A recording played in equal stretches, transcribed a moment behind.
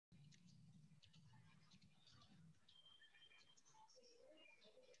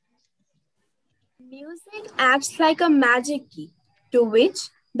Music acts like a magic key to which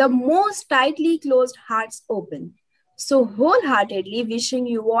the most tightly closed hearts open. So, wholeheartedly wishing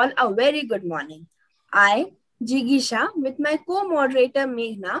you all a very good morning. I, Jigisha, with my co moderator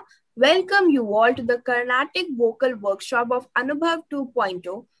Meghna, welcome you all to the Carnatic Vocal Workshop of Anubhav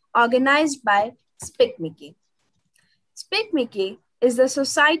 2.0 organized by Spikmiki. Spikmiki is the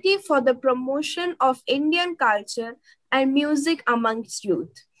Society for the Promotion of Indian Culture and Music amongst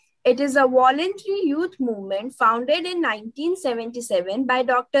Youth. It is a voluntary youth movement founded in 1977 by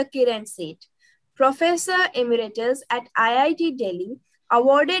Dr. Kiran Seth, Professor Emeritus at IIT Delhi,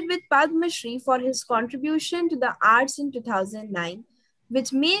 awarded with Padma Shri for his contribution to the arts in 2009,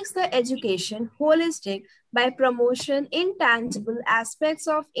 which makes the education holistic by promotion intangible aspects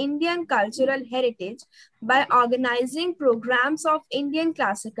of Indian cultural heritage by organizing programs of Indian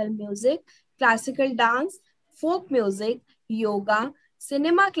classical music, classical dance, folk music, yoga,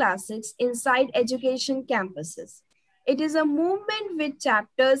 cinema classics inside education campuses. It is a movement with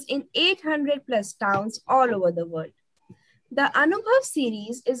chapters in 800 plus towns all over the world. The Anubhav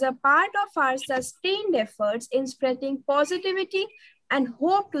series is a part of our sustained efforts in spreading positivity and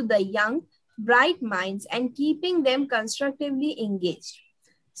hope to the young, bright minds and keeping them constructively engaged.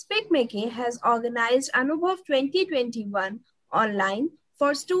 Spikmiki has organized Anubhav 2021 online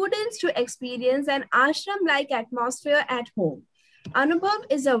for students to experience an ashram-like atmosphere at home. Anubhav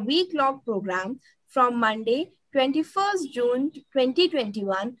is a week-long program from Monday 21st June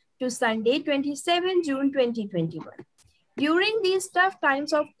 2021 to Sunday 27 June 2021. During these tough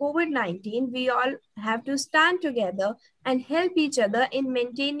times of COVID-19, we all have to stand together and help each other in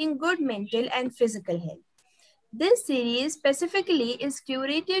maintaining good mental and physical health. This series specifically is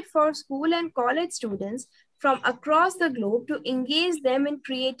curated for school and college students from across the globe to engage them in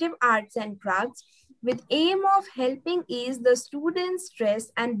creative arts and crafts with aim of helping ease the students'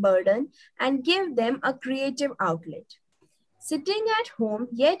 stress and burden and give them a creative outlet. Sitting at home,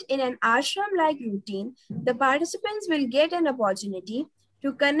 yet in an ashram-like routine, the participants will get an opportunity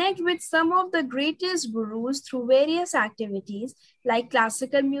to connect with some of the greatest gurus through various activities like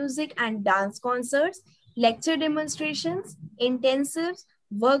classical music and dance concerts, lecture demonstrations, intensives,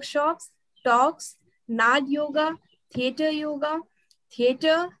 workshops, talks, Nad yoga,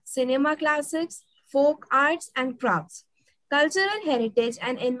 theater, cinema classics, folk arts and crafts, cultural heritage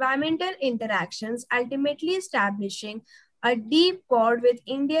and environmental interactions, ultimately establishing a deep chord with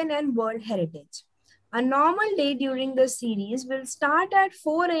Indian and world heritage. A normal day during the series will start at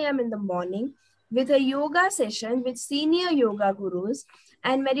 4 a.m. in the morning with a yoga session with senior yoga gurus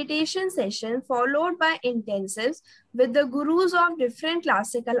and meditation session followed by intensives with the gurus of different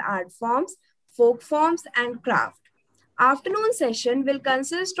classical art forms, folk forms and craft. Afternoon session will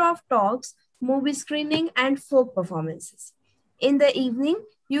consist of talks, movie screening and folk performances. In the evening,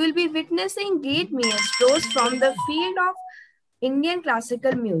 you will be witnessing great maestros from the field of Indian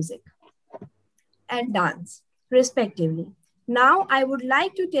classical music and dance, respectively. Now, I would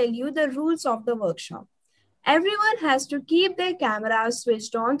like to tell you the rules of the workshop. Everyone has to keep their cameras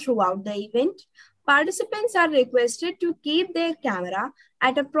switched on throughout the event. Participants are requested to keep their camera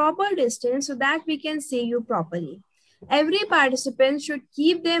at a proper distance so that we can see you properly. Every participant should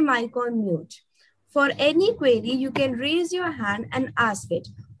keep their mic on mute. For any query, you can raise your hand and ask it,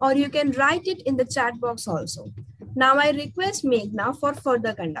 or you can write it in the chat box also. Now I request Meghna for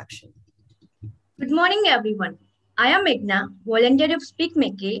further conduction. Good morning, everyone. I am Meghna, volunteer of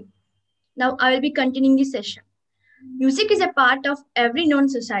Spikmiki. Now I will be continuing the session. Music is a part of every known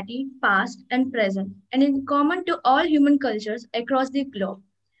society, past and present, and is common to all human cultures across the globe.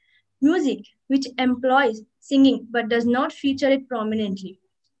 Music, which employs singing but does not feature it prominently,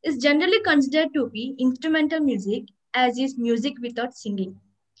 is generally considered to be instrumental music, as is music without singing.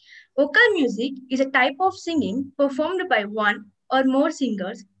 Vocal music is a type of singing performed by one or more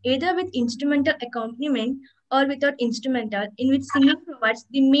singers, either with instrumental accompaniment or without instrumental, in which singing provides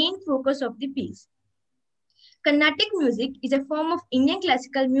the main focus of the piece. Carnatic music is a form of Indian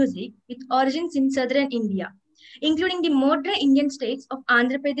classical music with origins in southern India, including the modern Indian states of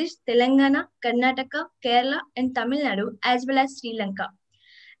Andhra Pradesh, Telangana, Karnataka, Kerala, and Tamil Nadu, as well as Sri Lanka.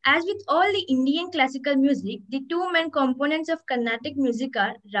 As with all the Indian classical music, the two main components of Carnatic music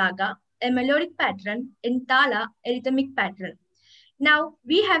are raga, a melodic pattern, and tala, a rhythmic pattern. Now,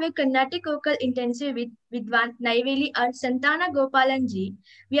 we have a Carnatic vocal intensive with Vidwan Neyveli or Santhanagopalan ji.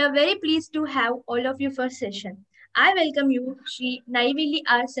 We are very pleased to have all of you for session. I welcome you, Shri Neyveli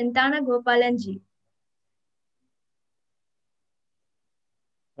or Santhanagopalan ji.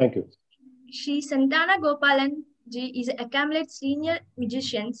 Thank you. Shri Santhanagopalan ji is an accomplished senior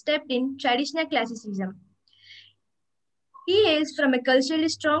musician steeped in traditional classicism. He hails from a culturally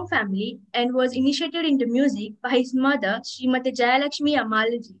strong family and was initiated into music by his mother, Srimati Jayalakshmi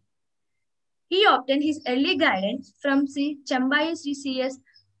Amalaji. He obtained his early guidance from Sri Chambai Sri C.S.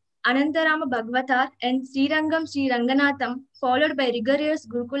 Anantarama Bhagavatar and Srirangam Sri Ranganatham, followed by rigorous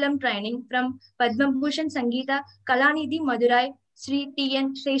Gurukulam training from Padmabhushan Sangeeta Kalanidhi Madurai Sri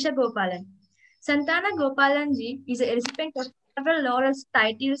T.N. Seshagopalan. Santhanagopalan ji is a recipient of several laurel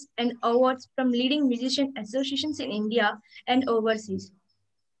titles and awards from leading musician associations in India and overseas.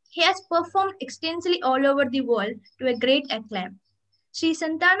 He has performed extensively all over the world to a great acclaim. Sri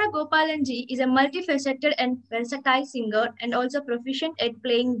Santana Gopalanji is a multifaceted and versatile singer and also proficient at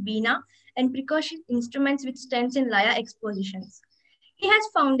playing veena and percussion instruments with stands in Laya expositions. He has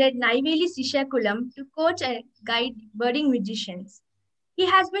founded Neyveli Sishakulam to coach and guide budding musicians. He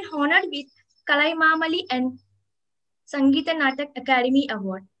has been honored with Kalaimamali and Sangeeta Natak Academy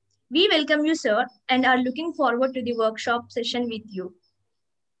Award. We welcome you, sir, and are looking forward to the workshop session with you.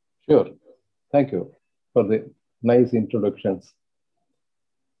 Sure. Thank you for the nice introductions.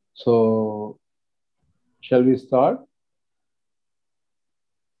 So, shall we start?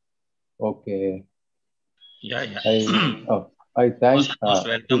 Okay. Yeah. I thank. Most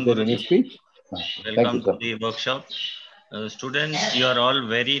welcome, Is there any Guruji. speech? Thank you, Welcome to sir. the workshop. Students, you are all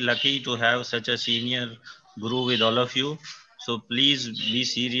very lucky to have such a senior guru with all of you. So please be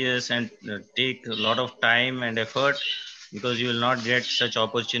serious and take a lot of time and effort because you will not get such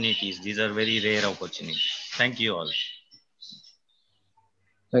opportunities. These are very rare opportunities. Thank you all.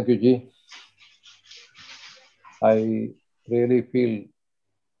 Thank you, Ji. I really feel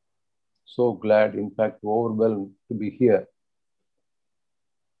so glad, in fact, overwhelmed to be here.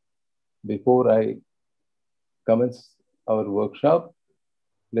 Before I commence our workshop,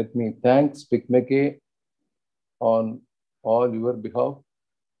 let me thank SPICMECE on all your behalf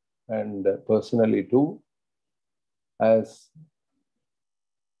and personally too, as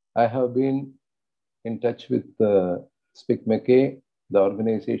I have been in touch with SPICMECE, the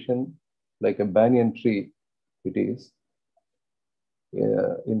organization, like a banyan tree it is,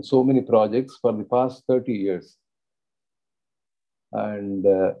 in so many projects for the past 30 years. And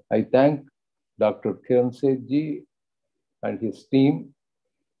I thank Dr. Kiran Sethji and his team,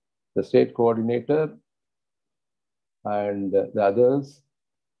 the state coordinator, and the others.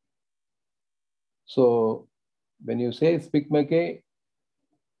 So when you say SPICMECE,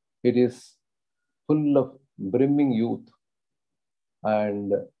 it is full of brimming youth,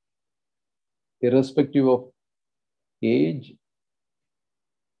 and irrespective of age,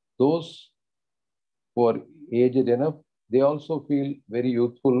 those who are aged enough, they also feel very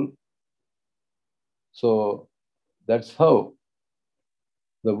youthful. So that's how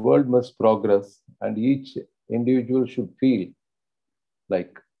the world must progress, and each individual should feel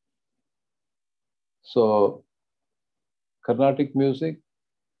like. So Carnatic music,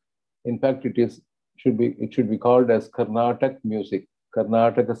 in fact, it should be called as Carnatic music,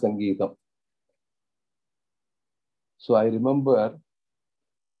 Karnataka Sangeetam. So I remember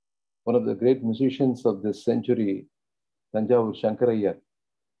one of the great musicians of this century, Tanjavur Shankarayya.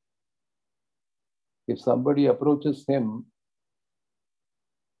 If somebody approaches him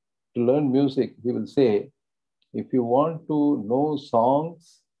to learn music, he will say, if you want to know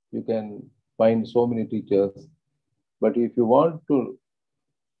songs, you can find so many teachers. But if you want to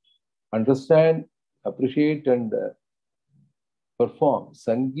understand, appreciate, and perform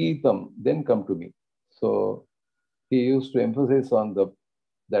Sangeetam, then come to me. So he used to emphasize on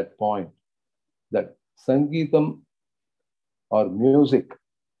that point, that Sangeetam or music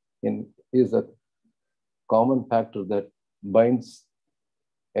is a common factor that binds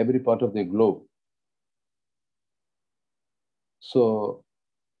every part of the globe. So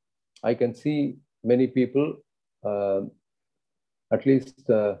I can see many people, at least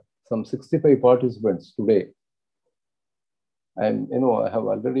some 65 participants today. And I have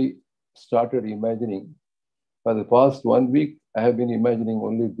already started imagining. For the past 1 week, I have been imagining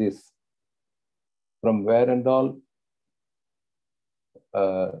only this. From where and all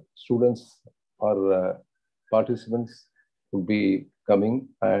students or participants would be coming,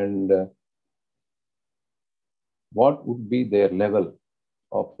 and what would be their level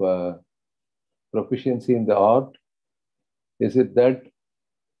of proficiency in the art? Is it that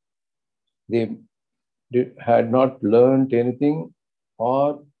they had not learned anything,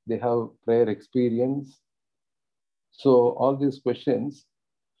 or they have prior experience? So all these questions,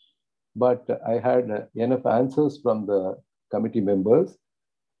 but I had enough answers from the committee members.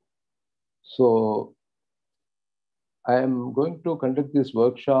 So I am going to conduct this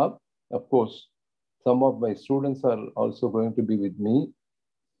workshop. Of course, some of my students are also going to be with me.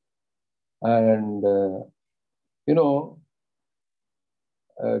 And,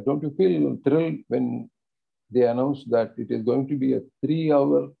 don't you feel thrilled when they announced that it is going to be a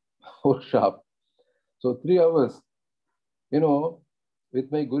 3-hour workshop? So 3 hours,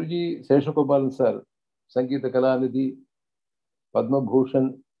 with my Guruji Seshagopalan sir, Sangeeta Kalanidhi, Padma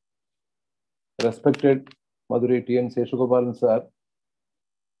Bhushan, respected Madurai T.N. Seshagopalan sir,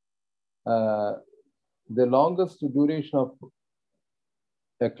 the longest duration of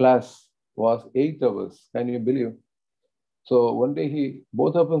a class was 8 hours. Can you believe? So one day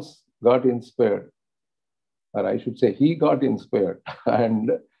both of us got inspired, or I should say he got inspired,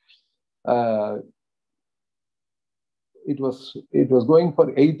 and it was going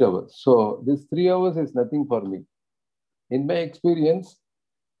for 8 hours. So this 3 hours is nothing for me. In my experience,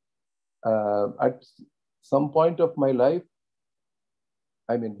 at some point of my life,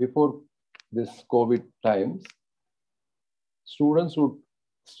 I mean, before this COVID times, students would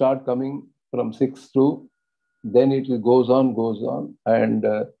start coming from 6 to, then it goes on, and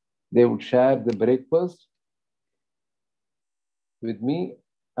they would share the breakfast with me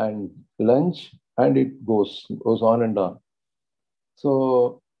and lunch, and it goes on and on.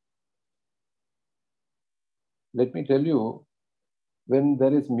 So let me tell you, when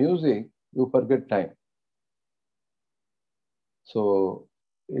there is music, you forget time. So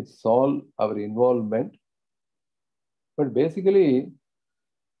it's all our involvement. But basically,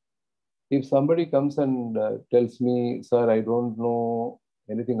 if somebody comes and tells me, sir, I don't know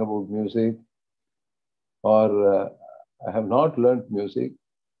anything about music, or I have not learned music,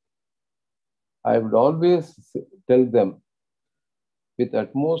 I would always tell them with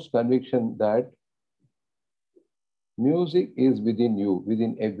utmost conviction that music is within you,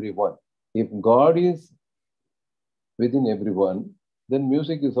 within everyone. If God is within everyone, then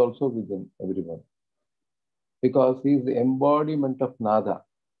music is also within everyone, because he is the embodiment of Nada.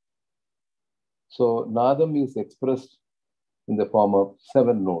 So Nadam is expressed in the form of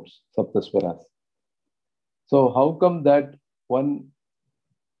 7 notes, Saptaswaras. So how come that one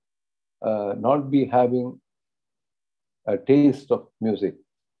not be having a taste of music?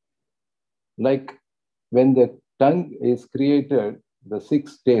 Like when the tongue is created, the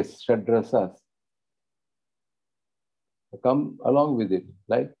 6 tastes, Shadrasas, come along with it.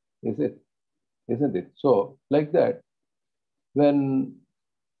 Like, isn't it? So like that, when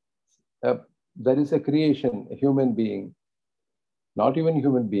there is a creation, a human being, not even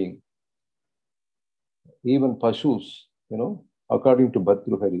human being, even Pashus, according to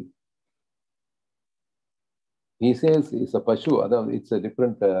Bhartrihari, he says it's a Pashu, otherwise it's a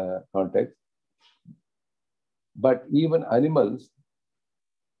different context. But even animals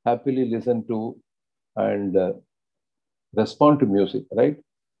happily listen to and respond to music, right?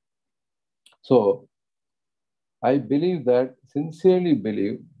 So I believe that, sincerely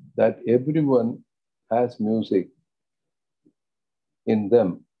believe that everyone has music in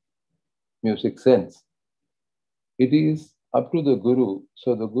them, music sense. It is up to the Guru.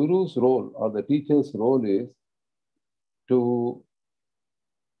 So the Guru's role or the teacher's role is to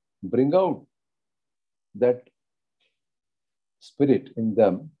bring out that spirit in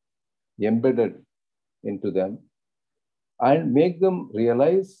them, embedded into them, and make them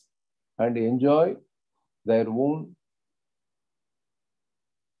realize and enjoy their own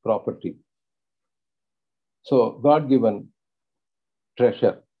property. So God-given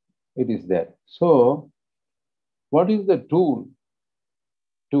treasure, it is there. So what is the tool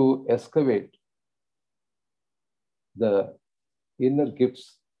to excavate the inner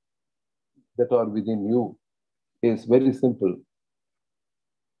gifts that are within you? Is very simple.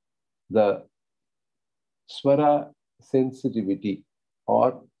 The swara sensitivity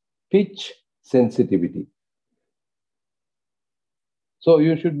or pitch sensitivity. So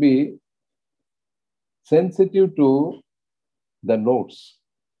you should be sensitive to the notes.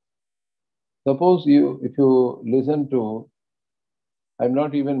 Suppose if you listen to, I'm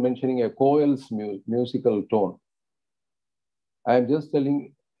not even mentioning a koel's musical tone. I'm just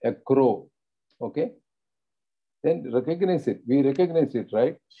telling a crow, okay? Then recognize it. We recognize it,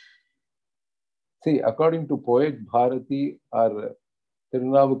 right? See, according to poet Bharati or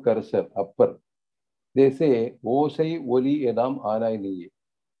Tirunavukarasar, Appar, they say, Osai Oli Edam Anai Niye.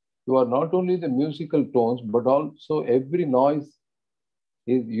 You are not only the musical tones, but also every noise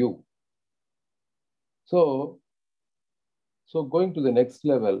is you. So going to the next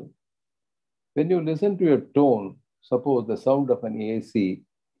level, when you listen to a tone, suppose the sound of an AC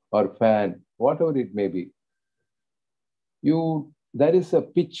or fan, whatever it may be, there is a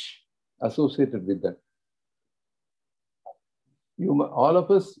pitch associated with that. All of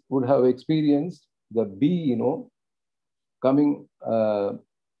us would have experienced the bee, coming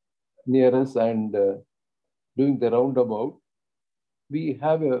near us and doing the roundabout. we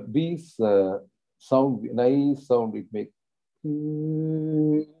have a bee's sound, nice sound it makes.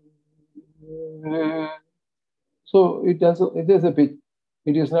 So it has a pitch.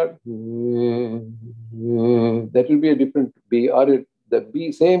 It is not that will be a different bee, or the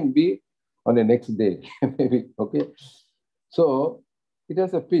bee, same bee on the next day, maybe. Okay. So it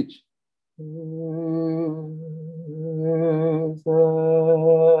has a pitch. We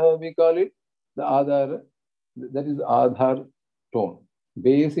call it the Adhar, that is Adhar tone,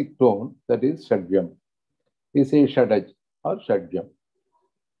 basic tone, that is Shadjam. We say Shadaj or Shadjam.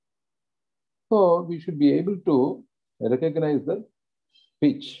 So we should be able to recognize the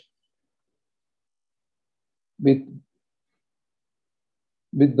pitch with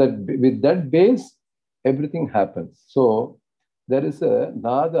that base, everything happens. So there is a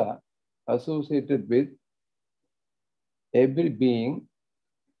nada associated with every being.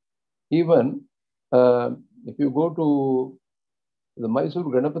 Even if you go to the Mysore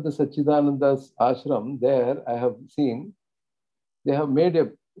Ganapati Sachidananda's ashram, there I have seen they have made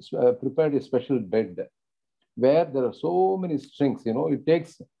prepared a special bed where there are so many strings. It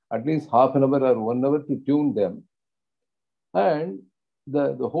takes at least half an hour or 1 hour to tune them, and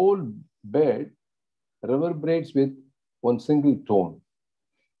the whole bed reverberates with one single tone.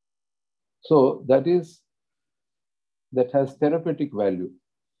 So that has therapeutic value,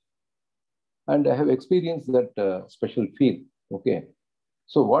 and I have experienced that special feel. Okay,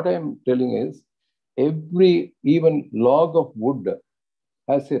 so what I am telling is, every even log of wood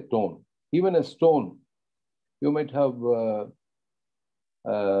has a tone. Even a stone, you might have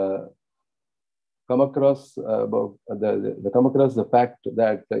come across the fact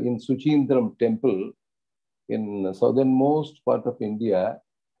that in Suchindram temple in southernmost part of India,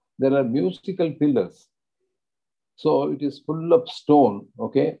 there are musical pillars. So it is full of stone.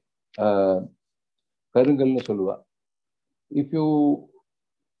 Okay, Karungalnu solluva. If you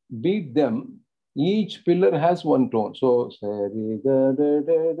beat them, each pillar has one tone. So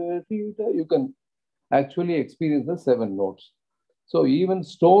you can actually experience the 7 notes. So even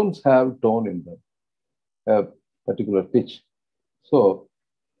stones have tone in them, a particular pitch. So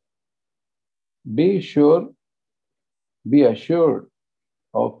be assured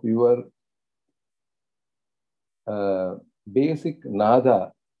of your basic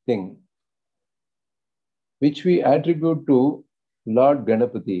nada thing, which we attribute to Lord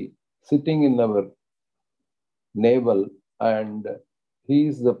Ganapati sitting in our navel, and he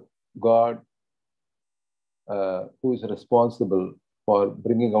is the God who is responsible for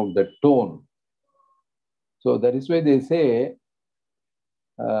bringing out the tone. So that is why they say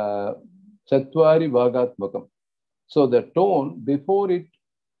Chatvari Vagatmakam. So the tone, before it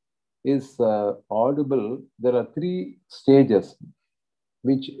is audible, there are 3 stages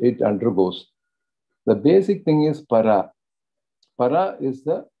which it undergoes. The basic thing is para. Para is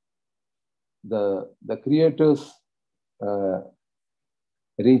the creator's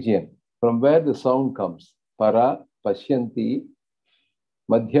region from where the sound comes. Para, Pashyanti,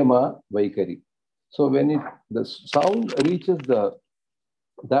 Madhyama, Vaikari. So when the sound reaches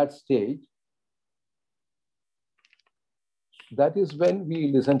that stage, that is when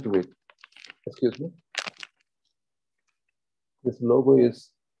we listen to it. Excuse me. This logo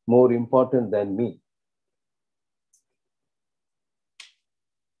is more important than me.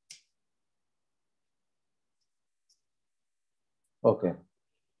 Okay.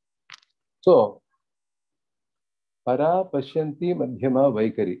 So, Para, Pashyanti, Madhyama,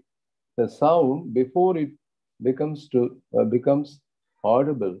 Vaikari. The sound, before it becomes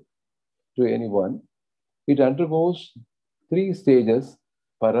audible to anyone, it undergoes 3 stages: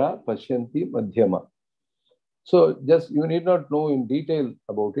 Para, Pashyanti, Madhyama. So just you need not know in detail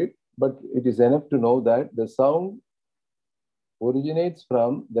about it, but it is enough to know that the sound originates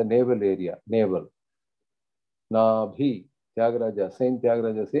from the navel area, navel. Nabhi, Tyagaraja, Saint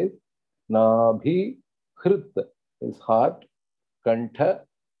Tyagaraja says, Nabhi Hrit is heart, Kantha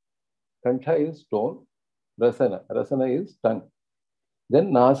is tone, Rasana is tongue.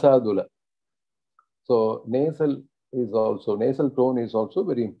 Then Nasadula. So nasal tone is also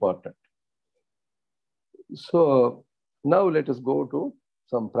very important. So now let us go to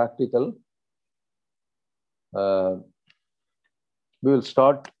some practical. We will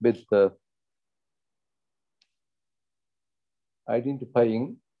start with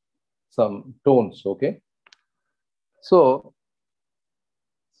identifying some tones, okay? So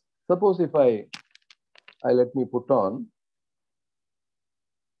suppose if I let me put on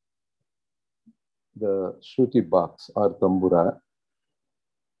the Shruti box or tambura.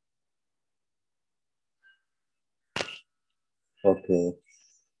 Okay.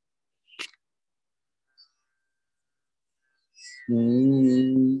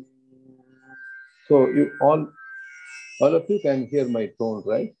 Mm. So you all of you can hear my tone,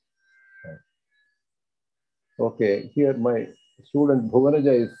 right? Okay, here my student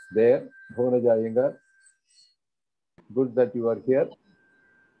Bhuvanaja is there. Bhuvanaja Iyengar. Good that you are here.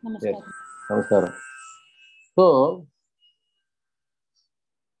 Namaskaram. Yes. Namaskaram. So,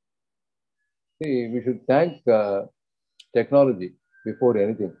 see, we should thank technology before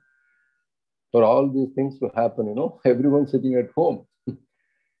anything for all these things to happen. Everyone sitting at home.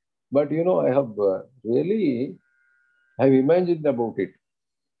 But I have really, I've imagined about it,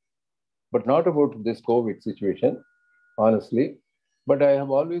 but not about this COVID situation, honestly. But I have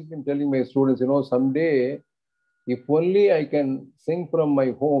always been telling my students, someday, if only I can sing from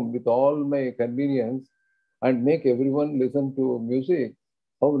my home with all my convenience and make everyone listen to music,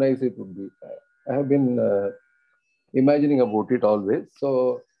 how nice it would be. I have been imagining about it always.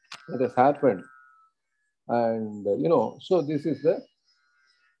 So it has happened. And, so this is the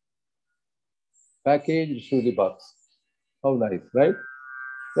package to the box. How nice, right?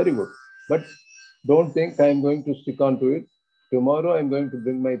 Very good. But don't think I'm going to stick on to it. Tomorrow I'm going to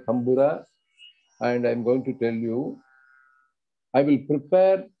bring my tambura and I'm going to tell you, I will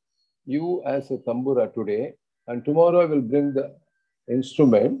prepare you as a tambura today, and tomorrow I will bring the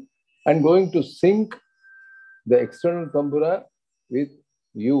instrument and going to sync the external tambura with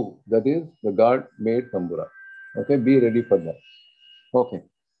you. That is the God-made tambura. Okay, be ready for that. Okay.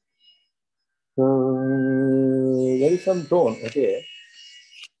 So there is some tone. Okay.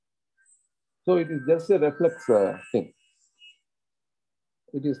 So it is just a reflex thing.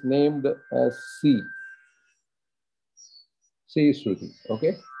 It is named as C. C Shruti.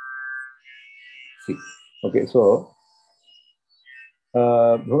 Okay. C. Okay. So,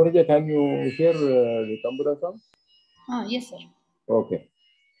 Bhuvanija, can you hear the tambura sound? Yes, sir. Okay.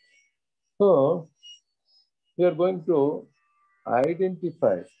 So, we are going to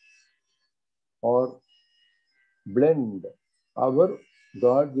identify or blend our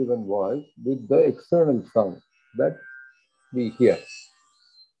God-given voice with the external sound that we hear.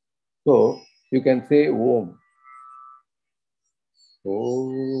 So, you can say Om.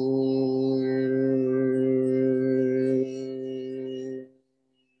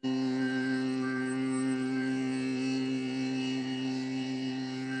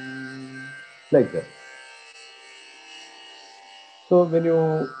 Like that. So when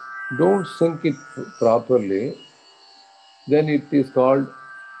you don't sync it properly, then it is called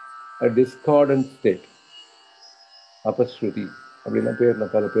a discordant state. Apashruti. Don't worry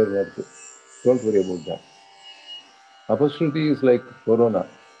about that. Apashruti is like corona.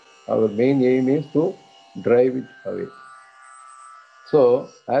 Our main aim is to drive it away. So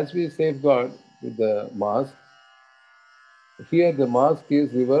as we safeguard with the mask, here the mask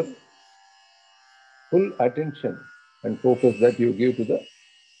is your full attention and focus that you give to the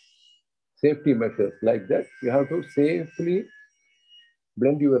safety measures. Like that, you have to safely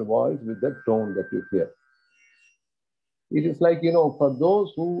blend your voice with the tone that you hear. It is like, for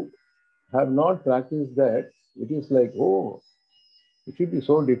those who have not practiced that, it is like, oh, it should be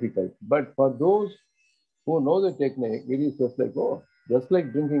so difficult. But for those who know the technique, it is just like, oh, just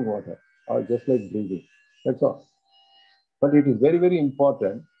like drinking water or just like breathing. That's all. But it is very, very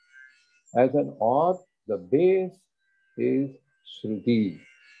important. As an art, the base is Shruti.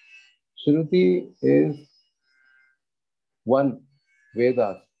 Shruti is one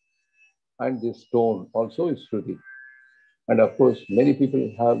Vedas, and this tone also is Shruti. And of course, many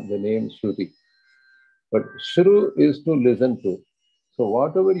people have the name Shruti. But Shru is to listen to. So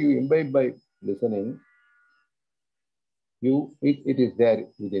whatever you imbibe by listening, it is there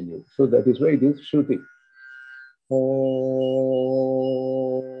within you. So that is why it is Shruti.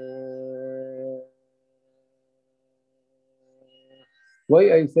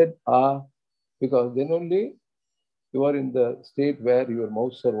 Why I said ah? Because then only you are in the state where your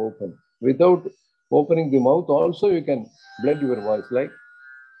mouths are open. Without opening the mouth, also you can blend your voice like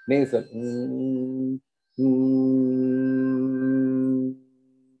nasal.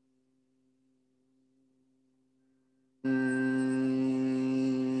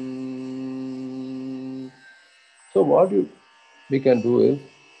 So what we can do is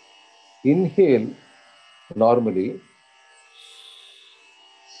inhale normally.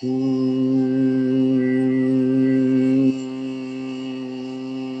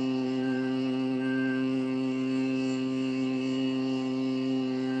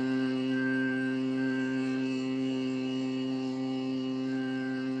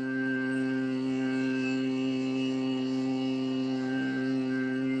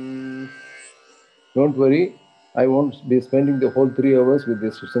 Don't worry, I won't be spending the whole 3 hours with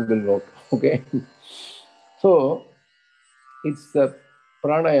this single note. Okay. So it's the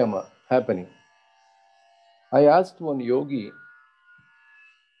pranayama happening. I asked one yogi,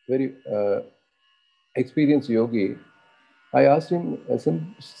 very experienced yogi, I asked him a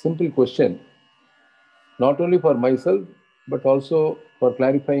simple question, not only for myself, but also for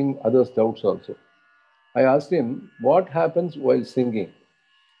clarifying others' doubts also. I asked him, what happens while singing?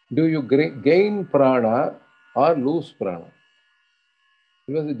 Do you gain prana or lose prana?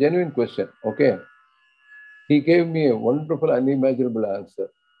 It was a genuine question, okay? He gave me a wonderful, unimaginable answer.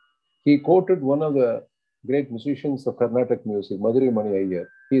 He quoted one of the great musicians of Carnatic music, Madurai Mani Iyer.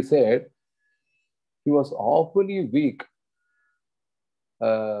 He said he was awfully weak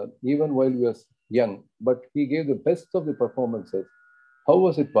even while he was young, but he gave the best of the performances. How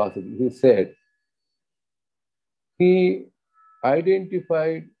was it possible? He said he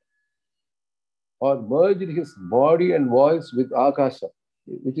identified or merged his body and voice with Akasha,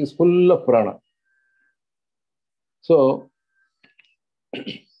 which is full of prana. So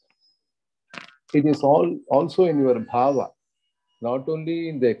it is also in your bhava, not only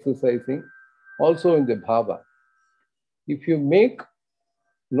in the exercising, also in the bhava. If you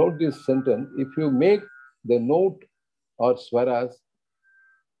note this sentence, if you make the note or swaras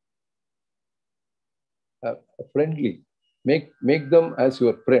friendly, make them as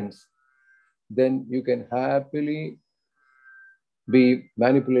your friends, then you can happily be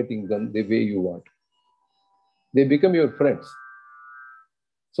manipulating them the way you want. They become your friends.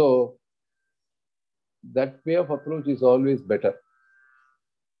 So that way of approach is always better,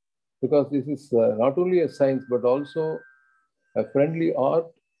 because this is not only a science but also a friendly art,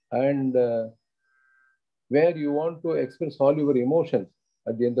 and where you want to express all your emotions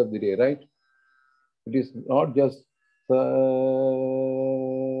at the end of the day, right? It is not just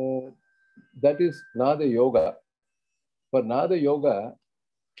that is Nada Yoga. For Nada Yoga,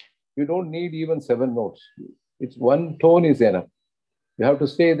 you don't need even 7 notes. It's one tone is enough. You have to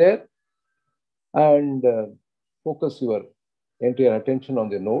stay there and focus your entire attention on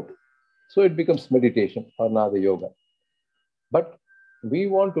the note. So it becomes meditation or Nada Yoga. But we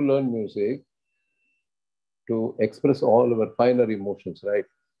want to learn music to express all our finer emotions, right?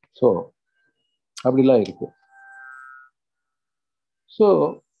 So, அப்படிலாம் இருக்கு. So,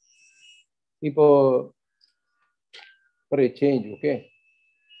 இப்போ for a change, okay,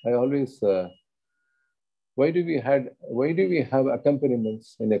 I always why do we have accompaniments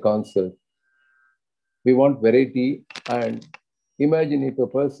in a concert? We want variety, and imagine if a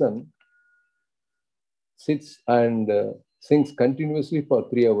person sits and sings continuously for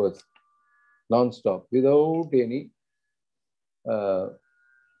 3 hours non-stop without any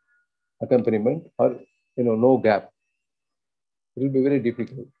accompaniment, or no gap. It will be very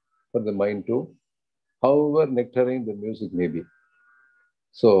difficult for the mind to, however nectarine the music may be.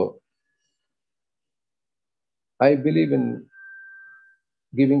 So I believe in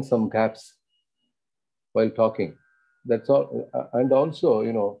giving some gaps while talking. That's all. And also,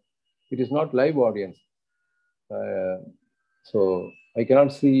 it is not live audience. So I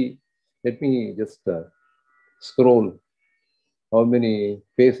cannot see. Let me just scroll. How many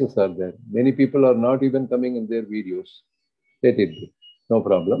faces are there? Many people are not even coming in their videos. Let it be. No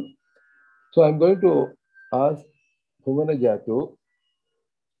problem. So I'm going to ask Bhuvanaja to,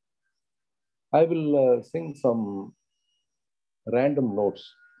 I will sing some random notes.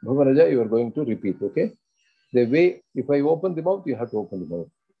 Bhuvanaja, you are going to repeat, okay? The way, if I open the mouth, you have to open the mouth.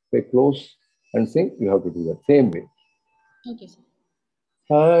 If I close and sing, you have to do that. Same way. Okay, sir.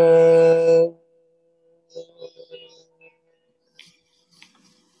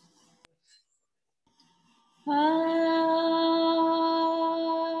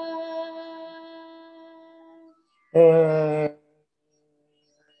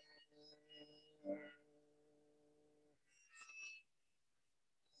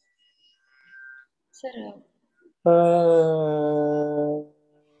 Sir.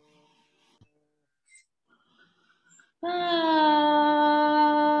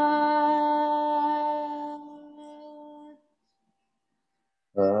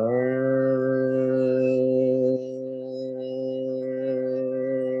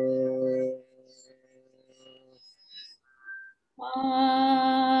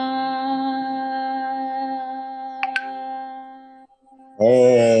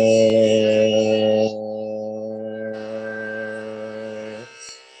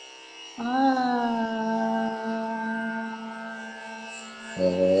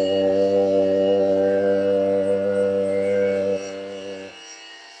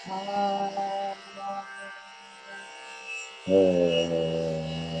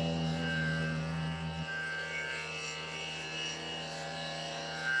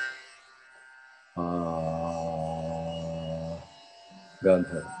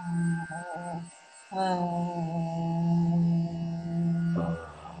 Gandhara.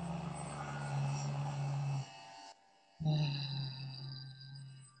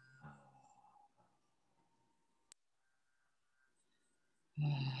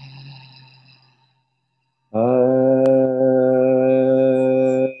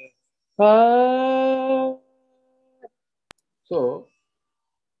 So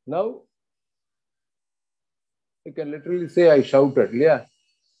now you can literally say I shouted. Yeah,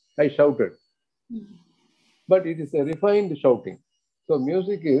 I shouted. But it is a refined shouting. So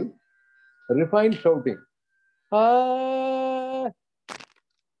music is refined shouting. Ah.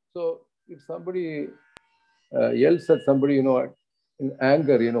 So if somebody yells at somebody, in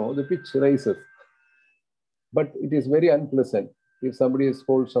anger, the pitch rises. But it is very unpleasant if somebody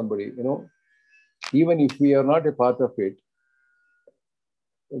scolds somebody, even if we are not a part of it,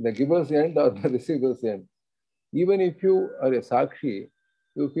 the giver's end or the receiver's end. Even if you are a sakshi,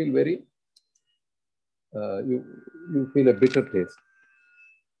 you feel very, you feel a bitter taste.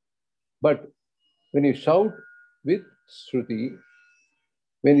 But when you shout with Shruti,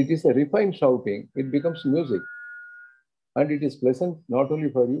 when it is a refined shouting, it becomes music. And it is pleasant not only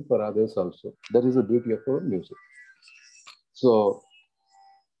for you, for others also. That is the beauty of our music. So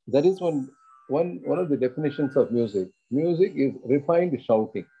that is one of the definitions of music. Music is refined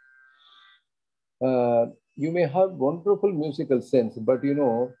shouting. You may have wonderful musical sense, but if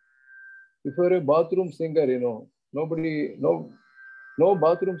you're a bathroom singer, no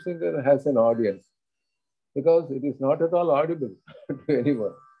bathroom singer has an audience because it is not at all audible to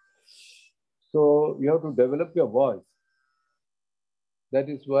anyone. So you have to develop your voice. That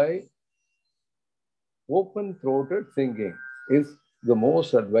is why open-throated singing is the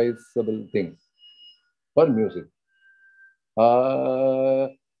most advisable thing for music.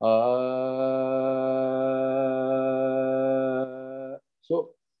 So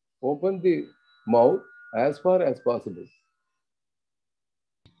open the mouth as far as possible.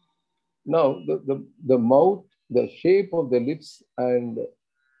 Now the mouth, the shape of the lips and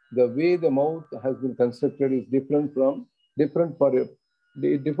the way the mouth has been constructed is different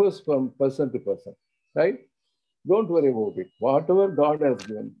it differs from person to person, right? Don't worry about it. Whatever God has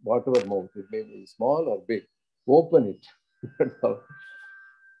given, whatever mouth, it may be small or big, open it.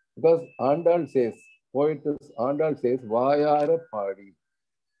 Because Andal says, poetess Andal says, Vayara Padi.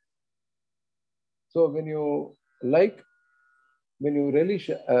 So when you relish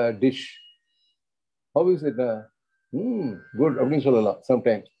a dish, how is it? Good.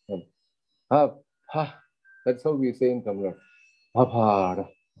 Sometimes. That's how we say in Tamil.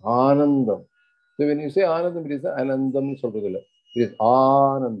 Anandam. So when you say Anandam, it is Anandam. It is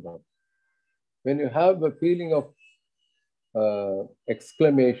Anandam. When you have a feeling of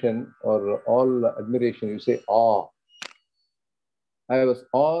exclamation or all admiration, you say awe. I was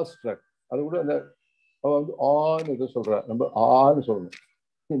awestruck.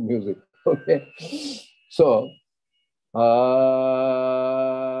 In music. Okay. So,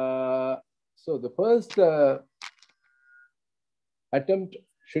 the first attempt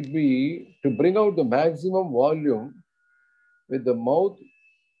should be to bring out the maximum volume with the mouth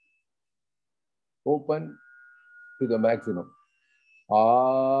open to the maximum.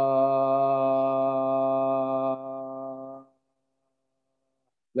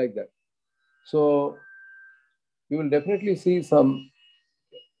 Like that. So you will definitely see some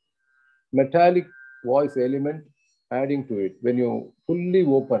metallic voice element adding to it when you fully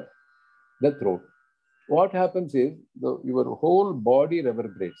open the throat. What happens is your whole body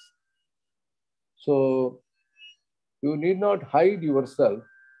reverberates. So you need not hide yourself.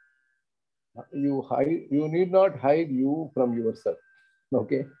 You need not hide you from yourself.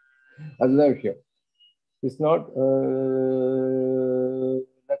 Okay? It's not,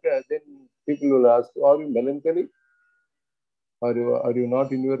 then people will ask, are you melancholy? Are you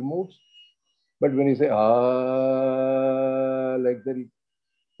not in your moods? But when you say, like that,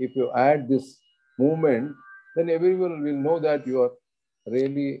 if you add this movement, then everyone will know that you are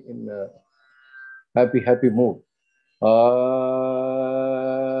really in a happy mood.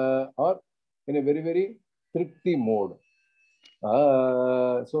 Or in a very, very tripty mode.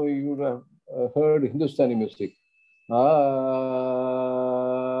 So you would have heard Hindustani music.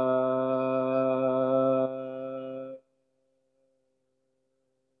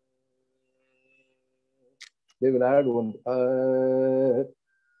 They will add one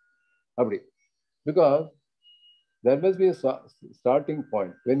because there must be a starting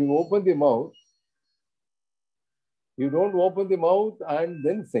point. When you open the mouth, you don't open the mouth and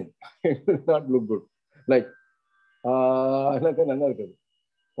then sing. It will not look good. Like,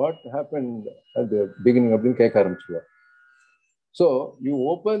 what happened at the beginning of the Kekaram Chua? So you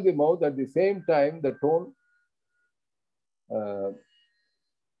open the mouth at the same time, the tone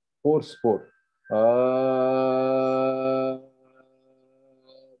force forth.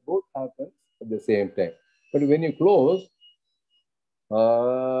 Both happens at the same time. But when you close,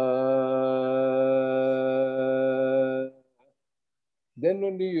 then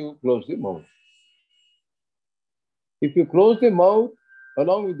only you close the mouth. If you close the mouth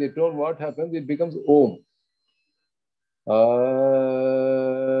along with the tone, what happens? It becomes Om.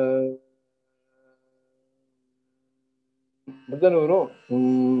 But then,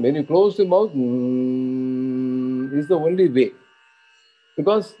 when you close the mouth, is the only way.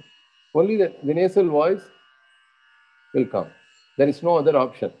 Because only the nasal voice will come. There is no other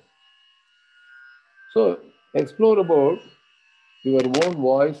option. So explore about your own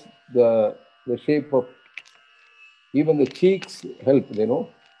voice, the shape of even the cheeks help,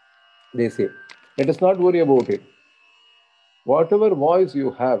 they say. Let us not worry about it. Whatever voice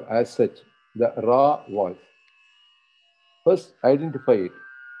you have as such, the raw voice, first identify it.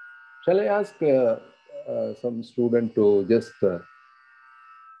 Shall I ask some student to just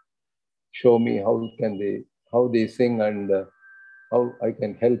show me how they sing and how I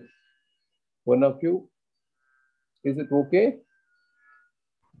can help one of you? Is it okay?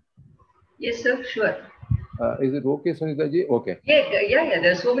 Yes, sir, sure. Is it okay, Sunita ji? Okay. Yeah.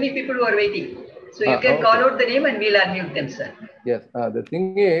 There are so many people who are waiting. So you can call out the name and we'll unmute them, sir. Yes. The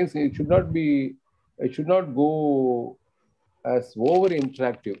thing is, it should not go as over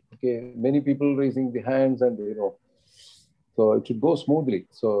interactive. Okay. Many people raising the hands and so it should go smoothly.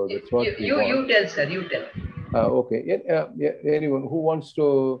 So that's what we want. You tell, sir. You tell. Okay. Anyone who wants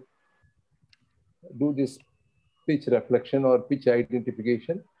to do this pitch reflection or pitch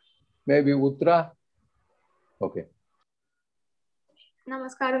identification, maybe Uttara. Okay.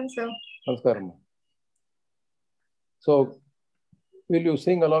 Namaskaram, sir. Namaskaram. So, will you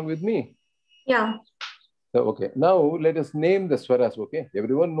sing along with me? Yeah. Okay. Now, let us name the swaras, okay?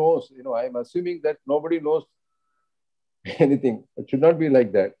 Everyone knows, I'm assuming that nobody knows anything. It should not be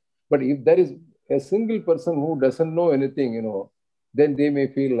like that. But if there is a single person who doesn't know anything, then they may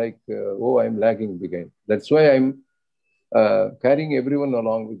feel like, oh, I'm lagging behind. That's why I'm carrying everyone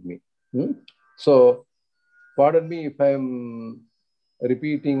along with me. So, pardon me if I'm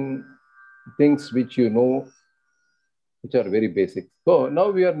repeating things which which are very basic. So, now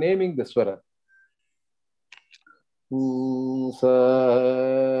we are naming the swara.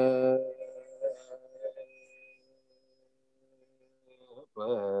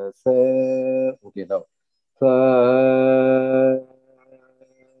 Okay, now.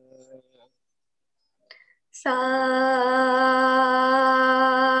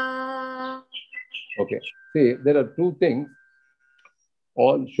 Okay. See, there are two things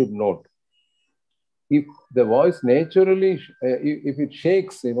all should note. If the voice naturally, if it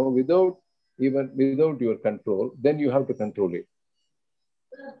shakes, without your control, then you have to control it.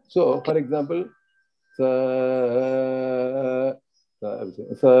 So, for example, I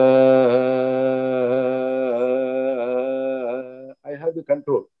have the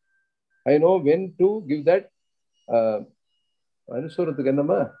control. I know when to give that Anuswarathukku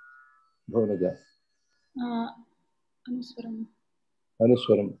ennamma Bhavanaja?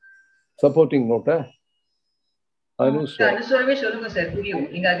 Anuswaram. Supporting note. Anuswara. Anuswarame solunga sir, puriyum.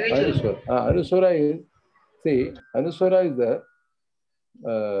 Inga aduvey solunga. Anuswara is, see, Anuswara is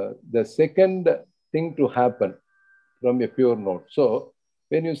the second thing to happen from a pure note. So,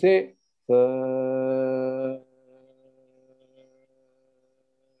 when you say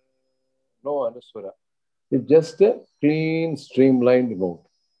no Anuswara, it's just a clean, streamlined note.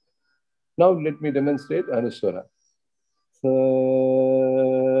 Now, let me demonstrate Anuswara.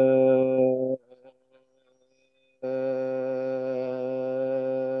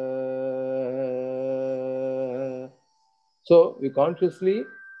 So, we consciously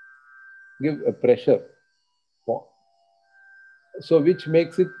give a pressure. So, which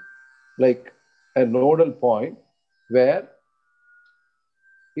makes it like a nodal point where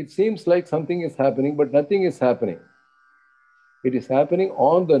it seems like something is happening, but nothing is happening. It is happening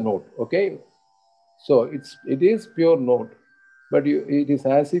on the note, okay? So, it is pure note, but it is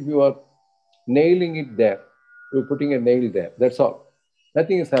as if you are nailing it there. You're putting a nail there. That's all.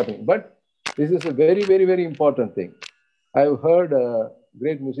 Nothing is happening. But this is a very, very, very important thing. I've heard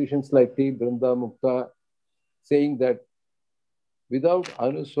great musicians like T. Brinda Mukta saying that without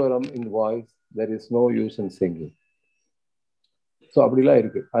Anuswaram in voice, there is no use in singing. So, அப்படிலாம்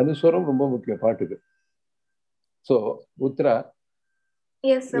இருக்கு. Anuswaram ரொம்ப முக்கியம் பாட்டுக்கு. So, Uttara,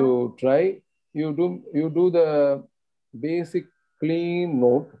 yes, sir. You do the basic clean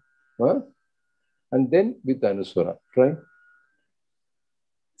note, and then with Anuswara. Try.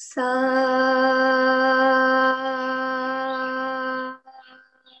 Sa.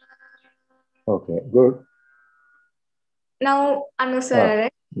 Okay, good. Now Anuswara,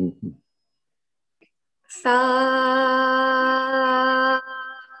 right? Mm-hmm. Sa.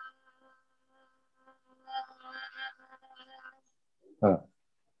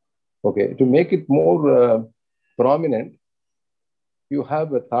 Okay, to make it more prominent, you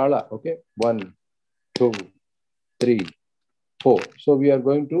have a thala, okay? 1, 2, 3, 4. So we are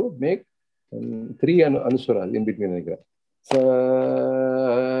going to make 3 anuswaras in between like that. Sa.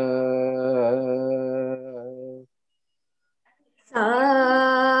 Sa.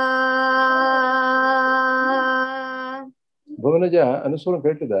 Bhavanaja, anuswaram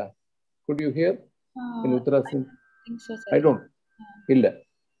kettudha? Could you hear in Uttarasin? I think so, sir. I don't. Illa.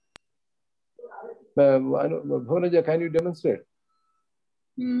 Bhavanaja, can you demonstrate?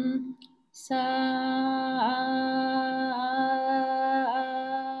 Sa.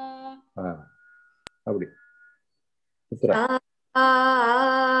 Abdi. Uttara.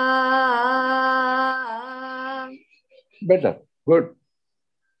 Better. Good.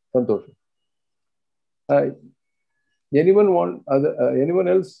 Santosh. Anyone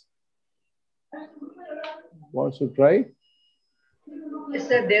else wants to try? Yes,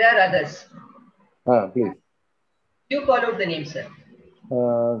 sir, there are others. Please. You call out the name, sir.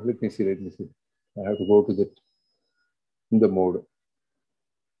 Let me see. I have to go to the mode.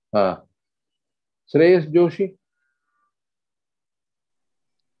 Shreyas Joshi.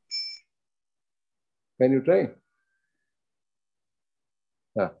 Can you try?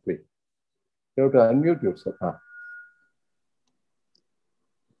 Please. You have to unmute yourself.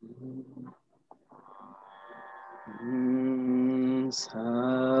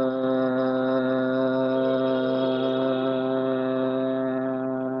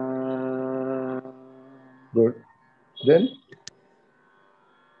 Good. Then?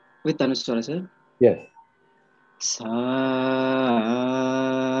 With Anuswara, sir? Yes. Sa.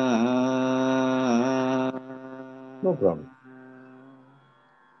 No problem.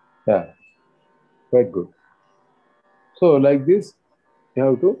 Yeah. Quite good. So like this,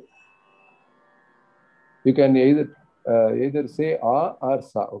 you can either say A or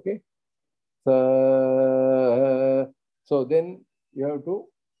Sa, okay? Sa. So then you have to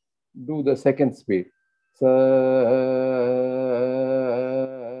do the second speed. Sa.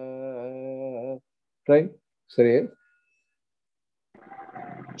 Try, Shreyas.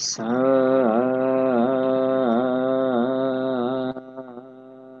 Sa.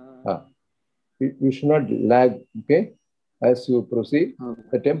 You should not lag, okay? As you proceed,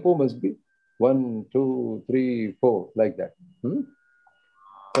 the tempo must be 1, 2, 3, 4, like that.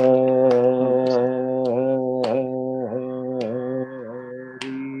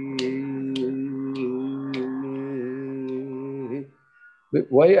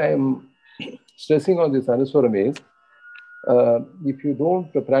 Why I am stressing on this Anuswaram is, if you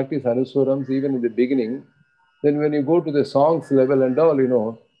don't practice Anuswarams even in the beginning, then when you go to the songs level and all,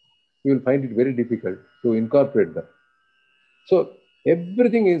 you will find it very difficult to incorporate them. So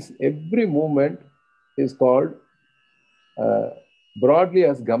every movement is called broadly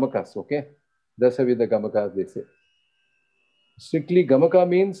as gamakas, okay? Dasavidha gamakas, they say. Strictly gamaka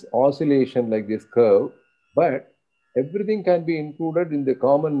means oscillation like this curve, but everything can be included in the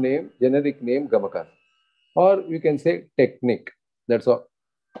common name, generic name gamakas. Or you can say technique, that's all.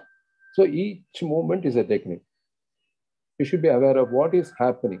 So each movement is a technique. You should be aware of what is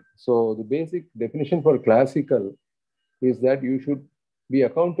happening. So the basic definition for classical is that you should be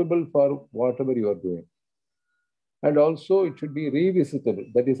accountable for whatever you are doing. And also it should be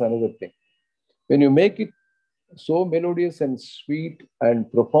revisitable. That is another thing. When you make it so melodious and sweet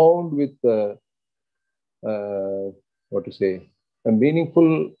and profound with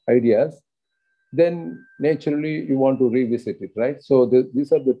meaningful ideas, then naturally you want to revisit it, right? So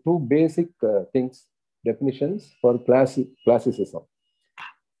these are the two basic things, definitions for classicism.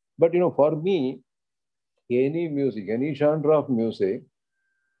 But for me, any music, any genre of music,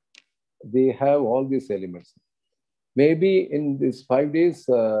 they have all these elements. Maybe in this 5 days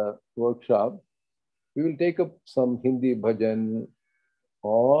workshop, we will take up some Hindi bhajan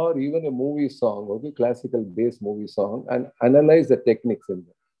or even a movie song, okay, classical based movie song, and analyze the techniques in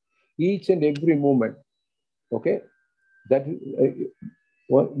them. Each and every movement, okay, that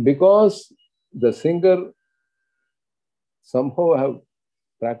because the singer somehow have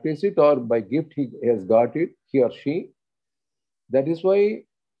practiced it or by gift he has got it, he or she, that is why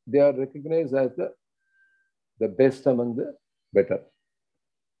they are recognized as the best among the better.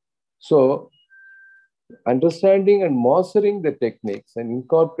 So understanding and mastering the techniques and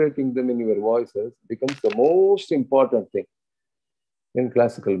incorporating them in your voices becomes the most important thing. in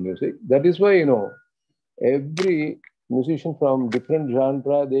classical music. That is why, every musician from different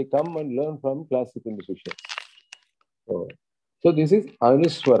genre, they come and learn from classical musicians. So this is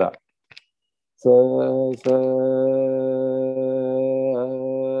Anuswara. Sa, sa,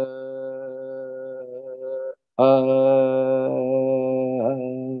 sa.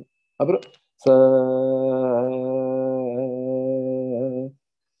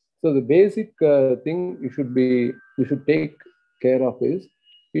 So the basic thing you should take care of is,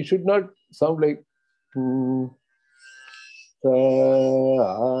 it should not sound like the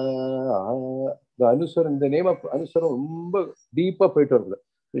Anuswaram, the name of Anuswaram, deeper poitu.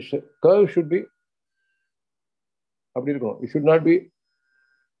 The curve should be it should not be.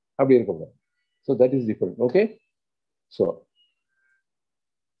 So that is different. Okay. So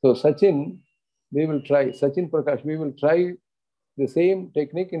Sachin, we will try. Sachin Prakash, we will try the same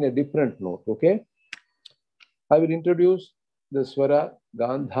technique in a different note. Okay. I will introduce the Swara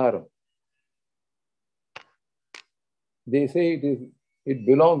Gandharam. They say it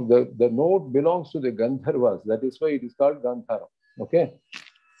belongs, the note belongs to the Gandharvas. That is why it is called Gandharam. Okay.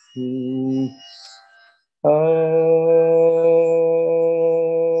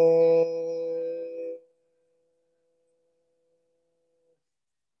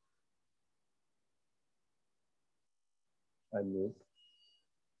 Unmute.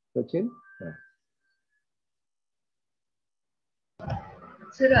 Sachin?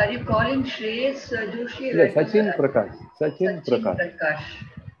 Sir, are you calling Shreyas Joshi? Yes, Sachin Prakash. Sachin Prakash.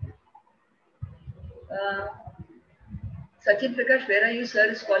 Sachin Prakash, where are you, sir,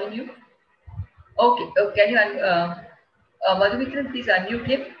 is calling you? Okay, can you, Madhumitran, please unmute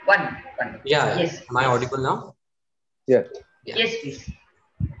him. One. Yeah, yes. Am I audible now? Yes. Yes, please.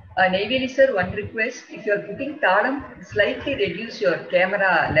 Neyveli, sir, one request. If you are putting talam, slightly reduce your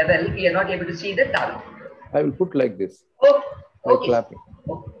camera level. We are not able to see the talam. I will put like this. Okay. Like clapping.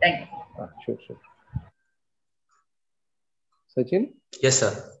 Okay, thank you. Sure. Sachin? Yes,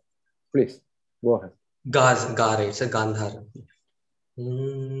 sir. Please, go ahead. Gare, it's a Gandhar.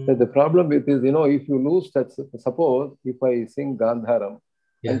 So the problem with is, if you lose touch, suppose if I sing Gandharam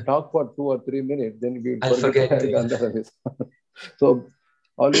and talk for 2 or 3 minutes, then we will forget Gandharam is. So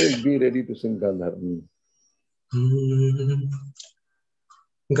always be ready to sing Gandharam.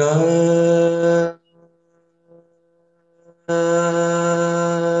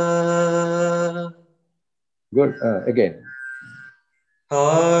 Good. Again.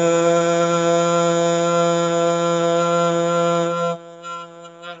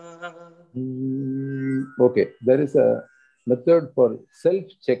 Okay, there is a method for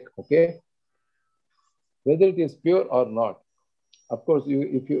self-check, okay? Whether it is pure or not. Of course,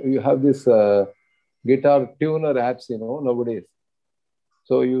 if you have this guitar tuner apps, nowadays.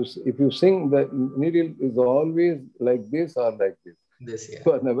 So if you sing, the needle is always like this or like this.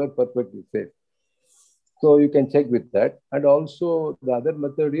 You are never perfectly safe. So you can check with that. And also the other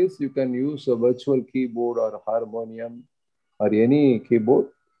method is you can use a virtual keyboard or harmonium or any keyboard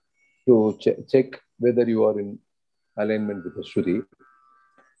to check whether you are in alignment with the Shruti.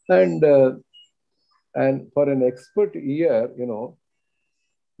 And for an expert ear,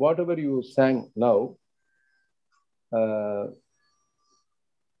 whatever you sang now,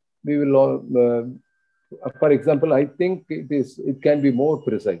 we will all, for example, I think it can be more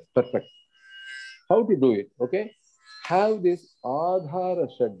precise, perfect. How to do it, okay? Have this Adhara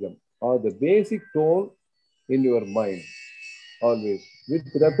Shadjam or the basic tone in your mind always. With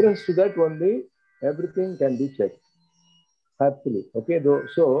reference to that only, everything can be checked. Happily, okay?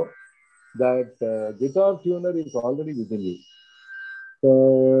 So that guitar tuner is already within you.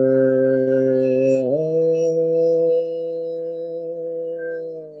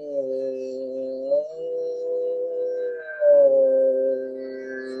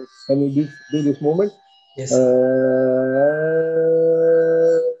 Can you do this movement? Yes.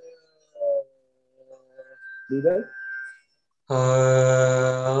 Do that.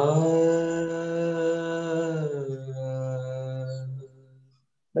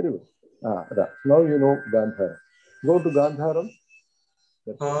 Very good. Now you know Gandharam. Go to Gandharam.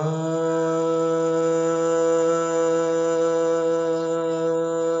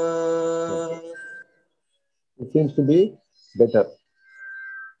 It seems to be better.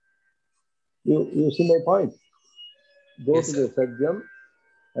 You see my point? Go to the Sajjam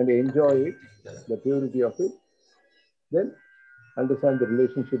and enjoy it, the purity of it. Then understand the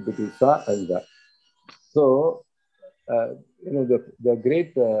relationship between Sa and Ga. So, the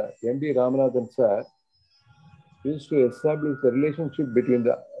great M.D. Ramanathan sir used to establish the relationship between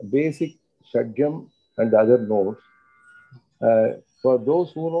the basic Shadjam and the other notes. For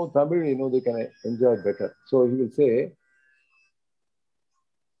those who know Tamil, they can enjoy better. So he will say,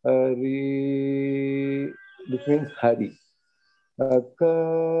 Hari, which means Hari.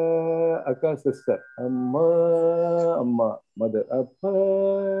 Akka sister. Amma, mother.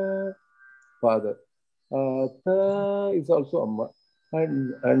 Appa, father. Atta is also Amma.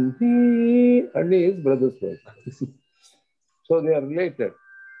 And Andi is brother's wife. So they are related.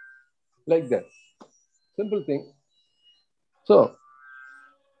 Like that. Simple thing. So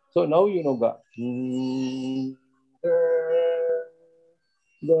now you know Ga.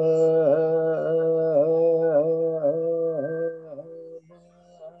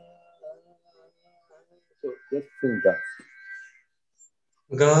 So just sing that.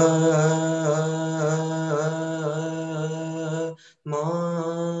 Ga ma.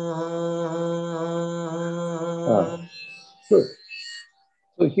 Good.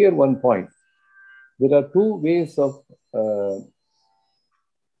 So here one point. There are two ways of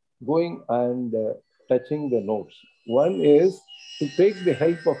going and touching the notes. One is to take the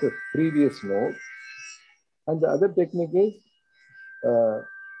help of a previous note, and the other technique is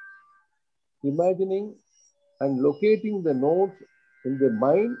imagining and locating the note in the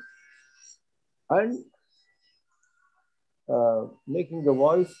mind and making the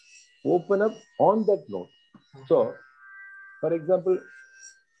voice open up on that note. So, for example,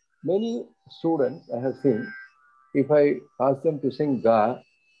 many students I have seen, if I ask them to sing Ga,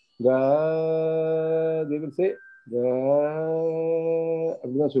 Ga, they will say Ga,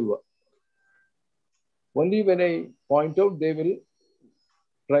 only when I point out, they will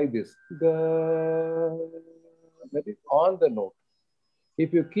try this. Ga, that is on the note.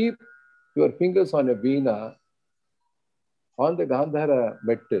 If you keep your fingers on a veena, on the Gandhara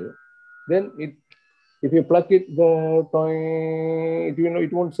metal, then if you pluck it, the toing,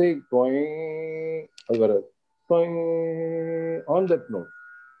 it won't say toing, toing on that note.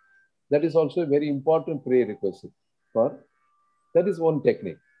 That is also a very important prerequisite for that is one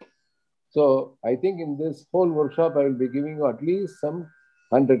technique. So I think in this whole workshop, I will be giving you at least some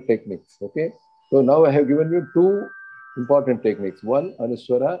 100 techniques. Okay. So now I have given you two important techniques. One,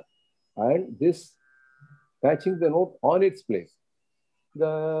 Anuswara, and this catching the note on its place.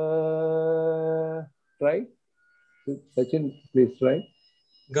 Try. Sachin, please try.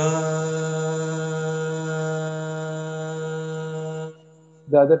 Ga.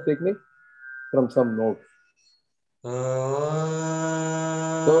 The other technique from some note.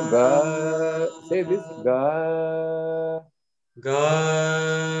 So ga, say this ga. Ga.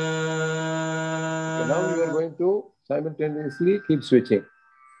 Okay, now you are going to simultaneously keep switching.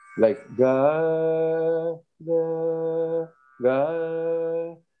 Like ga, ga, ga,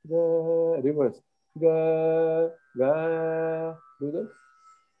 ga, reverse. Ga, ga, do that.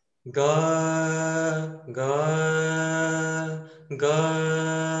 Ga, ga, ga,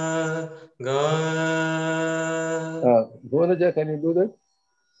 ga. Bhuwanaja, can you do that?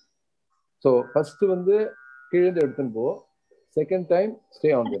 So first வந்து கீழே எடுத்துன்னு போ. Second time,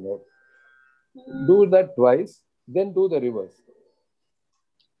 stay on the note. Do that twice, then do the reverse.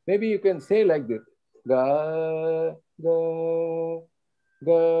 Maybe you can say like this. Ga, ga,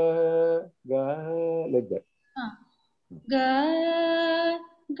 ga, ga, like that. Ga,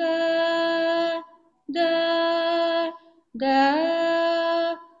 ga, ga, ga,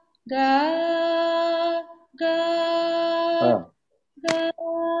 ga, ga,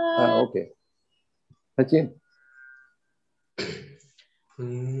 ga. Okay. Sachin.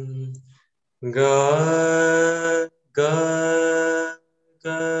 Ga, ga,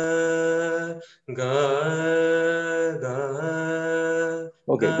 ga, ga, ga.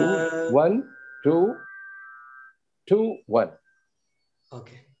 Okay, do 1, 2, 2, 1.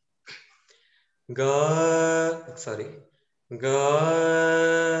 Okay. Ga, sorry. Ga,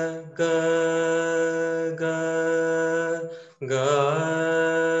 ga, ga, ga.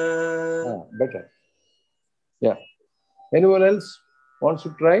 Better. Yeah. Anyone else wants to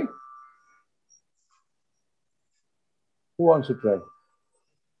try? Who wants to try?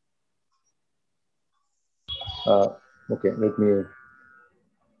 Okay, let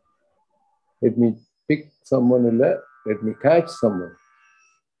me pick someone. Let me catch someone.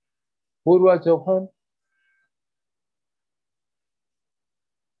 Purva Chauhan.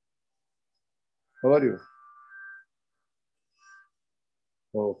 How are you?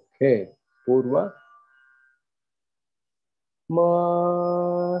 Okay, Purva. Ma.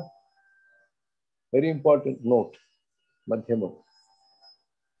 Very important note. Madhyama.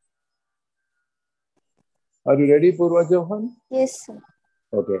 Are you ready, Purva Chauhan? Yes, sir.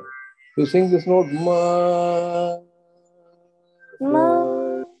 Okay. To sing this note, ma. Ma.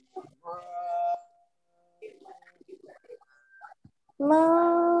 Ma.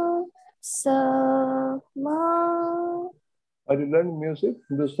 Sa. Ma. Are you learning music,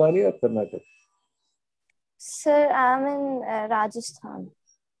 Hindustani or Carnatic? Sir, I'm in Rajasthan.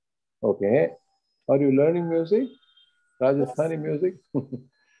 Okay. Are you learning music? Rajasthani music?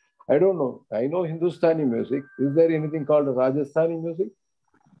 I don't know. I know Hindustani music. Is there anything called Rajasthani music?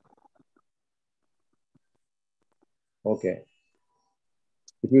 Okay.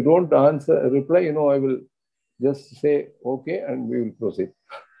 If you don't reply, I will just say okay and we will proceed.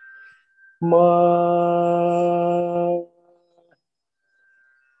 Ma.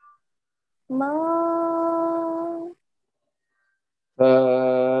 Ma.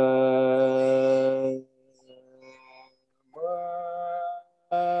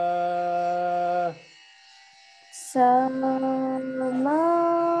 Sama.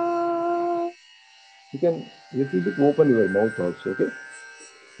 You can little bit open your mouth also, okay?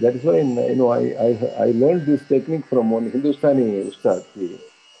 That is why, I learned this technique from one Hindustani ustad.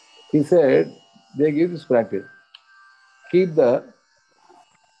 He said, they give this practice. Keep the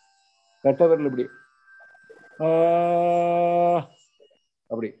katavarla இப்படி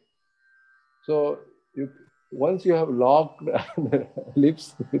அப்படி. So once you have locked the lips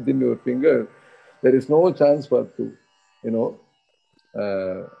within your finger, there is no chance for to,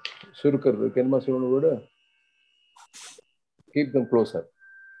 சுருக்கிறது என்னமா சொல்லணும் word? Keep them closer.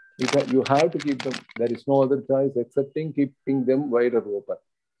 You have to keep them. There is no other choice excepting keeping them wider open.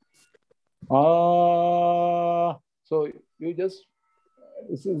 So you just,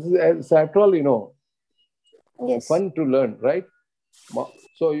 it's after all, Yes. fun to learn, right?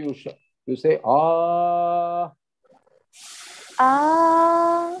 So you say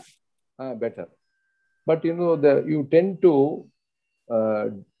better. But you tend to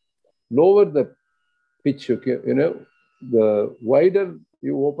lower the pitch. Okay, the wider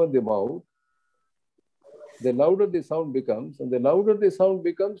you open the mouth, the louder the sound becomes, and the louder the sound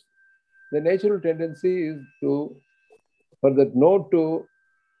becomes, the natural tendency is for that note to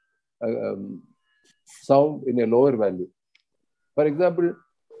sound in a lower value. For example,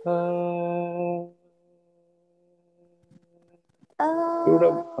 you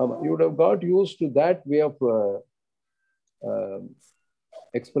would have got used to that way of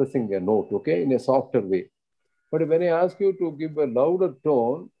expressing a note, okay, in a softer way. But when I ask you to give a louder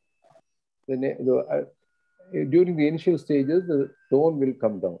tone, during the initial stages, the tone will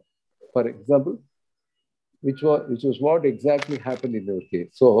come down. For example, which was what exactly happened in your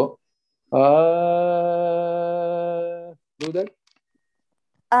case. So, do that.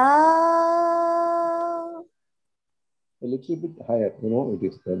 A little bit higher, it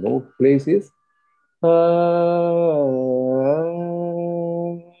is the note place is.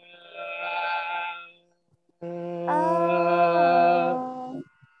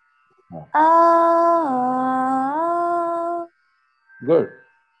 Good.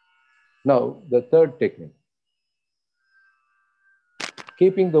 Now, the third technique.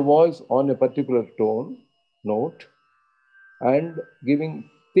 Keeping the voice on a particular tone, note, and giving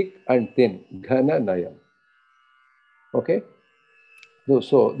thick and thin, ghana naya. Okay?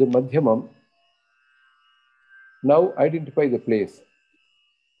 So the madhyamam, now identify the place.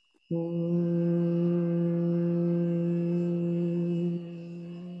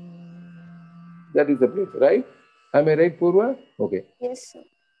 That is the place, right? Am I right, Purva? Okay. Yes, sir.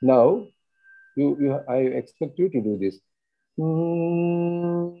 Now, I expect you to do this.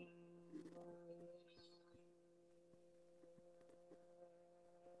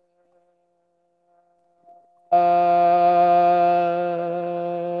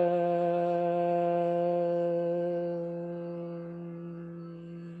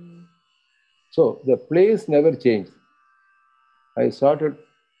 So the place never changed. I started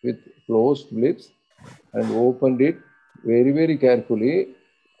with closed lips and opened it very, very carefully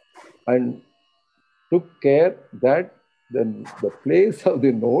and took care that the place of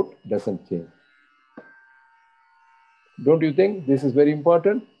the note doesn't change. Don't you think this is very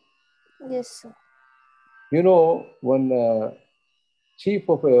important? Yes, sir. One chief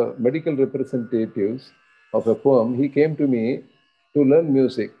of medical representatives of a firm, he came to me to learn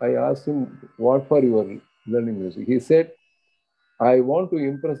music. I asked him, what for you are learning music? He said, I want to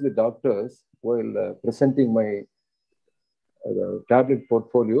impress the doctors while presenting my tablet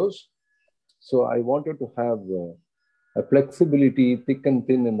portfolios. So I wanted to have a flexibility, thick and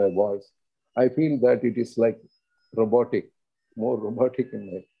thin in my voice. I feel that it is like robotic, more robotic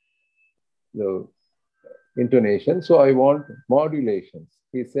in my intonation. So I want modulations.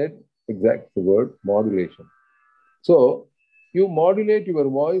 He said, exact the word, modulation. So you modulate your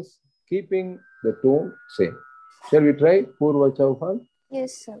voice, keeping the tone same. Shall we try Purva Chauhan?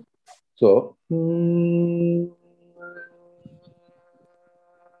 Yes, sir. So,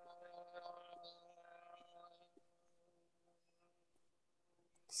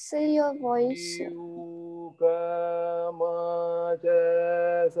 Sir, your voice.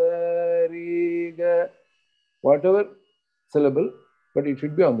 Whatever syllable, but it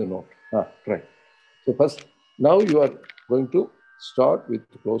should be on the note. Try. So first, now you are going to start with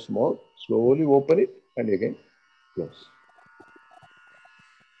closed mouth. Slowly open it and again close.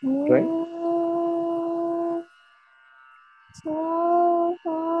 Try.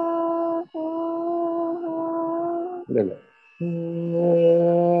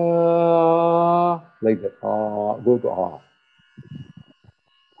 Like that. Go to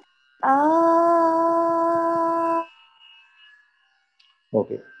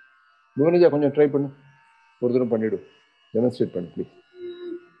Okay. Bhuvaneja, konjam try pannu. Oru tharam pannidu. Demonstrate pannu, please.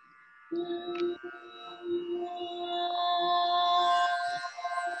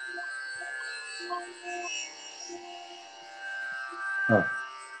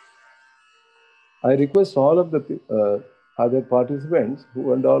 I request all of the other participants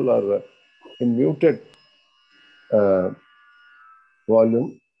who and all are in muted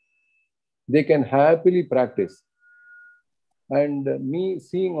volume, they can happily practice. And me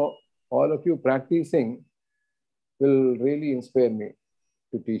seeing all of you practicing will really inspire me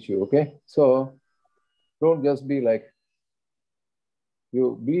to teach you, okay? So don't just be like,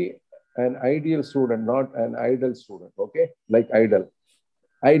 you be an ideal student, not an idle student, okay? Like idle.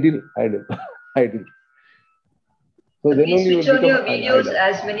 Ideal. Ideal. So then please only you switch will on your become an videos, idol.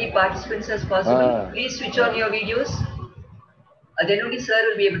 as many participants as possible. Please switch on your videos. Then only sir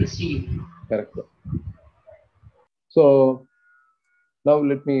will be able to see you. Correct. So now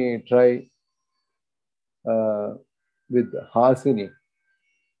let me try with Hasini,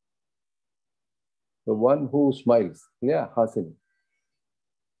 the one who smiles. Yeah, Hasini.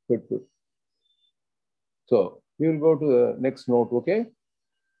 Good, good. So we will go to the next note, okay?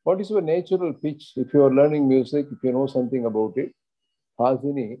 What is your natural pitch? If you are learning music, if you know something about it,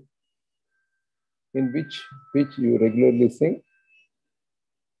 Hasini, in which pitch you regularly sing?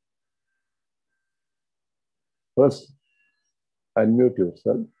 First, unmute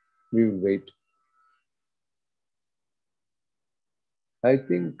yourself. We will wait. I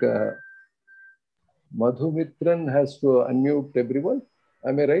think Madhu Mitran has to unmute everyone.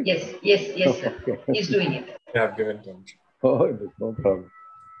 Am I right? Yes, sir. Okay. He's doing it. Yeah, I've given them. Oh, no problem.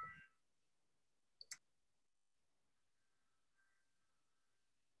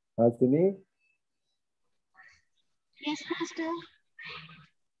 Hasini? Yes, Master.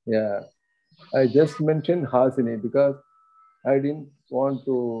 Yeah, I just mentioned Hasini because I didn't want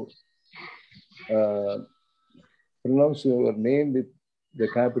to pronounce your name with the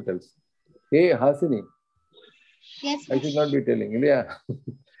capitals. Hey, Hasini. Yes, I should not be telling. Yeah,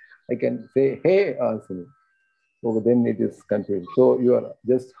 I can say, hey, Hasini. Okay, then it is confused. So you are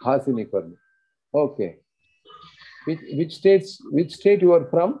just Hasini for me. Okay. Which state you are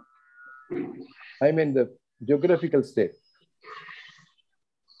from? I mean the geographical state.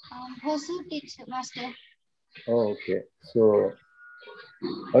 Hosur teacher, Master. Oh, okay. So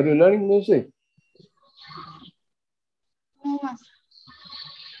are you learning music? No, Master.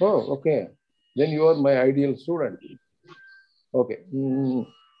 Oh, okay. Then you are my ideal student. Okay.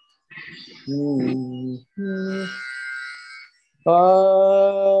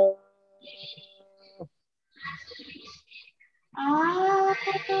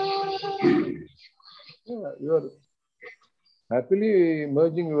 You are happily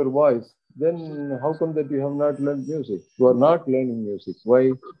merging your voice. Then how come that you have not learned music? You are not learning music.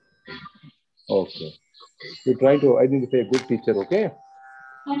 Why? Okay. You try to identify a good teacher, okay?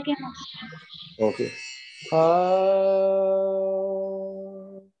 Okay, Master. Okay.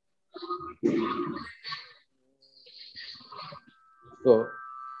 So,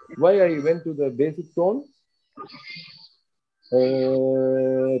 why I went to the basic tone?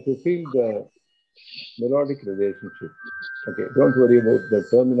 To feel the melodic relationship. Okay, don't worry about the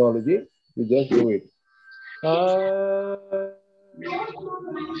terminology. You just do it.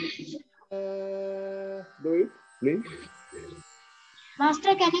 Do it, please.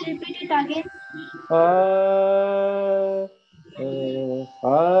 Master, can you repeat it again?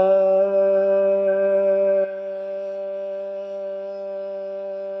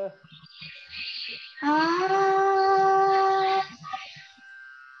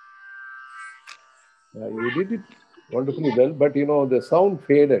 You did it wonderfully well, but you know, the sound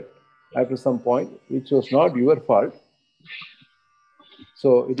faded after some point, which was not your fault.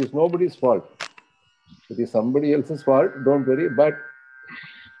 So it is nobody's fault. It is somebody else's fault, don't worry. But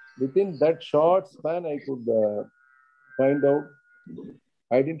within that short span, I could find out,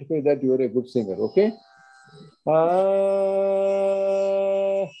 identify that you are a good singer, okay?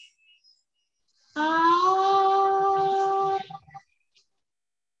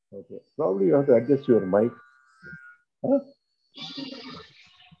 Probably you have to adjust your mic. Huh?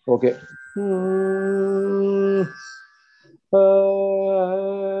 Okay.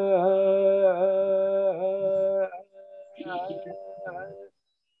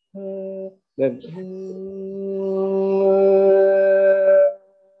 Then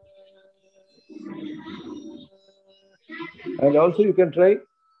and also you can try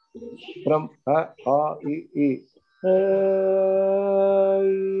from e.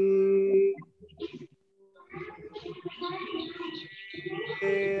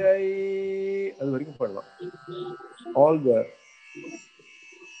 அது வரைக்கும் பண்ணலாம். All the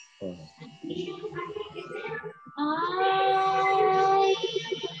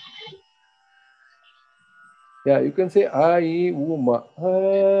yeah, you can say I, uma. I,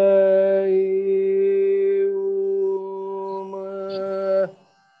 uma.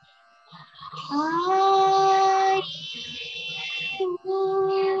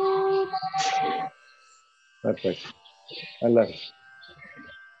 Perfect. Allah.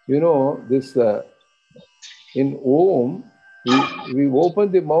 You know, this in Om, we open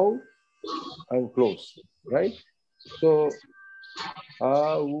the mouth and close, right? So,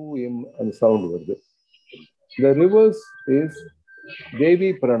 and sound வருது. The reverse is Devi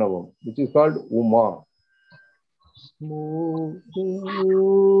Pranavam, which is called Uma.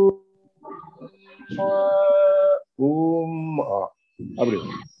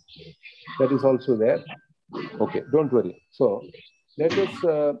 That is also there. Okay, don't worry. So, let us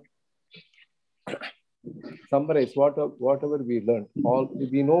summarize whatever we learned. All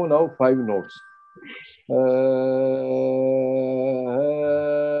we know now 5 notes.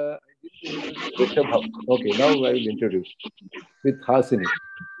 Okay, now I will introduce with Hasini.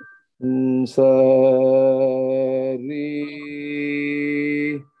 Sari.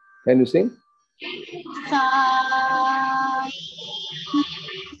 Can you sing?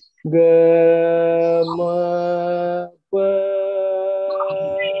 Gama pa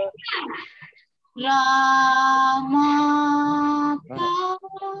Rama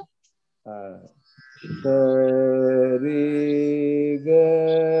Sari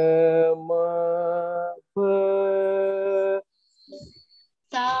Gama pa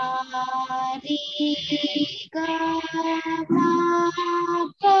Sari Gama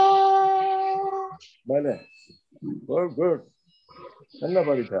pa. Bale. Good. Anna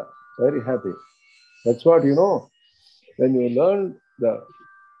Parita. Very happy. That's what you know. When you learn the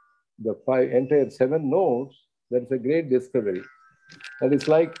entire 7 notes, that's a great discovery. That is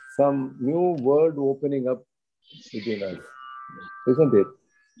like some new world opening up within us, isn't it?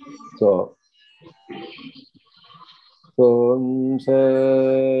 So,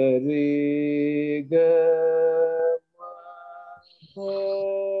 Sari Gama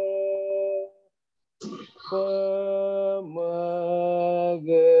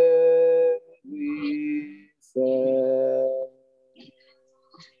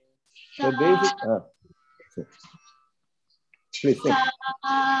the basic. Please sing.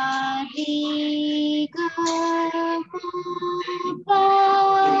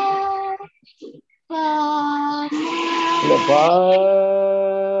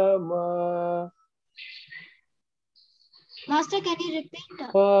 Master, can you repeat?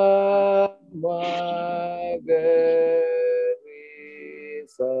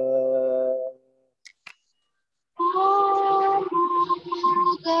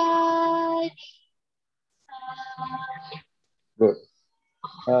 Good.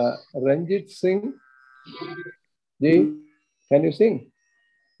 Ranjit Singh, Ji, can you sing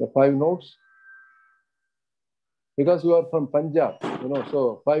the 5 notes? Because you are from Punjab, you know,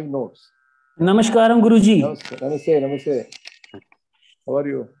 so 5 notes. Namaskaram, Guruji. Namaste. How are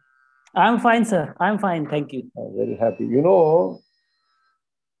you? I'm fine, sir. I'm fine. Thank you. I'm very happy. You know,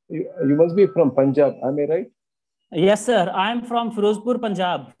 you must be from Punjab. Am I right? Yes, sir. I'm from Firozpur,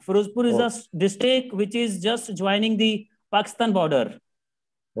 Punjab. Firozpur is a district which is just joining the Pakistan border.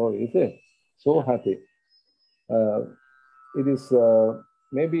 Oh, is it? So happy. It is,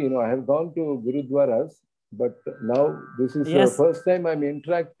 maybe, you know, I have gone to Gurudwaras, but now this is the first time I'm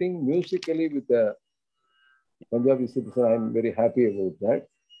interacting musically with a Punjabi citizen. I'm very happy about that.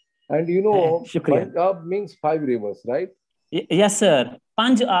 And you know, Punjab means 5 rivers, right? Yes, sir.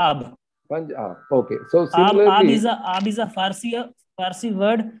 Punjab. Okay. So similarly, Ab is a Farsi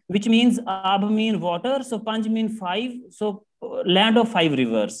word which means Ab mean water. So Panj mean 5. So land of 5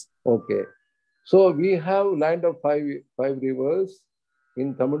 rivers. Okay. So we have land of 5 rivers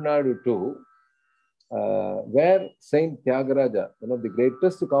in Tamil Nadu too, where Saint Tyagaraja, one of the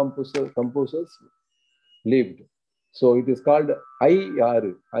greatest composers, lived. So it is called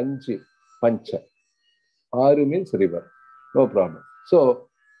Ayaru, Anchi, Pancha. Aru means river. No problem. So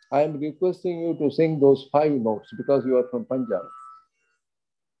I am requesting you to sing those 5 notes because you are from Punjab.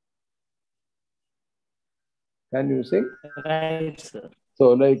 Can you sing? Right, sir.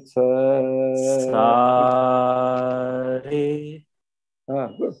 So like Sa re.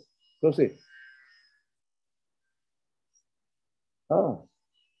 Good. Proceed.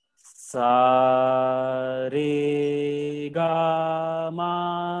 Sa re ga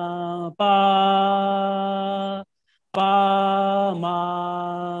ma pa pa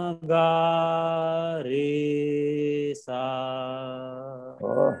ma ga re sa.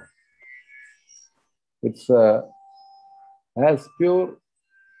 Oh. It's as pure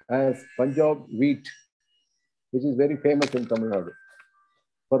as Punjab wheat, which is very famous in Tamil Nadu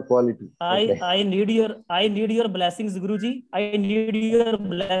for quality. Okay. I need your blessings, Guruji. I need your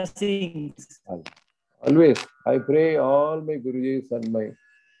blessings. Always, I pray all my Gurujis and my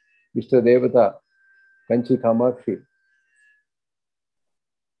Mr. Devata, Kanchi Kamakshi.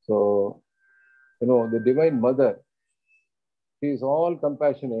 So, the Divine Mother, she is all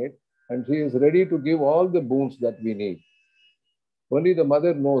compassionate and she is ready to give all the boons that we need. Only the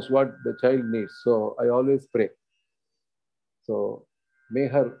mother knows what the child needs. So, I always pray. So, may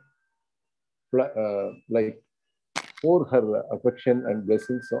her, pour her affection and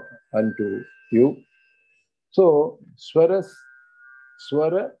blessings unto you. So, Swara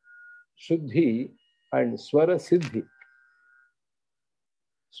Shuddhi and Swara Siddhi.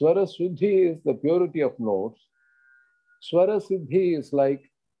 Swara Shuddhi is the purity of notes. Swara Siddhi is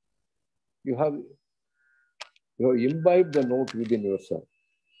like you have imbibed the note within yourself.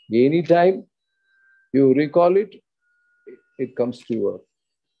 Anytime you recall it, it comes to your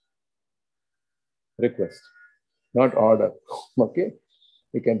request, not order. Okay?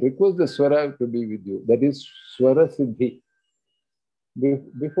 You can request the Swara to be with you. That is Swara Siddhi.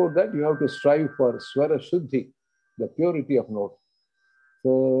 Before that, you have to strive for Swara Shuddhi, the purity of note.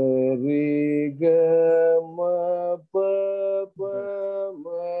 Sari ga ma pa pa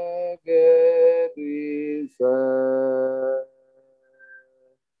ma ga ri sa.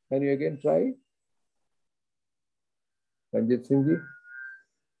 Can you again try? Ranjit Singh ji?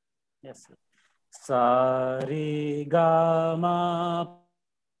 Yes, sir. Sari ga ma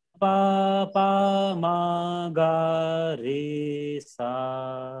pa pa ma ga re sa.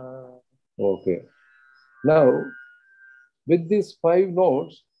 Okay. Now, with these 5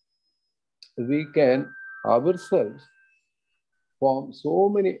 notes, we can ourselves form so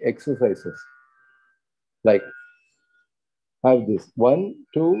many exercises. Like, have this 1,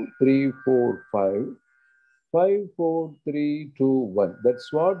 2, 3, 4, 5, 5, 4, 3, 2, 1.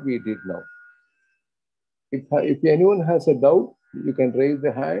 That's what we did now. If anyone has a doubt, you can raise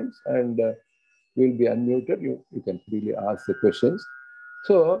the hands and we'll be unmuted. You can freely ask the questions.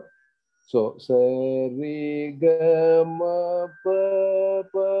 So sa re ga ma pa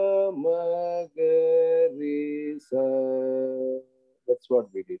pa ma ga re sa. That's what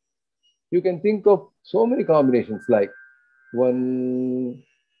we did. You can think of so many combinations like 1,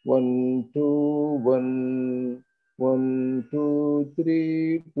 1, 2, 1, 1, 2,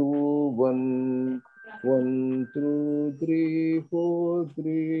 3, 2, 1, 1, 2, 3, 4,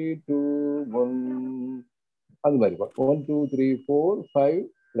 3, 2, 1. 1, 2, 3, 4, 5,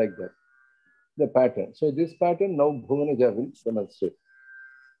 like that. The pattern. So this pattern now Bhuvanaja will demonstrate.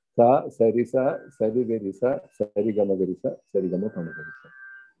 Sa, sarisa, sarigarisa, sarigamagarisa, sarigamapagarisa.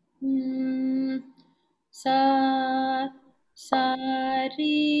 Sa, sa,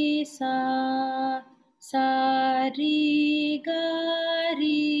 ri, sa, ri, ga,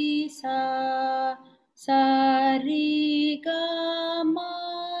 ri, sa, ri, ga, ma,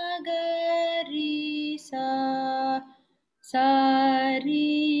 ga, ri, sa,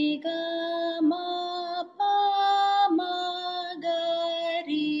 ri, ga, ma, pa, ma, ga,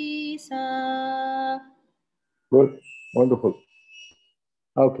 ri, sa. Good. Wonderful.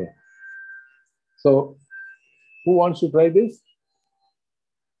 Okay. So, who wants to try this?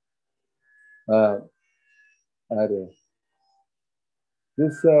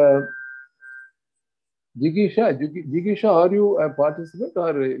 This Jigisha, are you a participant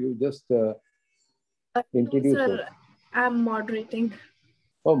or you just introduce no, sir, yourself? I'm moderating.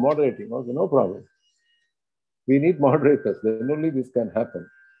 Oh, moderating. Okay, no problem. We need moderators. Then only this can happen.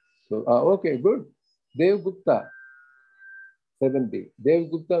 So, okay, good. Dev Gupta, 70. Dev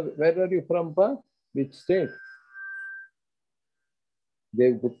Gupta, where are you from, Pa? Which state?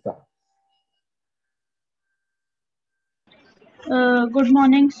 Dev Gupta. Good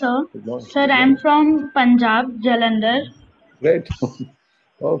morning, sir. Good morning. Sir, I am from Punjab, Jalandhar. Great.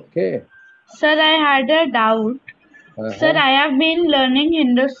 Okay. Sir, I had a doubt. Sir, I have been learning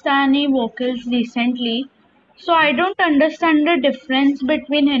Hindustani vocals recently. So I don't understand the difference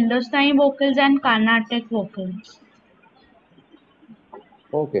between Hindustani vocals and Carnatic vocals.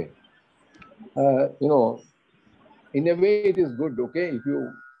 Okay. In a way it is good, okay,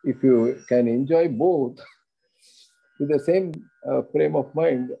 if you can enjoy both with the same frame of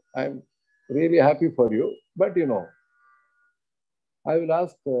mind, I'm really happy for you. But I will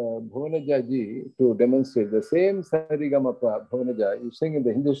ask Bhuvaneja ji to demonstrate the same Sarigamapa. Bhuvaneja, you sing in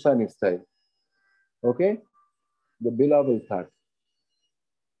the Hindustani style, okay, the Bilawal Thaat,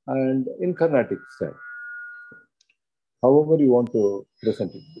 and in Carnatic style, however you want to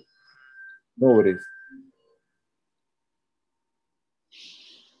present it, no worries.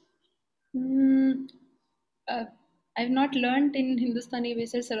 I've not learned in Hindustani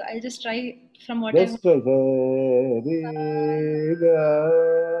basis, so I'll just try from what Just I've.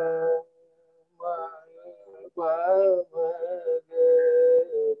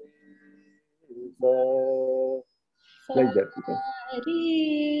 Like that.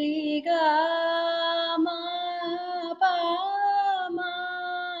 Re ga ma pa ma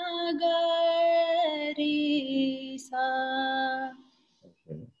ga re sa.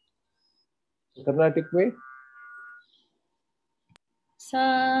 Carnatic way. Sa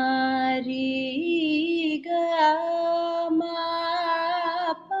re ga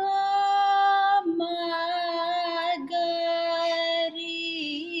ma pa ma ga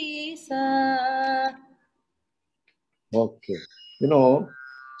re sa. Okay.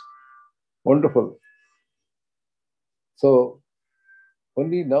 Wonderful. So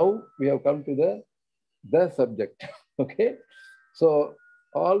only now we have come to the subject. Okay. So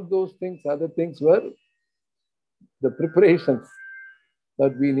all those things, other things were the preparations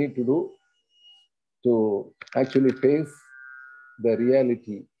that we need to do to actually face the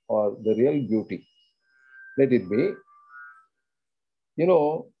reality or the real beauty. Let it be.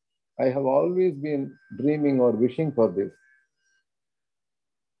 I have always been dreaming or wishing for this,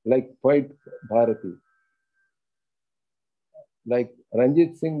 like quite Bharati, like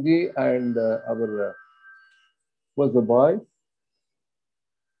Ranjit Singh ji and our was the boy.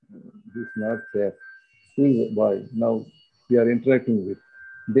 He's not there. Who is the boy? Now we are interacting with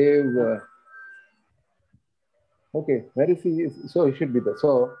Dev. Okay, where is he? So he should be there.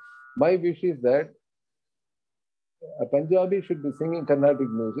 So my wish is that a Punjabi should be singing Carnatic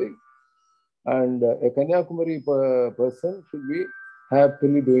music, and a Kanyakumari person should be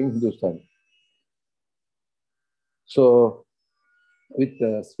happily doing Hindustani. So with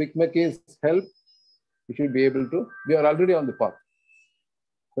Spikmake's help, we should be able to. We are already on the path.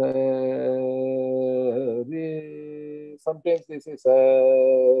 Sometimes they say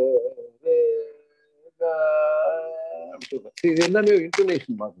see, there's no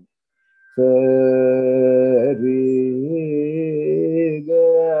intonation marking.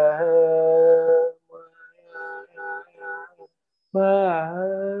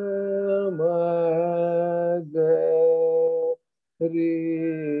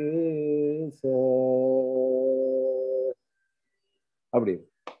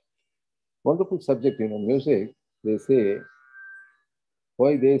 Wonderful subject, music. They say,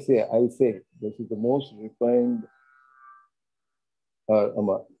 why they say, I say, this is the most refined,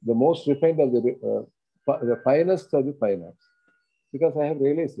 the most refined of the finest of the fine arts, because I have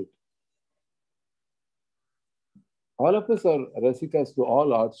realized it. All of us are rasikas to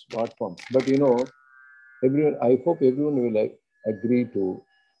all art forms, but everyone. I hope everyone will agree to,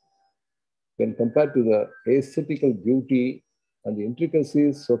 when compared to the aesthetical beauty and the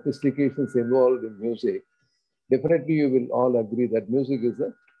intricacies, sophistications involved in music, definitely you will all agree that music is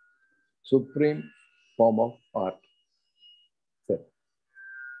a supreme form of art. So,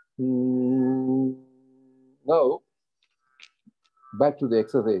 now, back to the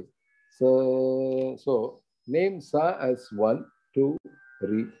exercise. So name Sa as 1, 2,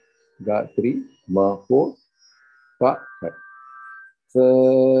 3, Ga 3, Ma 4, Pa 5. Sa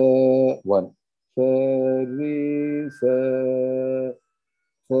 1. Sa Re Sa.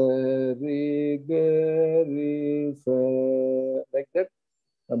 Sa Re Ga Re Sa. Like that.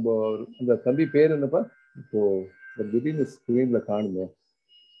 அந்த தம்பி பேர் என்னப்பா? இப்போ திடீர்னு ஸ்கிரீன்ல காணுமே.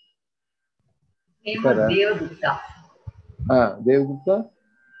 Devgupta. Devgupta.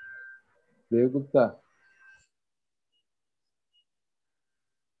 Devgupta.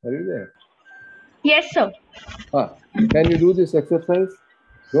 Are you there? Yes, sir. Can you do this exercise?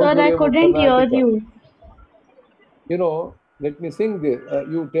 Sir, I couldn't hear you. Let me sing this.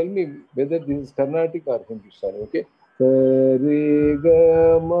 You tell me whether this is Carnatic or Hindustani, okay?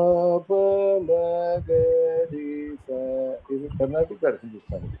 Is it Carnatic or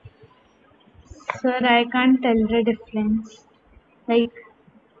Hindustani? Sir, I can't tell the difference. Like,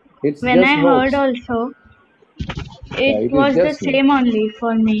 it's when just I notes. heard also. It it is was the just me. same only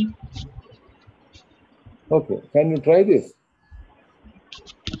for me. Okay, can you try this?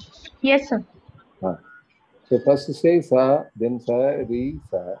 Yes, sir. So first say sa, then sa, ri,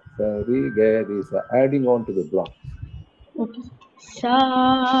 ga, ri, sa, adding on to the block. Okay. Sa,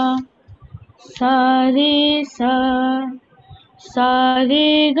 sa, re, sa,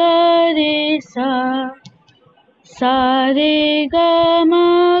 re, ga, re, sa re, ga,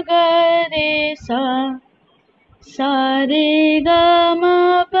 ma, ga, re, sa, re, ga,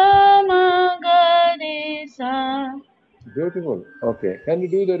 ma, pa, ma, ga, re, sa. Beautiful. Okay, can you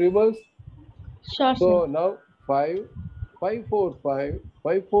do the reverse? Sure, So sir. now 5, 5, 4, 5,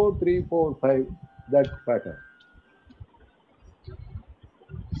 5, 4, 3, 4, 5, that pattern.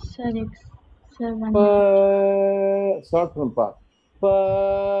 Sir, sir, 1 minute. Pa, start from pa. Pa,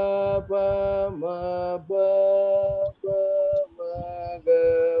 pa, ma, pa, pa, ma, ga,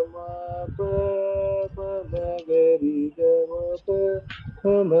 ma, pa, pa, ma, ga, ri, ga, ma, pa,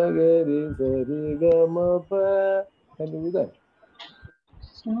 pa, ma, ga, ri, sa, ri, ga, ma, pa. Can you do that?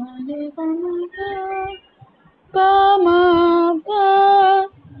 Sa, re, ga, ma, ga, pa, ma,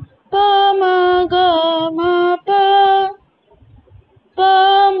 pa, ma, ga, ma, pa,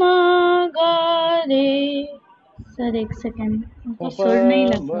 ma, ga, re. Sir एक second Pa, हमको सुर नहीं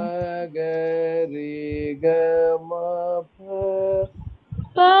pa, लगा ma, ga, ri, ga, ma, pa.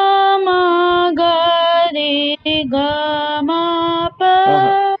 pa ma ga re ga ma pa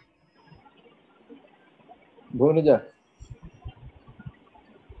Bhunaja,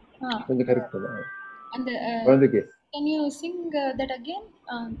 And கொஞ்சம் correct பண்ணு. குழந்தைக்கு. can you sing that again?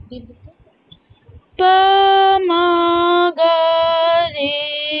 Devduta? pa ma ga re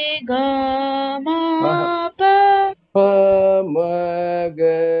ga ma pa Pa, ma,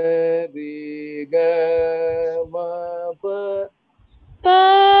 ga, ri, ga, ma, pa. pa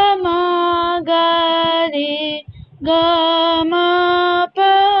ma ga re ga ma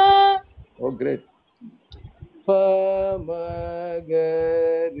pa. Oh, great. Pa, ma, ga,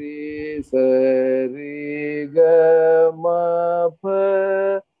 ri, sa, ri, ga, ma, pa.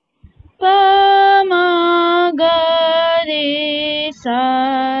 Pa ma ga re sa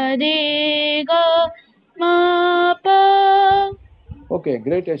re ga ma pa. Okay,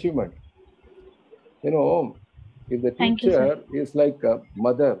 great achievement. You know, if the Thank you, teacher is like a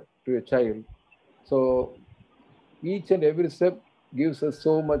mother to a child, so each and every step gives us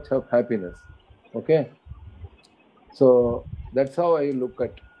so much of happiness. Okay, so that's how I look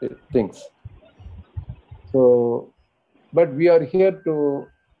at things. So, but we are here to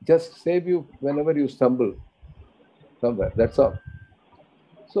just save you whenever you stumble somewhere. That's all.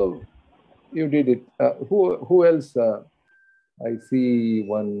 So you did it. Who else? I see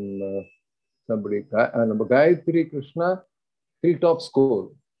one somebody. Number Gayatri Krishna, Hilltop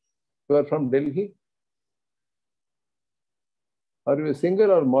School. You are from Delhi. Are you a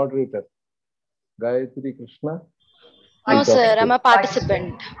singer or moderator? Gayatri Krishna. No, Hilltop sir. School. I'm a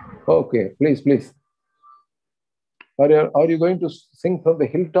participant. Okay, please. Are you going to sing from the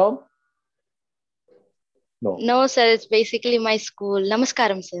hilltop? No. No, sir. It's basically my school.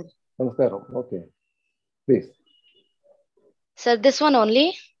 Namaskaram, sir. Namaskaram. Okay. Please. Sir, this one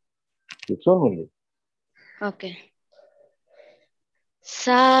only? This one only. Okay.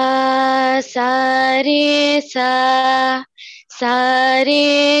 Sa, re, sa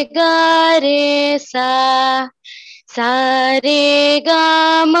re, ga, re, sa re,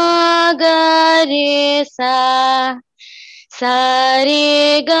 ga, ma, ga, re, sa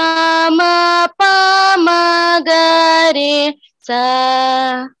re, ga, ma, pa, ma, ga, re,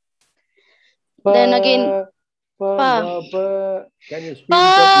 sa. Pa, Then again, pa. Can you speed it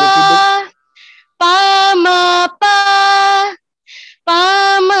up a little bit? Pa, ma, pa. Pa,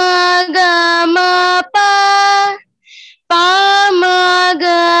 ma, ga, ma, pa. Pa, ma,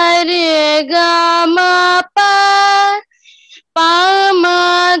 ga, re, ga, ma, pa. Pa, ma,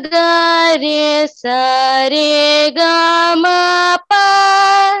 ga, re, sa, re, ga, ma, pa.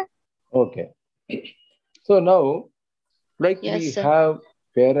 Okay. So now, like Yes, we sir. have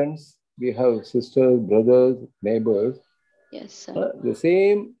parents, we have sisters, brothers, neighbors. Yes, sir. The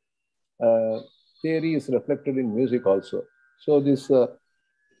same theory is reflected in music also. So this sa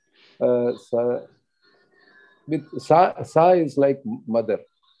is like mother.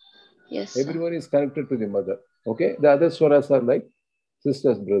 Yes, sir. Everyone is connected to the mother. Okay. The other swaras are like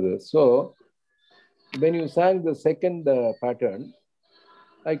sisters, brothers. So when you sang the second pattern,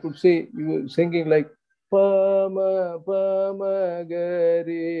 I could say you were singing like pa ma ga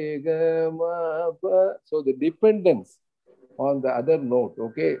re ga ma pa. So the dependence on the other note,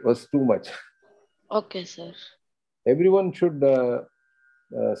 okay, was too much. Okay, sir. Everyone should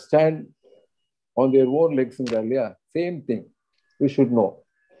stand on their own legs in India. Same thing. We should know.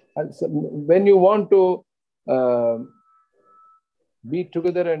 And so when you want to be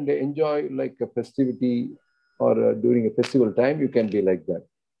together and enjoy like a festivity or during a festival time, you can be like that.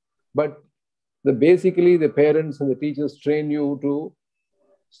 But basically, the parents and the teachers train you to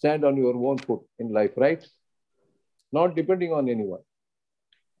stand on your own foot in life, right? Not depending on anyone.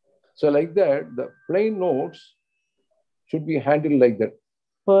 So like that, the plain notes should be handled like that.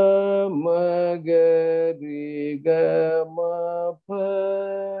 Pa, ma, ga, re, ga, ma, pa.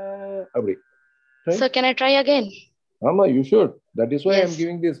 Right? So can I try again? Amma, you should. That is why Yes. I'm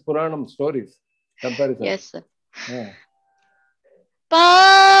giving these Puranam stories. Comparison. Yes, sir. Yeah. Pa,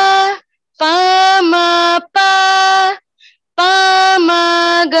 pa, ma, pa, pa, ma,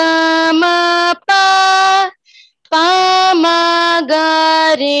 ga, ma, pa, pa, ma, ga,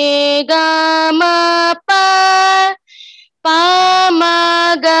 re, ga, ma, pa, pa, ma,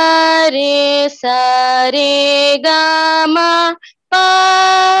 ga, re, sa, re, ga, ma, pa.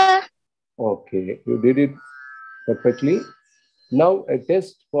 Okay, you did it perfectly. Now a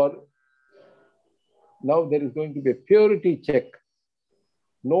test for, now there is going to be a purity check.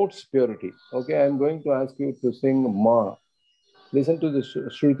 Notes purity. Okay, I'm going to ask you to sing Ma. Listen to the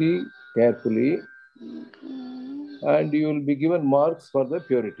Shruti carefully and you will be given marks for the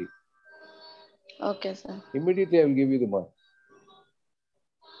purity. Okay, sir. Immediately I will give you the mark.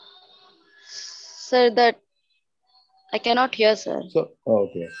 Sir, that I cannot hear, sir. So,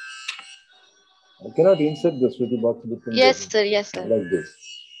 okay. I cannot insert the Shruti box between Yes, sir. Yes, sir. like this.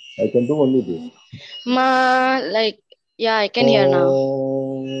 I can do only this. Ma, like, yeah, I can hear now.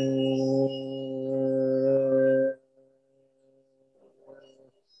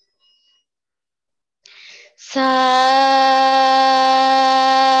 Sa.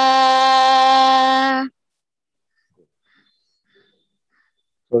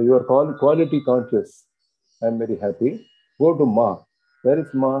 So you are quality conscious. I'm very happy. Go to Ma. Where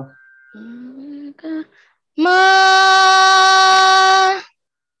is Ma? Ma.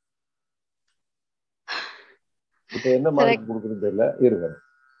 இப்போ என்ன mark கொடுக்குறது தெரியல இருங்க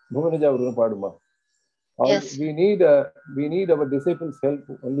புவனஜா அவர்கள் பாடுமா we need our disciples help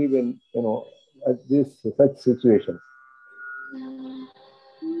only when at this such situation.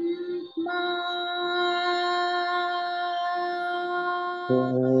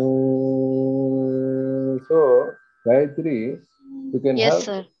 So Gayatri, you can have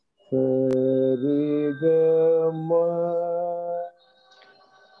sir.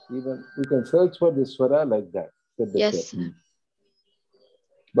 Even you can search for this swara like that. Yes, sir.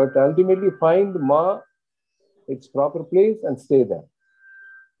 But ultimately find Ma, its proper place, and stay there.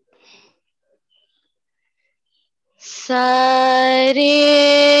 Sa re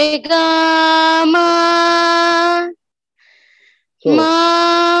ga ma. So, Ma.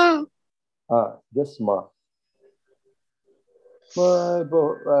 Just Ma.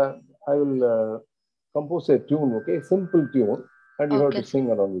 I will compose a tune, okay? Simple tune, and you have to sing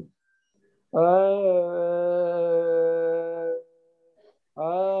along with it.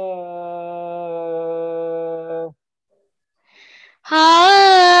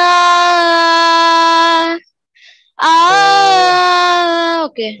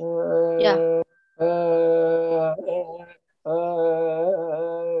 Okay. Yeah.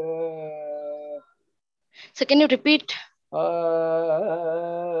 So can you repeat?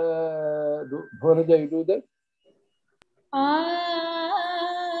 Bhonaja, you do that?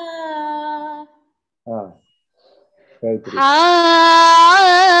 Right.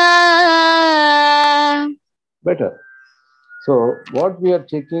 Better. So what we are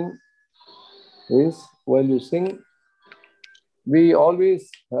checking is while you sing, we always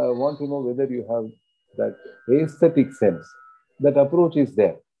want to know whether you have that aesthetic sense. That approach is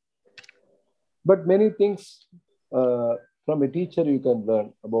there. But many things from a teacher you can learn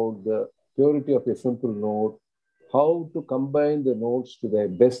about the purity of a simple note, how to combine the notes to their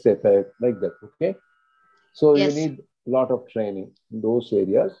best effect, like that, okay? So you need a lot of training in those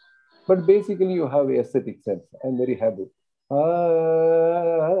areas. But basically you have aesthetic sense. I'm very happy.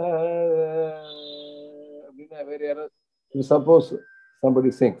 Suppose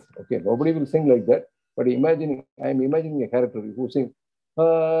somebody sings, okay, nobody will sing like that, but I'm imagining a character who sings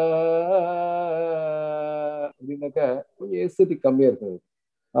அப்படின்னாக்கா கொஞ்சம் aesthetic கம்மியா இருக்குது.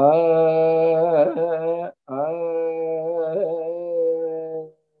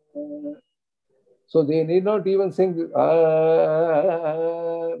 So they need not even sing.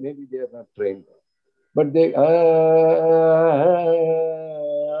 Maybe they are not trained, but they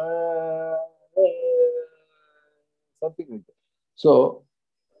something like that. So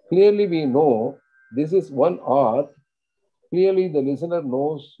clearly we know this is one art. Clearly the listener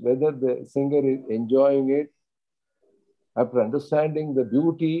knows whether the singer is enjoying it after understanding the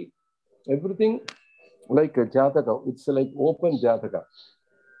beauty, everything like a jataka, it's like open jataka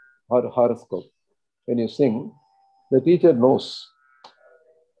or horoscope. When you sing, the teacher knows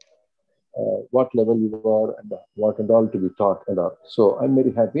what level you are and what and all to be taught and all. So I'm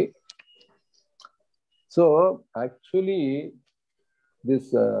very happy. So actually,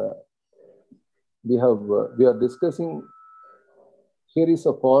 this we are discussing. Here is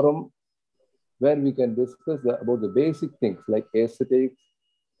a forum where we can discuss about the basic things like aesthetics,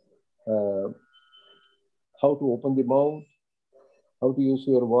 how to open the mouth, how to use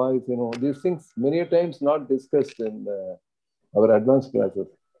your voice. These things many times not discussed in our advanced classes,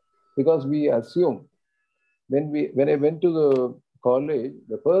 because we assume when I went to the college,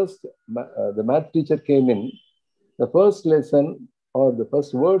 the math teacher came in. The first lesson or the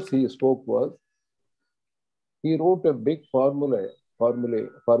first words he spoke was, he wrote a big formula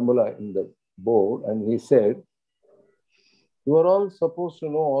in the board, and he said, you are all supposed to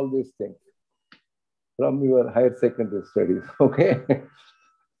know all these things from your higher secondary studies, okay?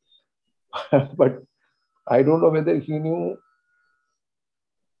 But I don't know whether he knew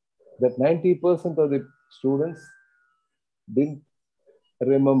that 90% of the students didn't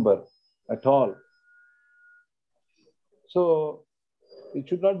remember at all. So it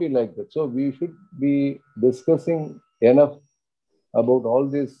should not be like that. So we should be discussing enough about all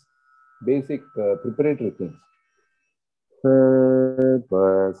these basic preparatory things.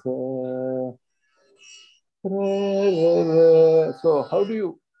 So how do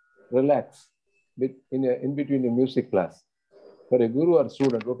you relax in between a music class for a guru or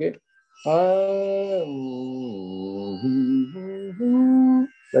student? Okay,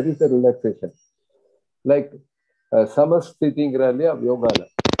 that is the relaxation. Like samasthiti yoga.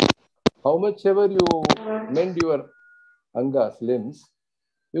 How much ever you bend your angas, limbs,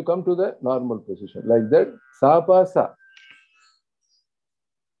 you come to the normal position. Like that, sa pa sa.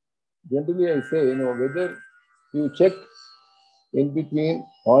 Generally, I say, whether you check in between,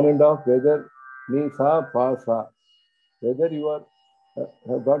 on and off, whether ni sa pa sa, whether you are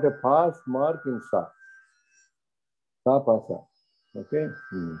have got a pass mark in sa pa sa. Okay.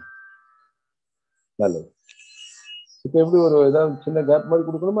 Hello. இப்போ எப்படி ஏதாவது சின்ன gap மாதிரி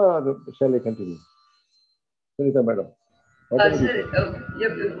கொடுக்கணுமா, shall I continue? Sunita madam. Sir,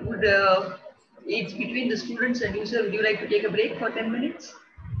 it's between the students and you, sir. Would you like to take a break for 10 minutes?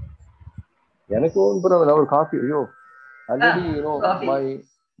 எனக்கு ஒன்றும் பரவாயில்ல, ஒரு காஃபி. ஐயோ, already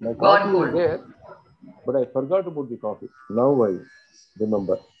my coffee is there, but I forgot about the coffee. Now I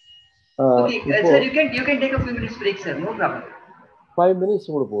remember. Okay, sir, you can take a few minutes break, sir. No problem. 5 minutes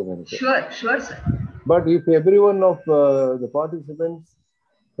கூட போதும் எனக்கு. Sure, sir. But if every one of the participants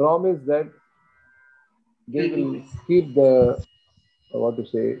promise that they will keep the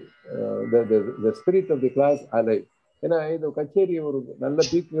spirit of the class alive. ஏன்னா இந்த கச்சேரி ஒரு நல்ல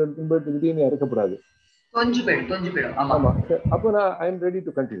peak எடுத்து போயிட்டு திடீர்னு இறக்கப்படாது. கொஞ்சம் போயிடும். ஆமா. அப்போ நான் I am ready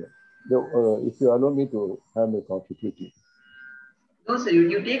to continue. If you allow me to have my coffee quickly. No, sir,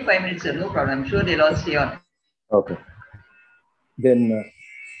 you take 5 minutes, sir. No problem. I'm sure they'll all stay on. Okay. Then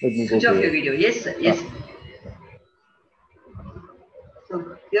let me switch off your video. Yes, sir. Yes. So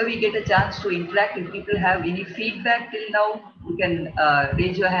here we get a chance to interact. If people have any feedback till now, you can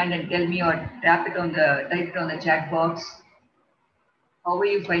raise your hand and tell me, or type it on the chat box. How are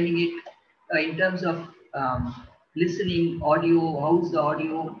you finding it in terms of listening, audio? How's the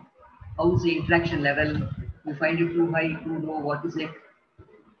audio? How's the interaction level? You find it too high, too low? What is it?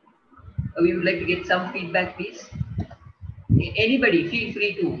 We would like to get some feedback, please. Anybody, feel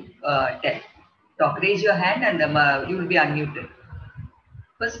free to talk. Raise your hand and you will be unmuted.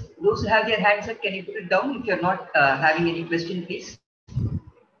 First, those who have their hands up, can you put it down if you're not having any question, please?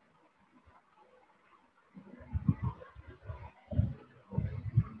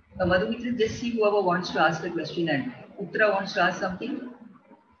 Madhumitra, just see whoever wants to ask a question, and Uttara wants to ask something.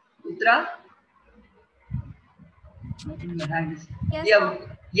 Uttara? Yes.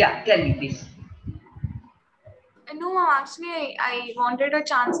 Yeah, tell me, please. No, actually, I wanted a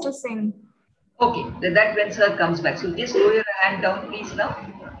chance to sing. Okay, that when sir comes back. So just lower your hand down, please, now.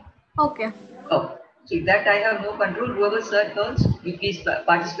 Okay. Oh, so that I have no control. Whoever sir calls, you please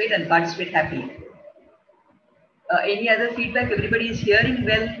participate and participate happily. Any other feedback? Everybody is hearing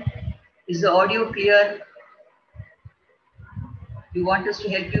well? Is the audio clear? You want us to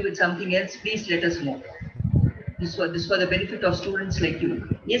help you with something else? Please let us know. This for the benefit of students like you.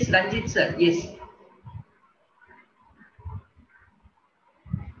 Yes, Ranjit sir. Yes.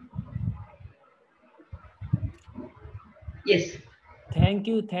 Yes. Thank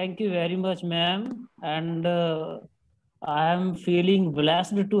you very much, ma'am. And I am feeling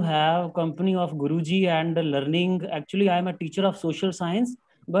blessed to have company of Guruji and learning. Actually, I am a teacher of social science,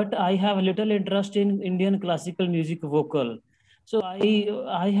 but I have a little interest in Indian classical music vocal. So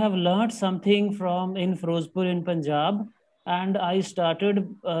I have learned something from in Firozpur in Punjab, and I started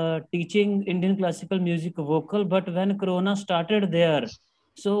teaching Indian classical music vocal. But when Corona started there,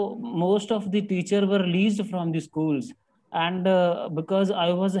 so most of the teacher were released from the schools, and because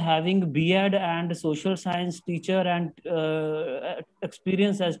I was having B.Ed and social science teacher and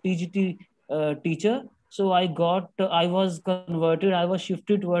experience as TGT teacher, so I was converted, I was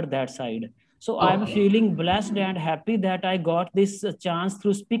shifted toward that side. So I'm Okay. feeling blessed and happy that I got this chance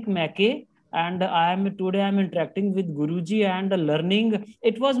through Speak Mackay, and I'm interacting with Guruji and learning.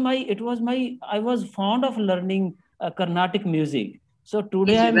 I was fond of learning Carnatic music. So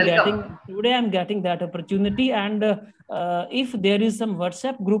today Yes, I'm welcome. getting that opportunity, and if there is some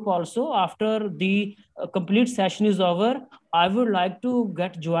WhatsApp group also after the complete session is over, I would like to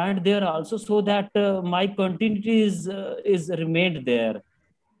get joined there also, so that my continuity is remained there.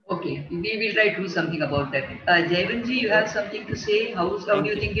 Okay, we will try to do something about that. Jaivanji, you have something to say? How do Thank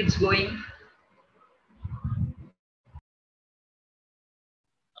you you. think it's going?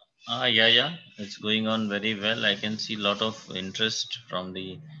 Yeah, it's going on very well. I can see a lot of interest from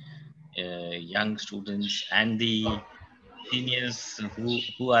the young students and the seniors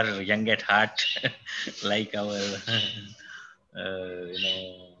who are young at heart, like our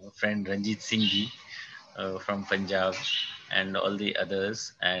friend Ranjit Singh ji from Punjab, and all the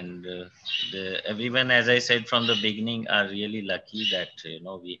others. And everyone, as I said from the beginning, are really lucky that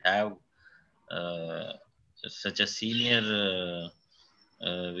we have uh, such a senior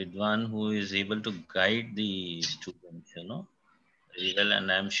Vidwan who is able to guide the students, very well.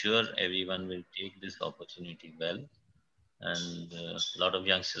 And I'm sure everyone will take this opportunity well. And a lot of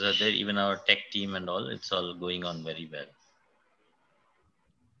youngsters are there, even our tech team and all. It's all going on very well.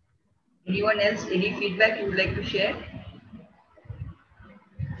 Anyone else? Any feedback you would like to share?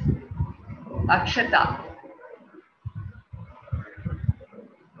 Akshata.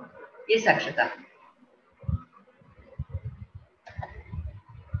 Yes, Akshata.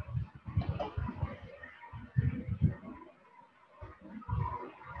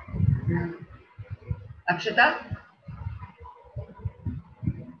 Akshata,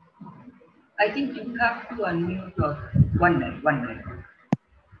 I think you have to unmute your 1 minute. 1 minute.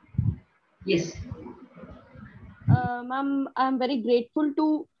 Yes. Ma'am, I'm very grateful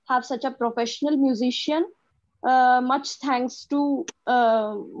to have such a professional musician. Much thanks to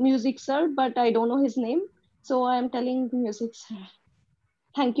music sir, but I don't know his name. So I'm telling music sir.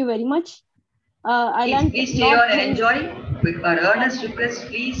 Thank you very much. I learned Please a stay lot on and things. enjoy. With our earnest request,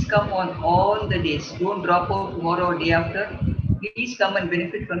 please come on all the days. Don't drop out tomorrow or day after. Please come and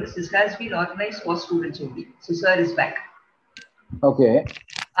benefit from this. This has been organized for students only. So, sir is back. Okay.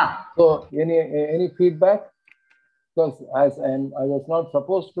 Ah. So, any feedback? Because I was not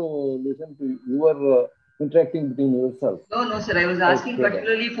supposed to listen to your interacting between yourself. No, sir. I was asking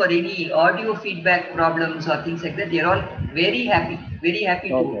particularly for any audio feedback problems or things like that. They are all very happy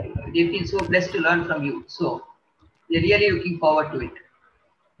to. They feel so blessed to learn from you. So, they're really looking forward to it.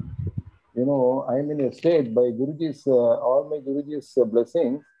 I'm in a state by Guruji's, all my Guruji's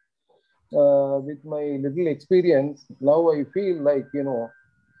blessings. With my little experience, now I feel like,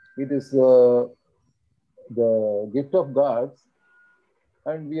 it is the gift of God,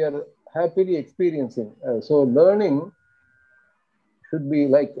 and we are happily experiencing. So learning should be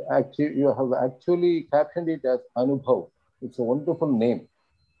like, actually, you have actually captioned it as Anubhav. It's a wonderful name.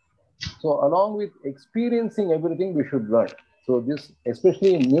 So along with experiencing everything, we should learn. So this,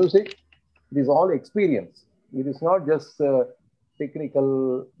 especially in music, it is all experience. It is not just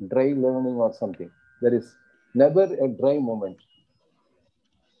technical dry learning or something. There is never a dry moment.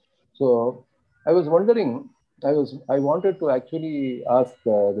 So I was wondering, I wanted to actually ask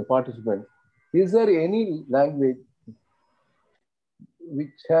the participant, is there any language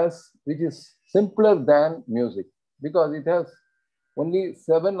which is simpler than music? Because it has only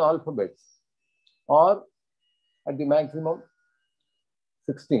 7 alphabets, or at the maximum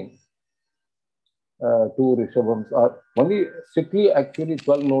 16. Two rishabhams are only strictly actually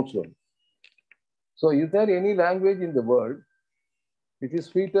 12 notes only. So is there any language in the world which is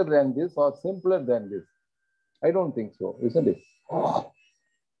sweeter than this or simpler than this? I don't think so, isn't it?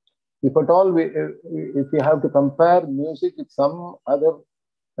 If at all, if we have to compare music with some other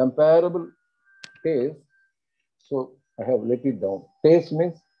comparable taste, so I have let it down. Taste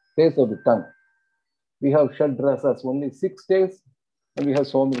means taste of the tongue. We have Shadrasas, only 6 tastes, and we have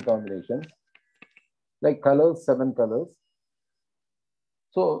so many combinations. Like colors, 7 colors.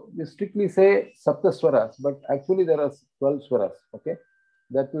 So we strictly say Saptaswaras, but actually there are 12 swaras. Okay,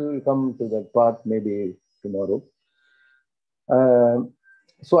 that we will come to that part maybe tomorrow.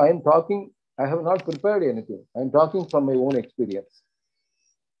 So I am talking, I have not prepared anything. I am talking from my own experience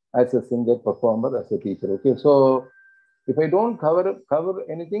as a singer, performer, as a teacher. Okay, so if I don't cover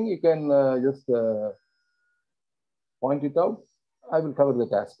anything, you can just point it out. I will cover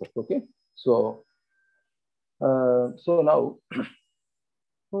that aspect. Okay, so now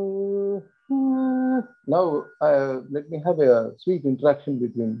let me have a sweet interaction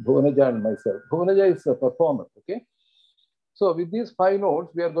between Bhuvanaja and myself. Bhuvanaja is a performer. Okay, so with these 5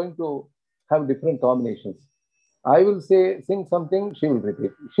 notes, we are going to have different combinations. I will sing something, she will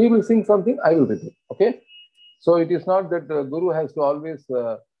repeat. She will sing something, I will repeat. Okay, so it is not that the guru has to always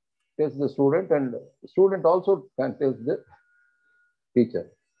test the student, and the student also can test the teacher.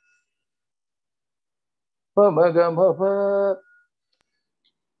 Pa-ma-ga-ma-pa.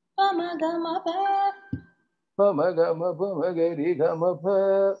 Pa-ma-ga-ma-pa.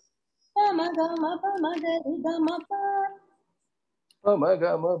 Pa-ma-ga-ma-pa-ma-ga-ri-ga-ma-pa. Pa-ma-ga-ma-pa-ma-ga-ri-ga-ma-pa.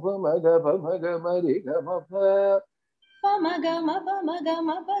 Pa-ma-ga-ma-pa-ma-ga-pa-ma-ga-ma-ri-ga-ma-pa.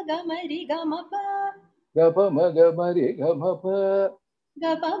 Pa-ma-ga-ma-pa-ma-ga-ma-pa-ga-ma-ri-ga-ma-pa. Ga-pa-ma-ga-ma-ri-ga-ma-pa.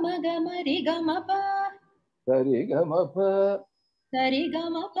 Ga-pa-ma-ga-ma-ri-ga-ma-pa. Sa-ri-ga-ma-pa.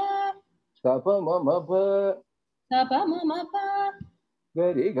 Sa-ri-ga-ma-pa. Sa-pa-ma-ma-pa. Sa-pa-ma-ma-pa.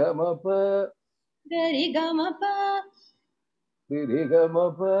 Ga-ri-ga-ma-pa. Ga-ri-ga-ma-pa.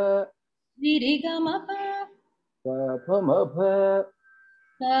 Ri-ri-ga-ma-pa. Ri-ri-ga-ma-pa. Sa-pa-ma-pa.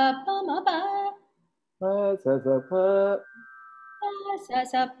 Sa-pa-ma-pa. Pa-sa-sa-pa.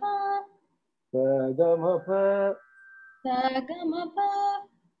 Sa-sa-sa-pa. Sa-ga-ma-pa. Sa-ga-ma-pa.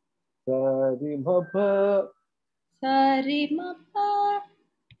 Sa-ri-ma-pa. Sa-ri-ma-pa.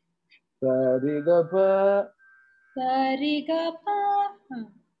 Sa-ri-ga-pa. Sa-ri-ga-pa.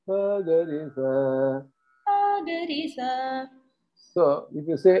 Pa-ga-ri-sa. Pa-ga-ri-sa. So if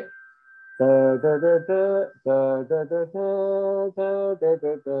you say da da da da da da da da da da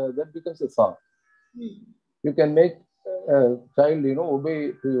da da, that becomes a song. You can make a child,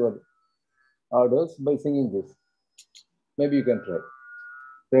 obey to your orders by singing this. Maybe you can try.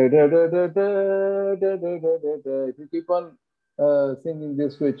 Da da da da da da da da da da. If you keep on singing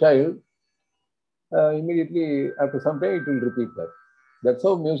this to a child, immediately after some time it will repeat that. That's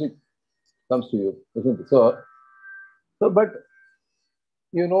how music comes to you, isn't it? So but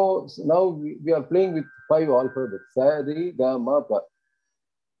now we are playing with 5 alphabets. Sa, ri, ga, ma, pa.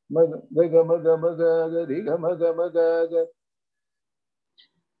 Ma, ga, ga, ma, ga, ma, ga, ga, ri, ga, ma, ga, ma, ga, ga.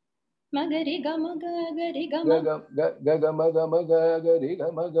 Ma, ga, ri, ga, ma, ga, ga, ri, ga, ma. Ga, ga, ma, ga, ma, ga, ga, ri,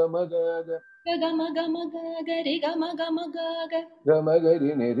 ga, ma, ga, ma, ga, ga. Ga, ga, ma, ga, ma, ga, ga, ri, ga, ma, ga, ma, ga, ga. Ga, ma, ga,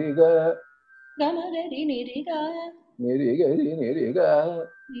 ri, ni, ri, ga. Ga, ma, ga, ri, ni, ri, ga. Ni, ri, ga, ri, ni, ri, ga.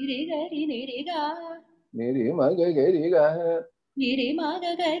 Ni, ri, ga, ri, ni, ri, ga. Ni, ri, ma, ga, ga, ri, ga. Ni, ri, ma,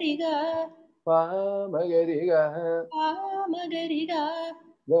 ga, ga, ri, ga. Pa, ma, ga, ri, ga. Pa, ma, ga, ri, ga.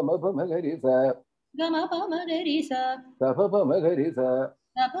 Ga, ma, pa, ma, ga, ri, sa. Ga, ma, pa, ma, ga, ri, sa. Sa, pa, pa, ma, ga, ri, sa.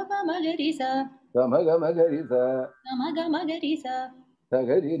 Sa, pa, pa, ma, ga, ri, sa. Sa, ma, ga, ma, ga, ri, sa. Sa, ma, ga, ma, ga, ri, sa. Sa,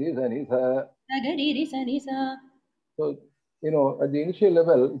 ga, ri, ri, sa, ni, sa. Sa, ga, ri, ri, sa, ni, sa. So, at the initial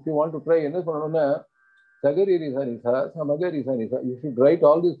level, if you want to try, Sagari, ri, sa, ni, sa, samagari, sa, ni, sa, you should write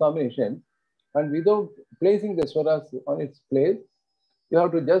all these combinations, and without placing the swaras on its place, you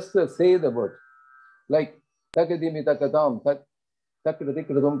have to just say the word. Like, takadimi, takadam,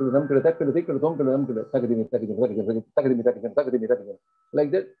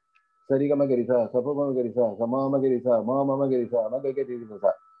 like that. Sarigamagarisa, Sapamagarisa, Samamagarisa, Mamamagarisa, Magagari,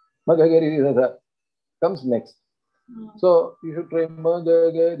 Magagari comes next. So you should try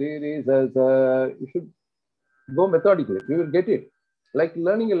Magagari, you should go methodically. You will get it. Like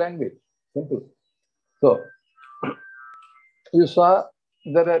learning a language. Simple. So you saw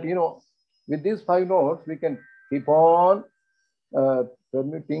there are, with these 5 notes, we can keep on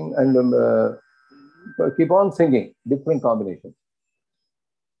permitting and keep on singing different combinations.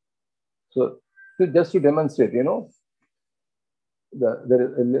 So just to demonstrate, there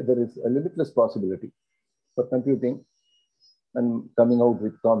is a limitless possibility for computing and coming out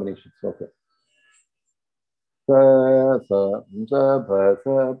with combinations. Okay.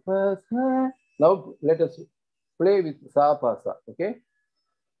 Now let us play with sa, pa, sa. Okay.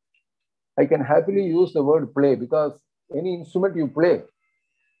 I can happily use the word play because any instrument you play,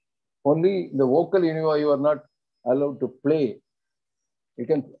 only the vocal you are not allowed to play. You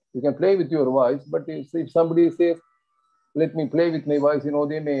can play with your voice, but if somebody says, let me play with my voice,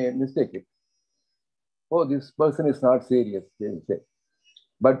 they may mistake it. Oh, this person is not serious, they will say.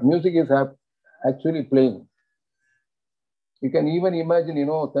 But music is actually playing. You can even imagine,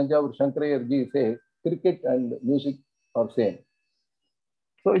 Tanjavur Shankarayarji says, cricket and music are same.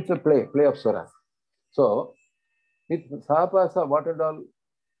 So it's a play of swaras. So with sa, pa, sa, what and all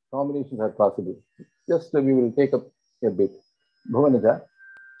combinations are possible? Just we will take up a bit. Bhuvanaja.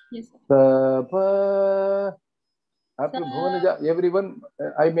 Yes, sir. Sa, pa. After Bhuvanaja, everyone,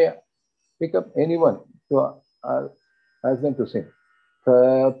 I may pick up anyone to ask them to sing.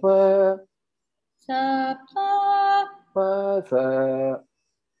 Sa, pa. Sa, pa. Pa, sa.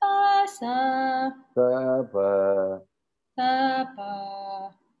 Pa, sa. Sa, pa. Sa, pa.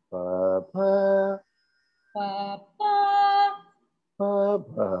 Pa, pa. Pa, pa. Pa,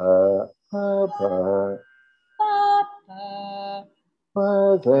 pa. Pa, pa. Pa, pa. Pa,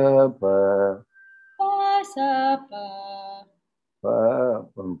 sa, pa. Pa, sa, pa. Pa,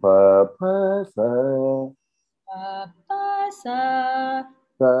 pa, pa, sa. Pa, pa, sa.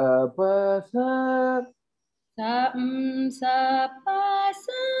 Sa, pa, sa. Sa, sa, pa,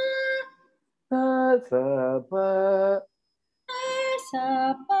 sa. Sa, sa, pa. Sa,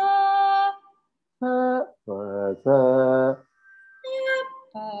 pa. Sa, pa, sa.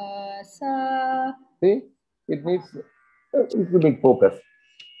 Pa, sa. See, it needs a little bit focus.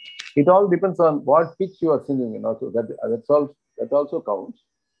 It all depends on what pitch you are singing, so that also counts.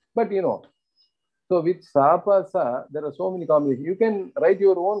 But so with sa, pa, sa, there are so many combinations. You can write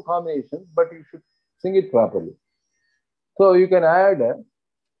your own combinations, but you should sing it properly. So you can add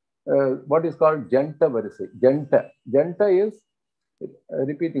what is called janta varise. Janta is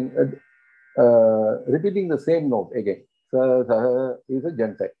repeating the same note again. Sa, sa is a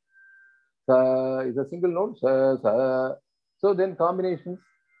janta. Sa is a single note. Sa, sa. So then combinations.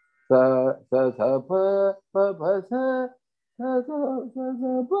 Sa, sa, sa, pa, pa, pa, sa, sa, sa, sa,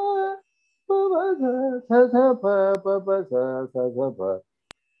 sa, pa, pa, pa, sa, sa, pa, pa, pa, sa, sa, pa,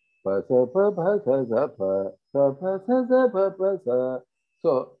 pa, sa, pa, pa, sa, sa, pa, sa, pa, sa, sa, pa, pa, sa.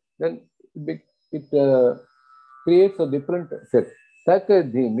 So then it creates a different set. Taka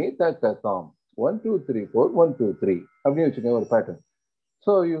dhimi, taka tam. 1, 2, 3, 4, 1, 2, 3. Abhi vechukenge or pattern.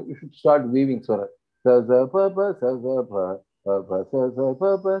 So you should start weaving swara. Sa, sa, pa, pa, sa, sa, pa. Pa, pa, sa, sa,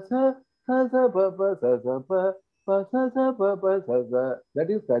 pa, pa, sa, sa, pa, pa, sa, sa, pa, pa, sa, sa, pa, pa, sa, sa. That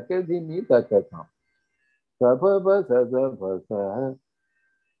is taka dhimi, taka tam. Sa, pa, pa, sa, sa, pa, sa.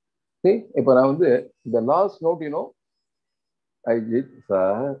 See, the last note, I did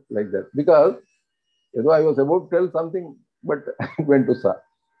sa like that because I was about to tell something, but I went to sa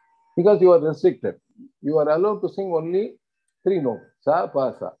because you are restricted. You are allowed to sing only 3 notes: sa,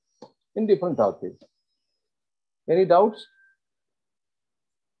 pa, sa, in different octaves. Any doubts?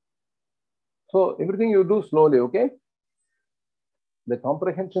 So everything you do slowly, okay? The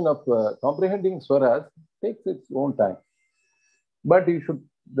comprehension of comprehending swaras takes its own time, but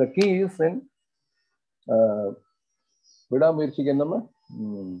the key is in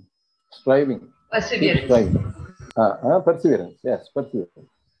striving. Perseverance. Striving. Perseverance. Yes, perseverance.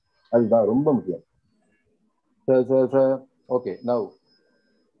 அதுதான் ரொம்ப முக்கியம். Okay, now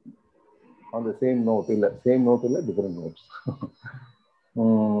on the same note, different notes.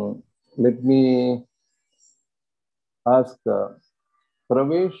 Let me ask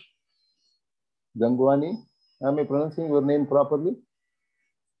Pravesh Gangwani. Am I pronouncing your name properly?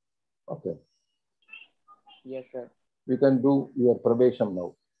 Okay. Yes, sir. You can do your Pravesham now.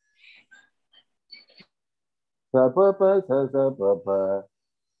 Sa, pa, pa, sa, sa, pa, pa.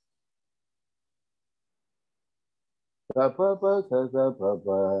 Sa, pa, pa, sa, sa, pa,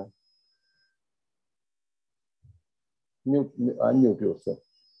 pa. Unmute yourself.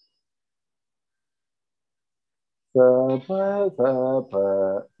 Sa, pa, sa, pa.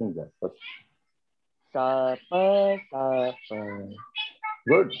 Sing that first. Sa, pa, sa, pa.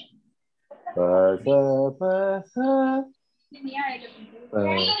 Good. Pa, sa, pa, sa. Pa,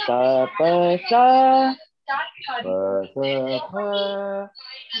 sa, pa, sa. Pa, sa, pa.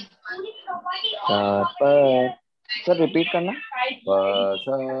 Sa, pa. Sir, repeat करना. Pa,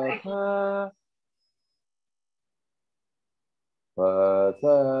 sa, pa. Pa,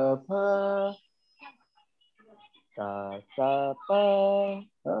 sa, pa. Sa, sa, pa.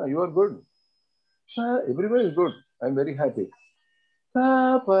 You are good. Everybody is good. I'm very happy. Sa,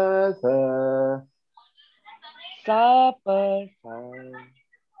 pa, sa. Sa, pa, sa.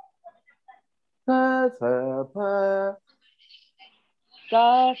 Sa, sa, pa. Sa,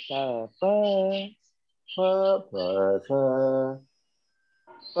 sa, pa. Pa, pa, sa.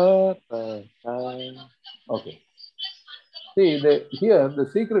 Pa, pa, sa. Okay. See, here the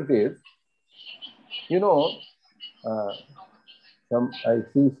secret is, I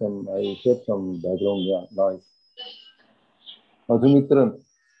hear some background noise. Madhumitran,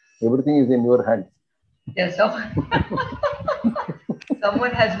 everything is in your hands. Yes, sir.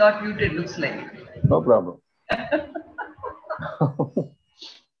 Someone has not muted, looks like. No problem.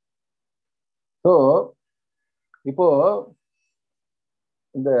 So, இப்போ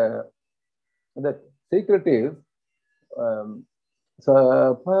the secret is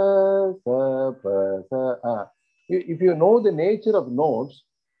sa pa sa pa sa. If you know the nature of notes,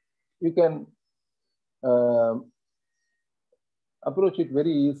 you can approach it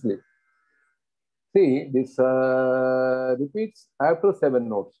very easily. See, this repeats after 7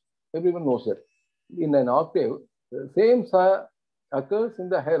 notes. Everyone knows it. In an octave, the same sa occurs in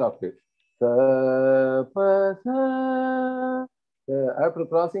the higher octave. Sa pa sa. After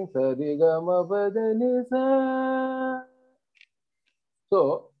crossing sa re ga ma pa da ni sa.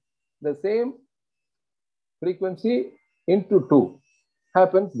 So the same frequency into 2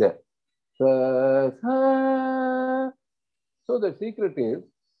 happens there. Sa sa. So the secret is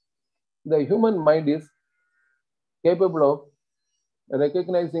the human mind is capable of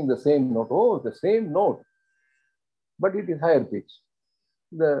recognizing the same note. Oh, the same note, but it is higher pitch.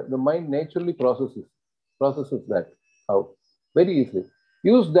 The mind naturally processes that out very easily.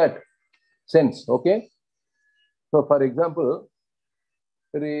 Use that sense, okay? So, for example,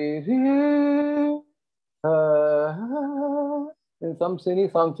 in some singing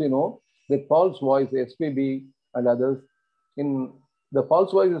songs, you know, the false voice, SPB and others, in the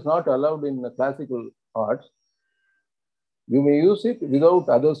false voice is not allowed in classical arts. You may use it without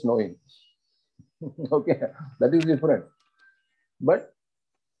others knowing. Okay, that is different. But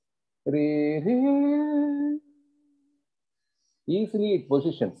easily it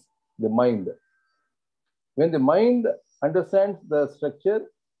positions the mind. When the mind understands the structure,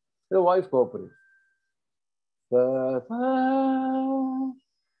 the voice cooperates.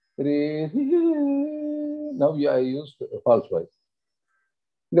 Now I used false voice.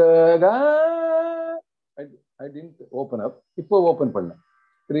 I didn't open up. Ipo open panna.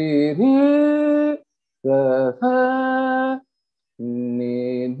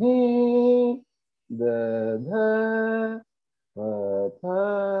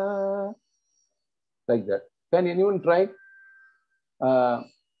 Like that. Can anyone try?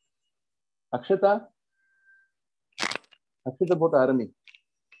 Akshata? Akshata bota arami.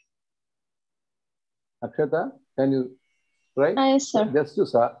 Akshata, can you try? Yes, sir. Just to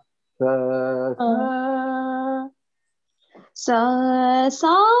sa. Sa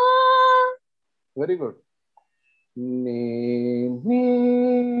sa. Very good. Ni ni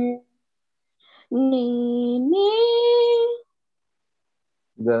ni ni.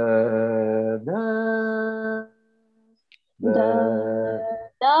 Da da da.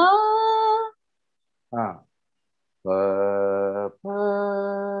 Pa pa.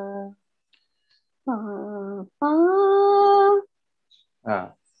 Pa pa.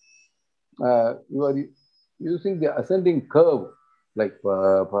 You are using the ascending curve like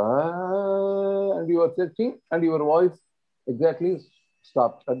pa pa, and you are searching, and your voice exactly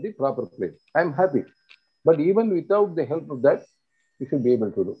stops at the proper place. I am happy, but even without the help of that, you should be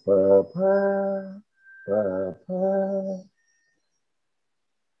able to do pa pa pa pa.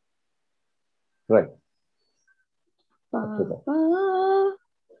 Right. Pa pa.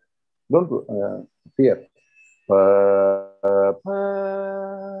 Don't fear. Pa pa.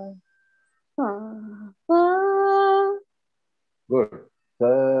 Pa pa. Good.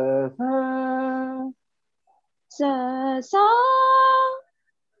 Sa sa. Sa sa.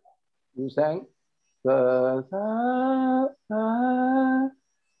 You sang sa sa sa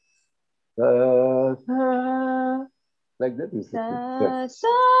sa sa, like that. You sa yes.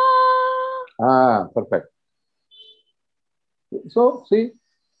 sa. Perfect. So see,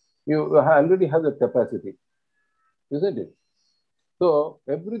 you already have the capacity, isn't it? So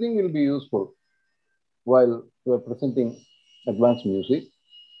everything will be useful while you are presenting advanced music.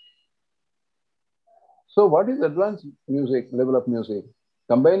 So what is advanced music, level of music?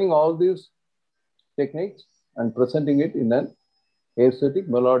 Combining all these techniques and presenting it in an aesthetic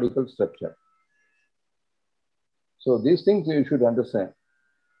melodical structure. So these things you should understand.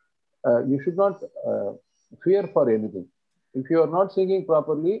 You should not fear for anything. If you are not singing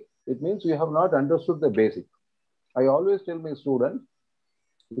properly, it means you have not understood the basic. I always tell my students,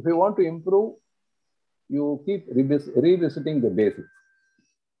 if you want to improve, you keep revisiting the basics.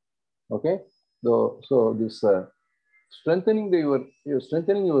 Okay? So this strengthening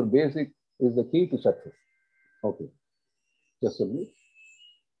your basic is the key to success. Okay. Just a minute.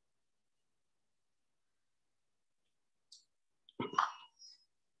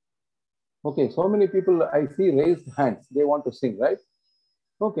 Okay, so many people I see raised hands. They want to sing, right?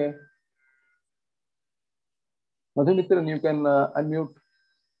 Okay. Madhumitran, you can unmute.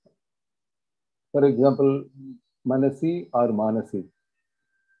 For example, Manasi or Manasi.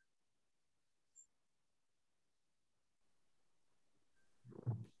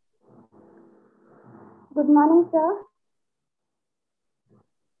 Good morning, sir.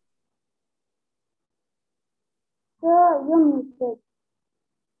 Sir, you're muted.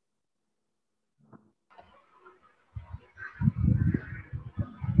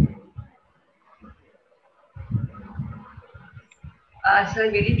 Sir,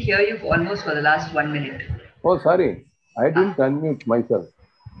 we didn't hear you almost for the last 1 minute. Oh, sorry. I didn't unmute myself.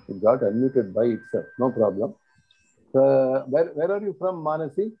 It got unmuted by itself. No problem. Where are you from,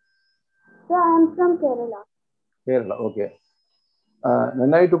 Manasi? Sir, I am from Kerala. Kerala, okay.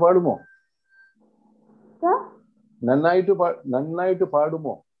 നന്നായിട്ട് പാടുമോ? Sir? നന്നായിട്ട്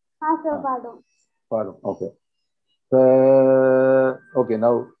പാടുമോ? Sir, pardon. Pardon, okay. Okay,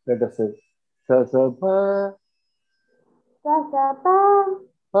 now let us say sa sa pa Sa sa pa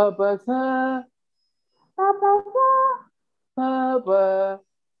pa pa sa pa pa sa pa pa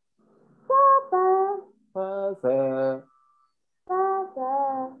sa pa pa sa pa sa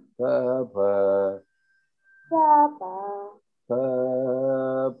sa pa sa pa sa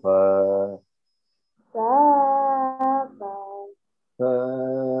pa sa pa. sa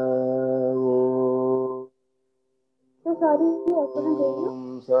o. So sorry, I couldn't hear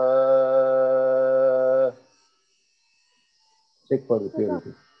you. Sa. Check for the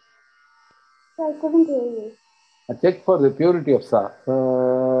purity. So I couldn't hear you. Check for the purity of sa. Sa.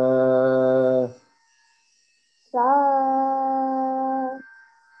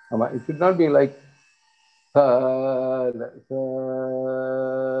 It should not be like sa. Sa.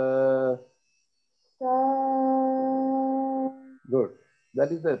 Sa. Good. That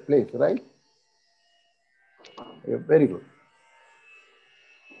is the place, right? Yeah, very good.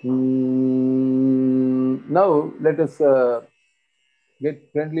 Now let us get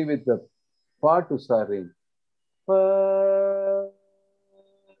friendly with the pa to sa range. Pa,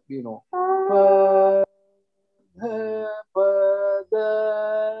 you know. Pa, dha, pa, da.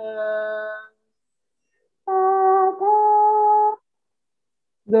 Pa dha.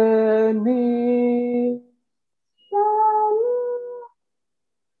 Da, ni. Sa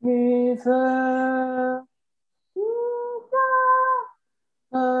Ni, sa. ni. Sa.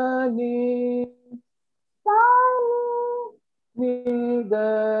 Sa, ni. Sa Ni, da.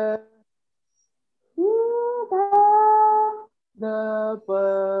 ni. Da. Da, pa,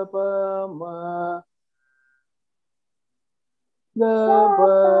 pa, ma. Da,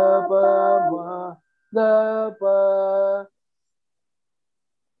 pa, pa, ma. Da, pa.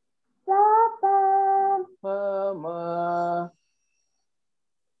 Sa pa. Pa, ma.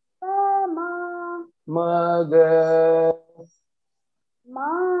 Pa ma. Ma, ga.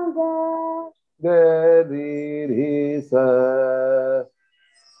 Ma ga. Ga, ri, ri, sa.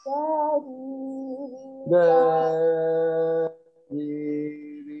 Ga ri Ga, ri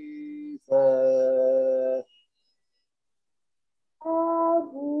ri, ri, sa. sa.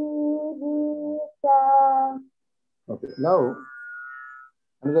 Ri ri sa. Okay, now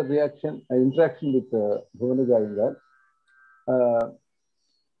another interaction with Bhuvaneja in that.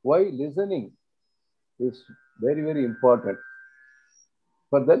 Why listening is very, very important.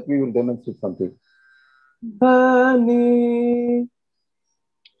 For that, we will demonstrate something. Sani.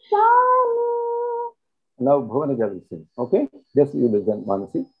 Sani. Now Bhuvaneja will sing. Okay? Just you listen,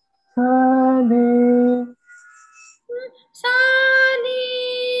 Manasi. Sani. Sani.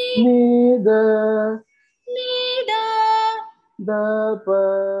 Ni, da. Ni, da. Da, pa.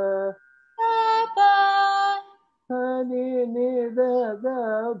 Da, pa. Sani, ni, da, da,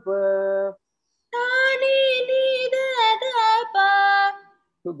 pa. Sani, ni, da, da, pa.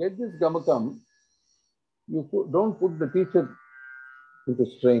 To get this gamakam, you don't put the teacher into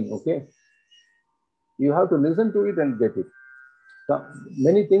strain, okay? You have to listen to it and get it. So,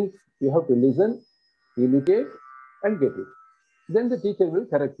 many things you have to listen, imitate, and get it. Then the teacher will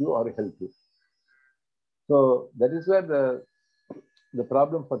correct you or help you. So that is where the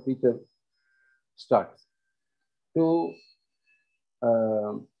problem for teacher starts. To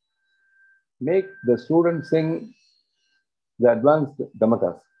make the student sing the advanced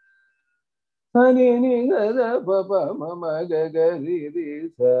damakas. Sani, ni, ga, da, pa, pa, ma, ma, ga, ga, ri, ri,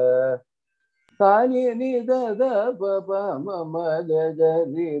 sa. Sani, ni, da, da, pa, pa, ma, ma, ga, ga,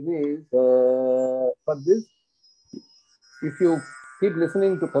 ri, ri, sa. For this, if you keep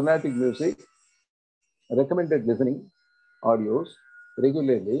listening to Carnatic music, recommended listening audios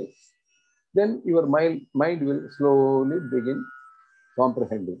regularly, then your mind will slowly begin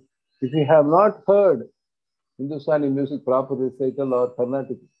comprehending. If you have not heard Hindustani music proper recital or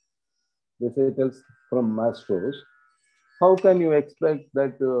Carnatic recitals from maestros, how can you expect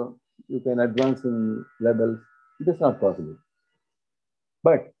that you can advance in levels? It is not possible.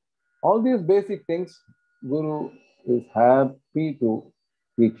 But all these basic things, Guru is happy to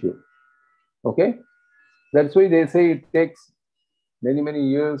teach you. Okay? That's why they say it takes many, many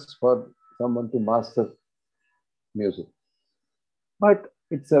years for someone to master music. But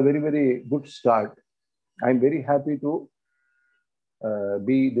it's a very, very good start. I'm very happy to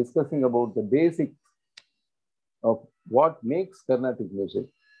be discussing about the basics of what makes Carnatic music,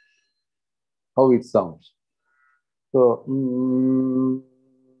 how it sounds. So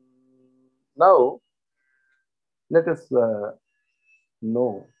now let us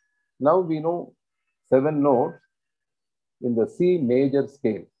know. Now we know 7 notes in the C major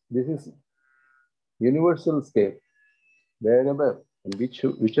scale. This is universal scale. Wherever, in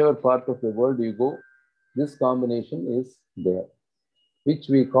whichever part of the world you go, this combination is there, which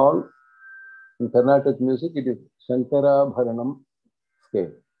we call in Carnatic music, it is Shankarabharanam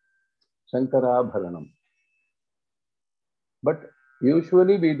scale. Shankarabharanam. But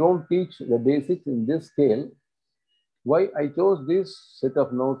usually we don't teach the basics in this scale. Why I chose this set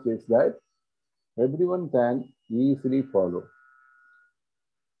of notes is that everyone can easily follow.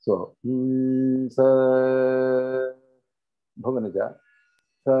 So, sa, Bhavanaja,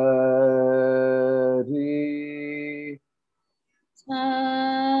 sa, ri. Sa,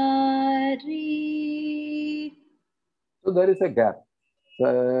 ri. So there is a gap. Sa,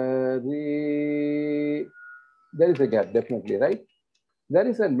 ri. There is a gap, definitely, right? There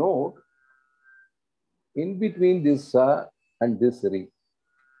is a note in between this sa and this ri.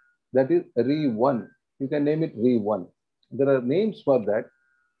 That is ri 1. You can name it ri 1. There are names for that.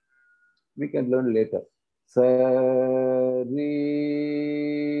 We can learn later. Sa, ri.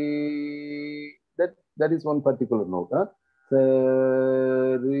 That is one particular note. Huh? Sa,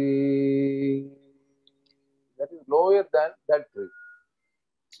 ri. That is lower than that ri.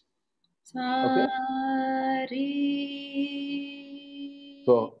 Okay.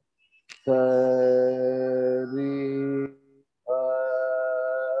 So, sa, ri,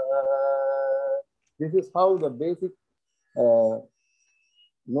 this is how the basic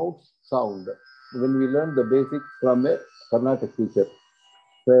notes sound when we learn the basics from a Carnatic teacher.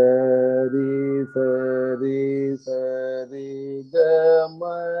 Sa, ri, sa, ri, sa, ri, ga,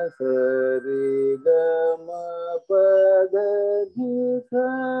 ma, sa, ri, ga, ma, pa, ga, ni,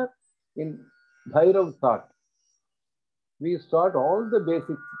 sa. In Bhairav thought, we start all the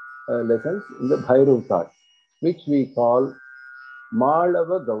basic lessons in the Bhairav thought, which we call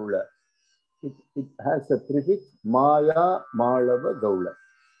Malava Gaula. It has a prefix Maya Malava Gaula.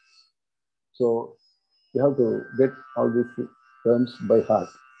 So you have to get all these terms by heart.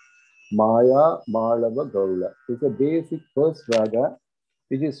 Maya Malava Gaula is a basic first raga,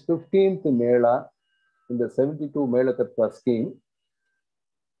 which is 15th Mela in the 72 Mela Tattva scheme.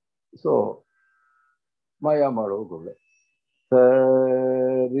 So Maya Malava Gaula. Sa,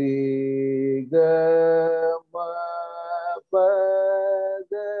 ri, ga, ma, pa,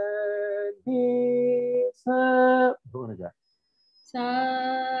 da, ni, sa. Sa,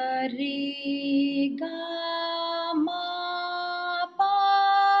 ri, ga, ma, pa,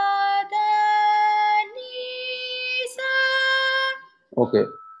 da, ni, sa. Okay.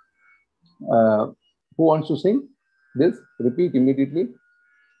 Who wants to sing this? Repeat immediately.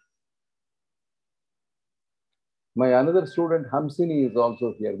 My another student, Hamsini, is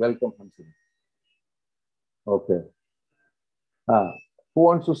also here. Welcome, Hamsini. Okay. Who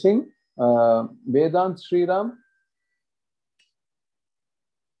wants to sing? Vedant Sriram.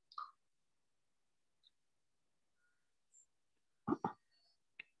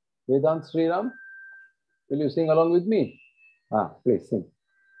 Vedant Sriram, will you sing along with me? Please sing.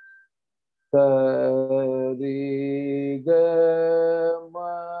 Sa, ri, ga,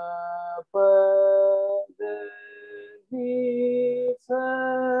 ma, pa, da, ni,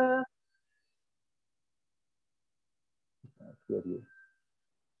 sa.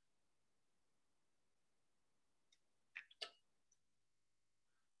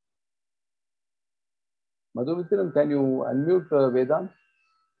 Madhuvitran, can you unmute Vedant?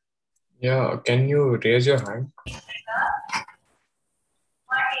 Yeah, can you raise your hand?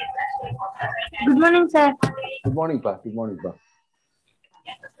 Good morning, sir. Good morning, Pa. Good morning, Pa.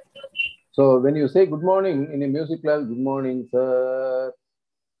 So when you say good morning in a music class, good morning, sir.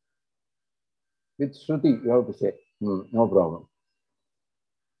 With Shruti, you have to say. No problem.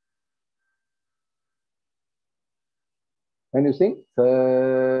 When you sing, sa,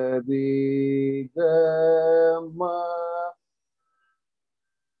 ri, ga, ma.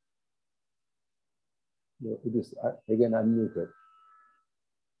 It is again unmuted.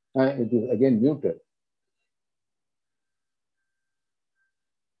 It is again muted.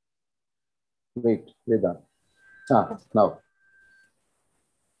 Wait, Vedant. Now.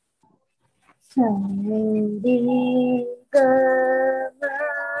 Sa, ri, ga, ma,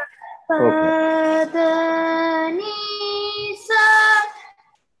 pa, da,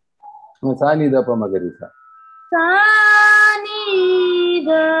 Sa ni da pa ma ga re sa. Sa ni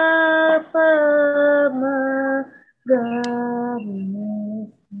da pa ma ga re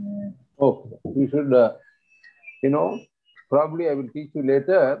sa. Okay, you should, probably I will teach you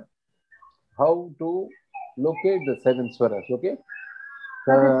later how to locate the 7 swaras, okay?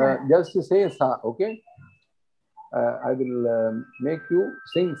 Just to say sa, okay? I will make you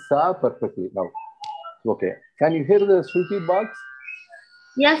sing sa perfectly now. Okay. Can you hear the Shruti box?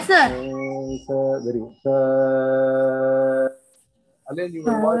 Yes, sir. Very good. Alain, you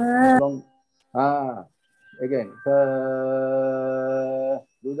will watch along. Again.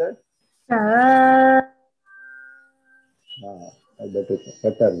 Do that.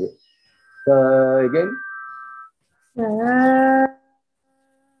 Better. Again.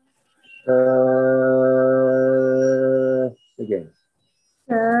 Again.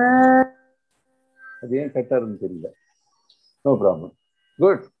 Again, better. No problem.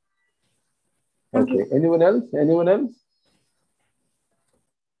 Good. Okay. Anyone else? Anyone else?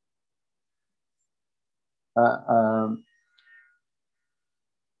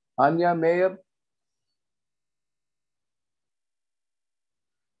 Anya Mayer.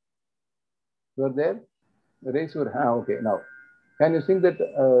 You are there? Raise your hand. Okay. Now, can you sing that?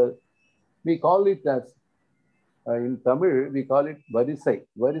 We call it as in Tamil, we call it Varisai.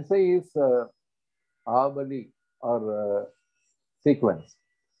 Varisai is Avali or sequence.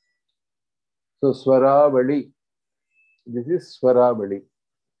 So Swaravali. This is Swaravali.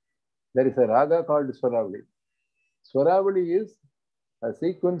 There is a raga called Swaravali. Swaravali is a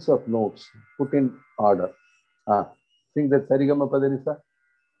sequence of notes put in order. Sing that Sarigama Padanisa.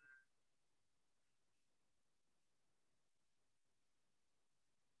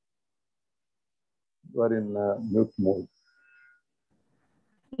 You are in mute mode.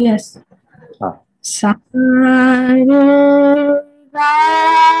 Yes. Sa re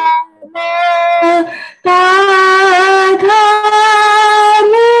ga ma pa dha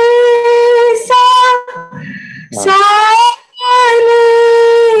ni sa sa ni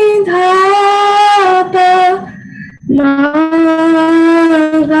dha pa ma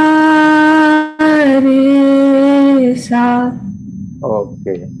ga re sa.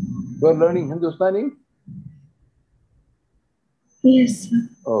 Okay. You are learning Hindustani? Yes, sir.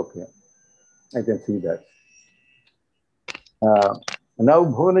 Okay. I can see that. Now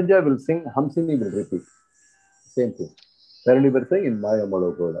Bhunaja will sing, Hamsini will repeat. Same thing. Sarani will sing in Maya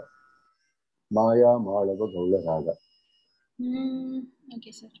Malagola. Maya Malava Gola Raga.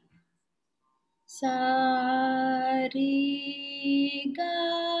 Okay, sir. Sa re ga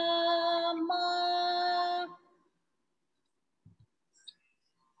ma.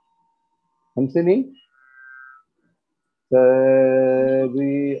 Hamsini.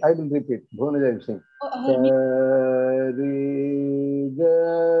 Sari. I will repeat. Bhunaja will sing. Sari ga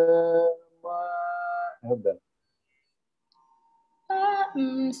ma. I have done.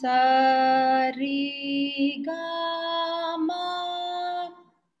 Sa re ga ma.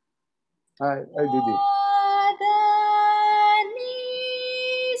 I did it. Da ni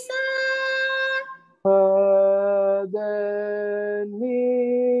sa. Da ni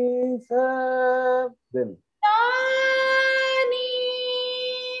sa. Then. Da ni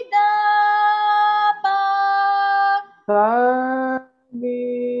da pa. Sa ni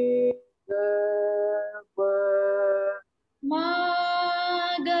da pa. Ma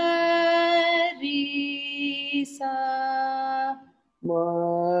ga re sa. Ma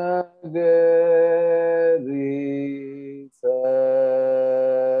ga re sa.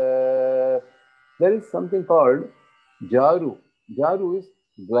 There is something called Jaru. Jaru is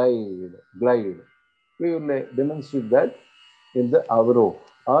glide. Glide. We will demonstrate that in the Avro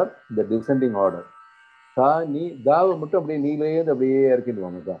or the descending order. Sa ni da மட்டும் அப்படியே நீலே அப்படியே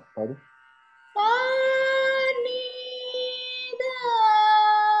இறக்கிடுவாங்க தான். பாரு. Sa ni da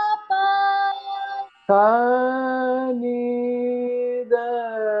pa. Sa ni da.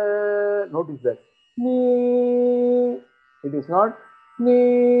 Notice that. Ni. It is not ni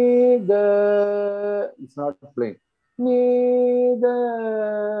da. It's not plain. Ni da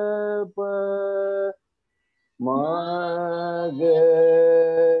pa. Ma ga.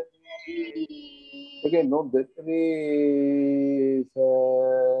 Again, note that. Re sa.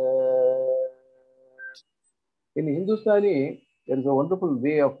 In Hindustani, there is a wonderful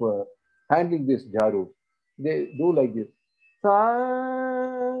way of handling this jaru. They do like this. Sa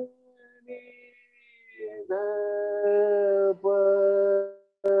ni da pa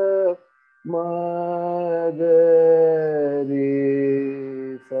ma ga re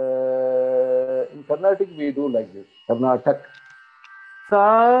sa. In Carnatic, we do like this. Karnatic. Sa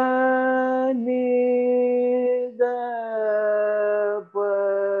ni da pa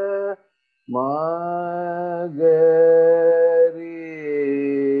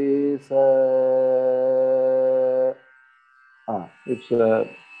It's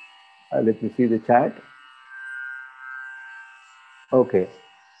let me see the chat. Okay.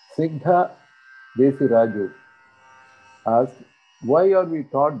 Sigdha Desi Raju asked, why are we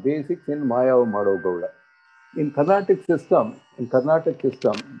taught basics in Maya Mado Gauda? In Carnatic system,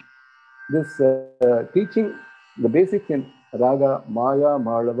 this teaching the basics in Raga Maya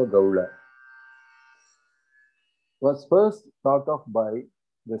Madhava Gauda was first thought of by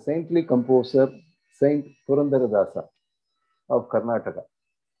the saintly composer Saint Purandaradasa of Karnataka.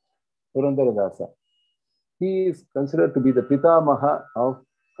 Purandaradasa. He is considered to be the Pitamaha of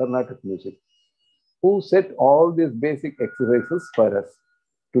Carnatic music, who set all these basic exercises for us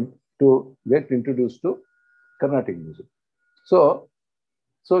to get introduced to Carnatic music. So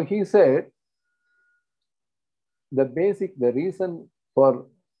he said the reason for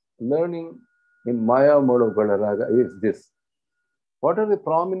learning in Maya Madhava Raga is this. What are the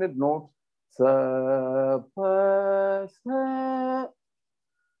prominent notes? Sa, pa, sa.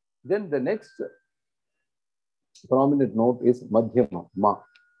 Then the next prominent note is Madhyama, Ma.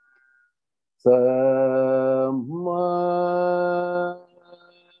 Sa, ma.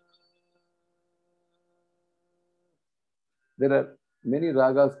 There are many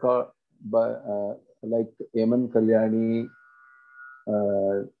ragas called by, like Yaman Kalyani,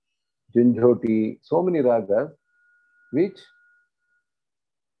 Junjoti, so many ragas which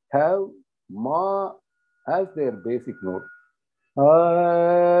have Ma as their basic note.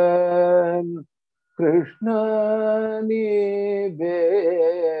 Krishna ni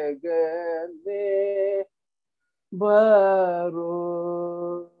begane baro,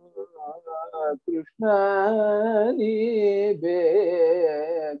 Krishna ni begane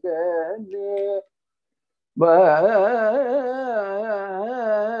baro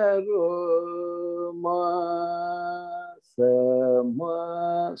ma sa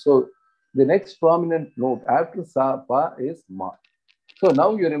ma. So the next prominent note after sa pa is ma. So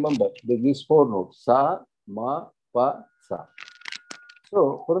now you remember these four notes: sa, ma, pa, sa.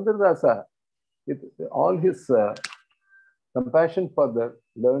 So Purandaradasa, with all his compassion for the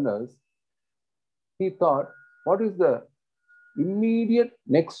learners, he thought, what is the immediate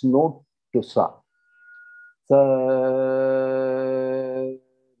next note to sa? Sa,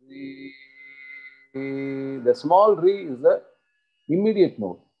 re. The small re is the immediate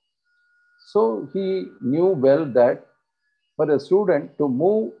note. So he knew well that for a student to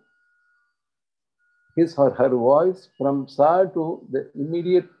move his or her voice from sa to the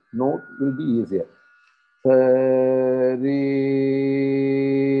immediate note will be easier. Sa, re.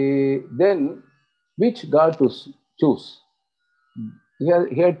 Then which ga to choose? He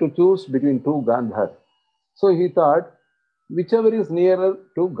had to choose between two gandhar. So he thought whichever is nearer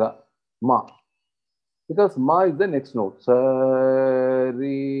to ga, ma, because ma is the next note. Sa,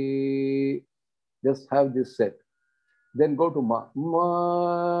 re. Just have this set. Then go to ma.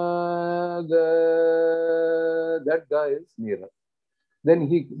 Ma, ga. That ga is nearer. Then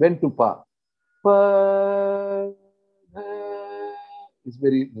he went to pa. Pa, ga is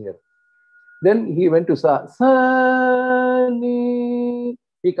very near. Then he went to sa. Sa, ni.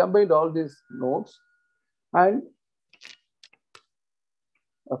 He combined all these notes and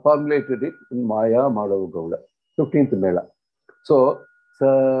formulated it in Maya Madhava Gauda, 15th Mela. So, sa,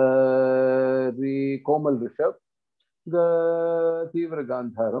 re, Komal Rishabh, ga, Tivra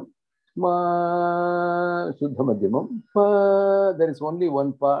Gandharam, ma, Shuddha Madhyamam, pa. There is only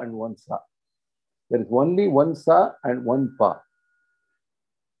one pa and one sa. There is only one sa and one pa.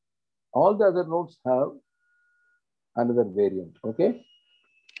 All the other notes have another variant. Okay.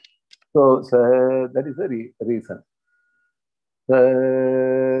 So, that is the reason. Sa,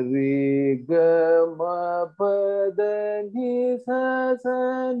 re, ga, ma, pa, da, ni, sa,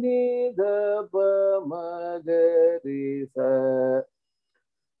 sa, ni, da, pa, ma, ga, re, sa.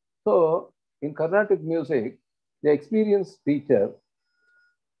 So, in Carnatic music, the experienced teacher,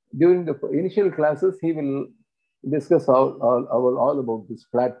 during the initial classes, he will discuss all about these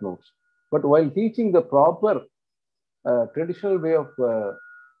flat notes. But while teaching the proper traditional way of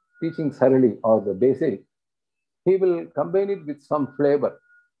teaching Sarali or the basic, he will combine it with some flavor.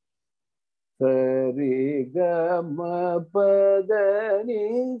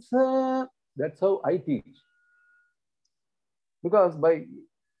 That's how I teach. Because by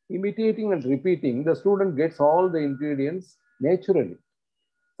imitating and repeating, the student gets all the ingredients naturally.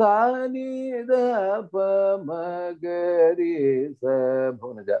 Sani da pa ma ga re sa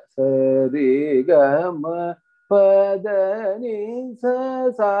bhunaja sa re ga ma pa da ni sa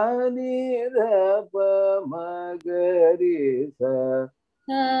sa ni da pa ma ga re sa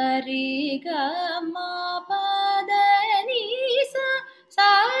sa re ga ma pa da ni sa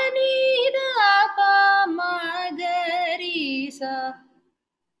sa ni da pa Magarisa.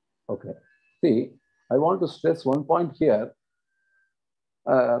 Okay. See, I want to stress one point here.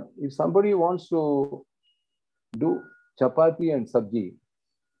 If somebody wants to do chapati and sabji,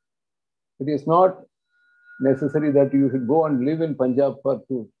 it is not necessary that you should go and live in Punjab for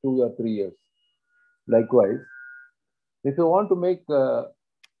two or 3 years. Likewise, if you want to make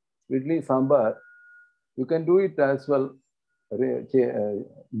idli sambar, you can do it as well,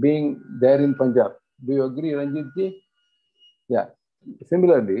 being there in Punjab. Do you agree, Ranjit ji? Yeah.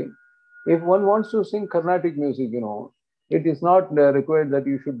 Similarly, if one wants to sing Carnatic music, it is not required that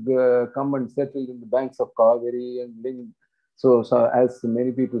you should come and settle in the banks of Kaveri and live. So as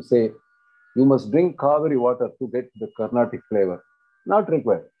many people say, you must drink Kaveri water to get the Carnatic flavor. Not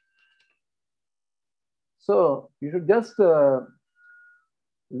required. So you should just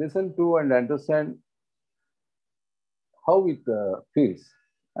listen to and understand how it feels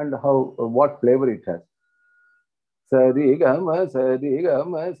and what flavor it has. Sari gama sari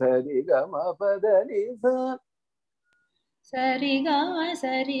gama sari gama padani sa. Sari gama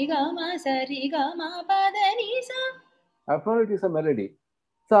sari gama sari gama padani sa. After all, it is a melody.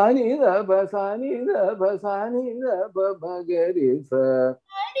 Sani da ba sani da ba sani da ba magari sa.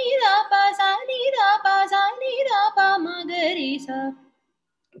 Sani da pa sani da pa sani da pa magari sa.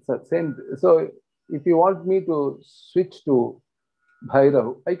 So if you want me to switch to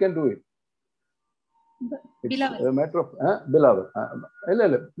Bhairav, I can do it. It's a matter of Bilaval.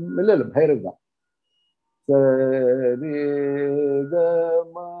 Bhairav da. Sari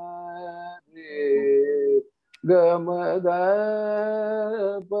gama re gama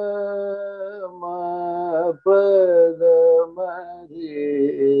da pa ma pa gama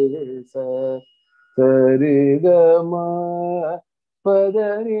re sa. Sari gama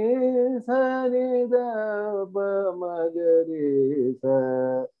padani sani da pa magari sa.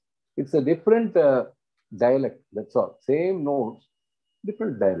 It's a different dialect, that's all. Same notes,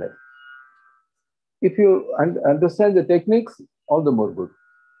 different dialect. If you understand the techniques, all the more good.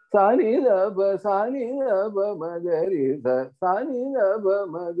 Sani da ba magari sa. Sani da ba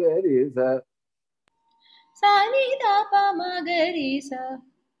magari sa. Sani da pa magari sa.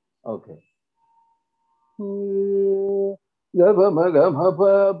 Okay. Gaba maga ma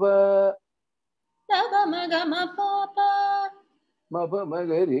pa pa. Gaba maga ma pa pa. Ma pa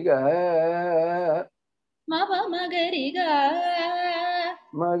magari ga. Ma pa magari ga.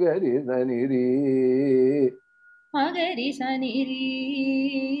 Magari sani ri. Magari sani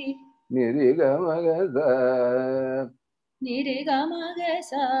ri. Niri ga maga sa. Niri ga maga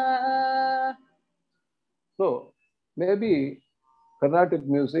sa. So maybe Carnatic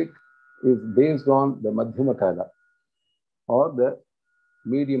music is based on the Madhyama Kala or the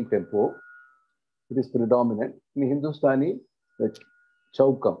medium tempo. It is predominant. In Hindustani, the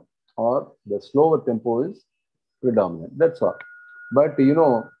Chaukam or the slower tempo is predominant. That's all. But if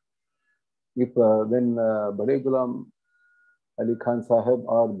when Bade Ghulam Ali Khan Sahib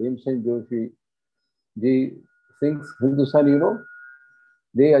or Bhimsen Joshi ji sings Hindustani,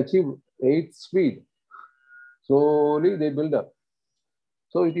 they achieve 8th speed. Slowly they build up.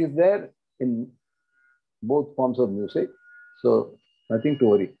 So it is there in both forms of music. So nothing to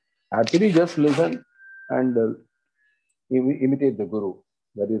worry. Actually just listen and imitate the Guru.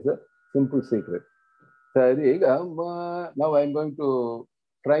 That is a simple secret. Now I am going to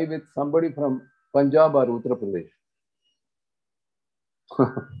try with somebody from Punjab or Uttar Pradesh.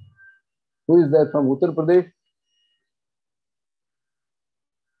 Who is there from Uttar Pradesh?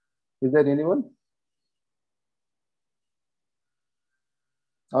 Is there anyone?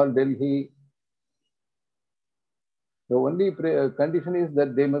 Or Delhi? The only condition is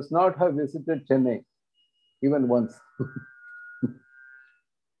that they must not have visited Chennai even once.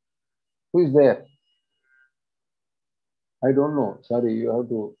 Who is there? I don't know. Sorry, you have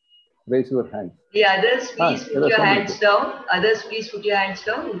to raise your hand. The others, please put your hands down. Others, please put your hands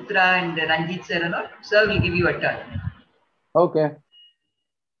down. Uttara and Ranjit sir and all. Sir will give you a turn. Okay.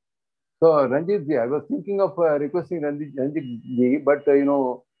 So Ranjit ji, I was thinking of requesting Ranjit ji, but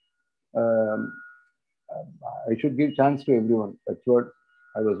I should give chance to everyone. That's what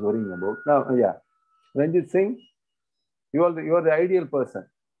I was worrying about. Now, yeah, Ranjit Singh, you are the ideal person.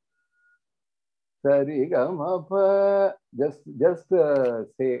 Just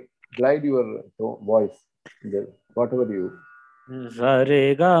say, glide your voice, whatever you.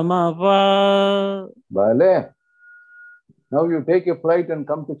 Bale. Now you take a flight and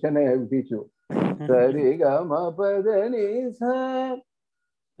come to Chennai, I will teach you. Sarigama padani sa.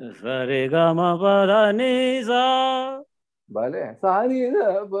 Sarigama padani sa. Bale. Sani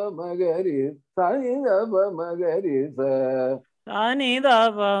da ba magari. Sani da ba magari sa. Ani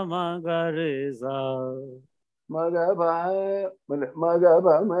da pa ma ga re sa. Maga ba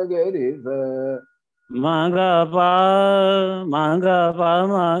ma ga re sa. Ma ga pa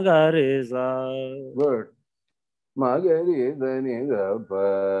ma ga re sa. Good. Ma ga re sa ni da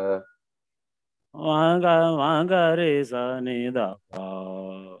pa. Ma ga re sa ni da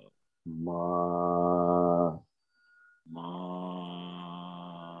pa. Ma.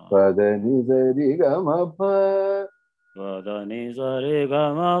 Pa da ni sa ri ga ma pa. Pa da ni sa re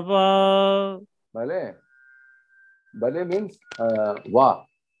ga ma pa. Bale. Bale means wa.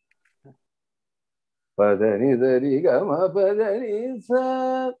 Pa da ni sa ri ga ma pa da ni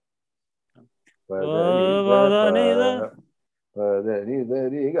sa. Pa da ni sa pa. Pa da ni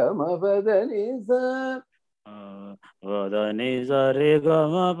sa ri ga ma pa da ni sa. Pa da ni sa re ga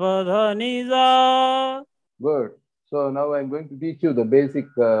ma pa da ni sa. Good. So now I'm going to teach you the basic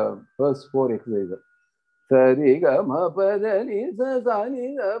first four exercises. Sari ga ma pa da ni sa sa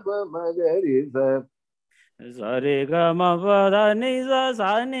ni da pa ma ga ri sa. Sa re ga ma pa da ni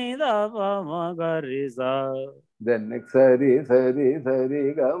sa ni da pa ma ga ri sa. Then next sari ga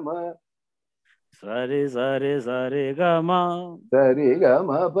ma. Sari ga ma. Sari ga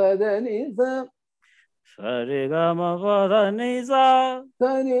ma pa da ni sa. Sari ga ma pa da ni sa.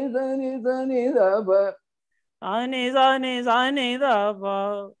 Sa ni da pa. Ani sa ni da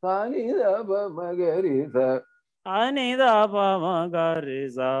pa. Sa ni da pa ma ga ri sa. Ani da pa ma ga ri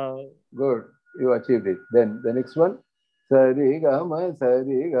sa. Good. You achieved it. Then the next one. Sari ga ma pa da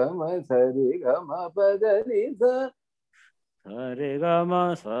ni sa. Sari ga ma pa da ni sa. Sa ni da pa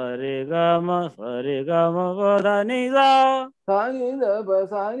ma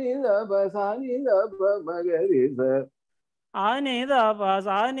ga ri sa. Ani da pa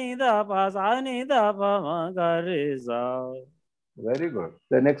ma ga ri sa. Very good.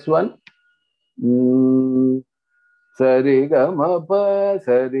 The next one. Sari ga ma pa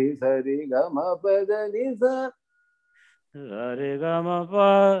sari ga ma pa da ni sa. Sari ga ma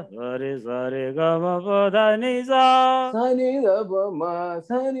pa sari ga ma pa da ni sa. Sa ni da pa ma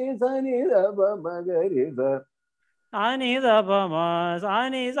sa ni da pa ma ga ri sa. Ani da pa ma sa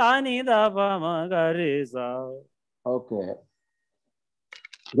ni da pa ma ga ri sa. Okay.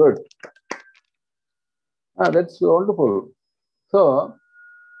 Good. That's wonderful. So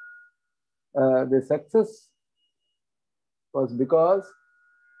the success was because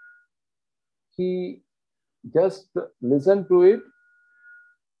he just listened to it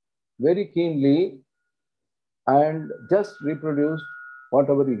very keenly and just reproduced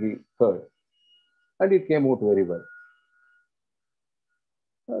whatever he heard, and it came out very well.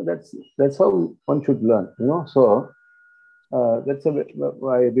 That's how one should learn, you know. So that's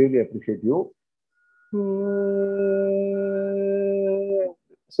I really appreciate you.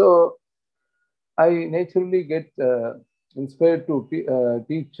 So I naturally get inspired to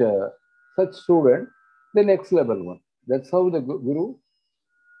teach such student the next level one. That's how the guru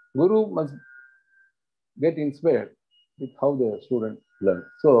must get inspired with how the student learns.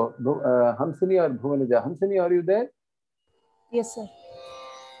 So Hamsini or Bhuvanaja, Hamsini, are you there? Yes, sir.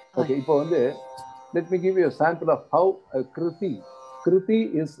 Okay, let me give you a sample of how a kriti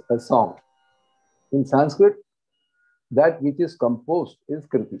is a song. In Sanskrit, that which is composed is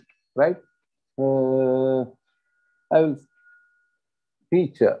kriti, right? I will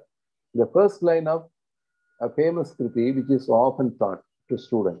teach the first line of a famous kriti, which is often taught to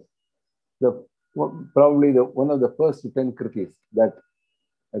students. Probably one of the first 10 kritis that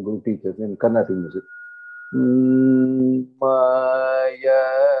a guru teaches in Carnatic music.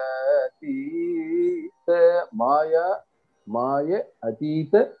 Maya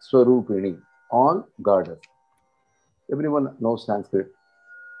Atita Swarupini, on goddess. Everyone knows Sanskrit.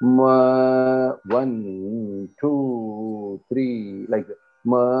 1, 2, 3, like that.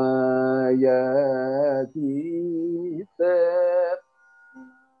 Maya Atita.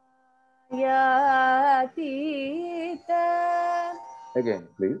 Mayatita. Again,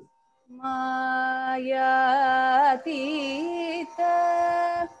 please.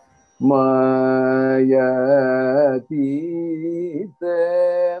 Mayatita.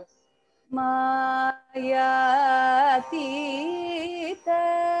 Mayatita. Mayatita.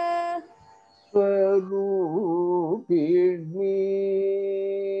 Swarupini.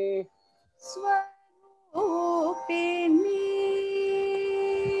 Swarupini.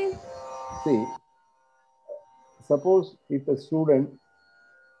 See, suppose if a student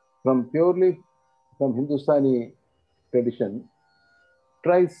purely from Hindustani tradition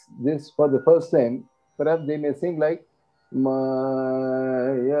tries this for the first time, perhaps they may sing like Mayatita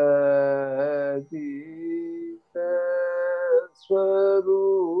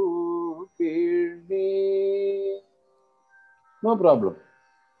Swarupini. No problem.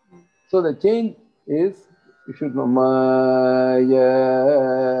 So the change is, you should know, Maya.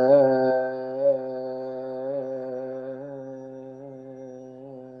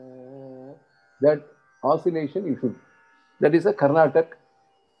 That oscillation you should, that is a Carnatic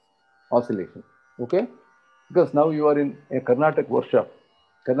oscillation. Okay? Because now you are in a Carnatic workshop,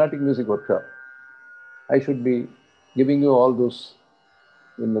 Carnatic music workshop. I should be giving you all those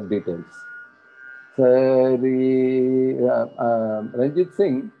in the details. Ranjit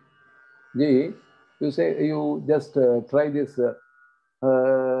Singh ji, you say you just try this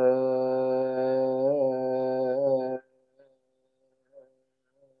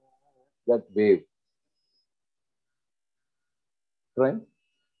that wave. Try.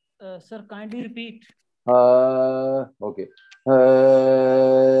 Sir, kindly repeat. Okay.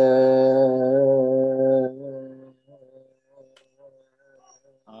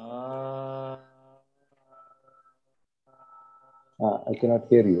 I cannot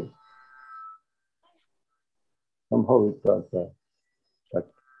hear you. Somehow it got stuck.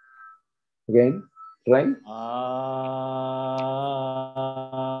 Again, try.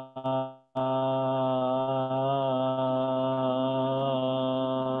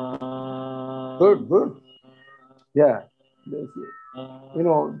 Good, good. Yeah. You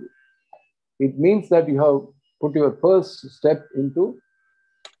know, it means that you have put your first step into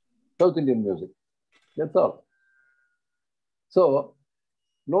South Indian music. That's all. So,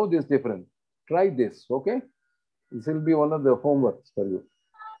 know this difference. Try this, okay? This will be one of the homeworks for you.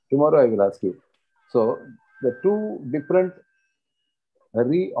 Tomorrow I will ask you. So, the two different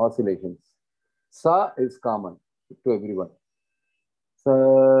re-oscillations. Sa is common to everyone. Sa,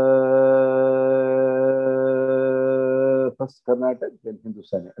 first Carnatic, then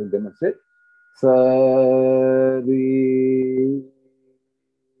Hindustani. I will demonstrate. Sa, re,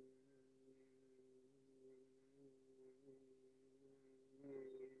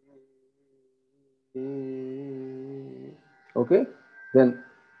 okay, then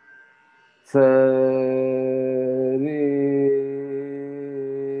sa, re,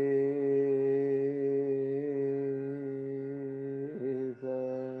 sa.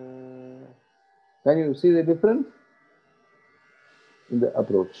 Can you see the difference in the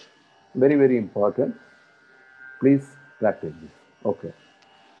approach? Very, very important. Please practice this. Okay.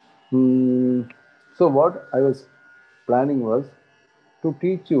 So what I was planning was to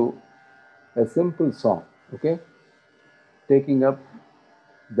teach you a simple song, okay? Taking up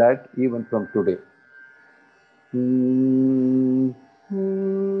that even from today.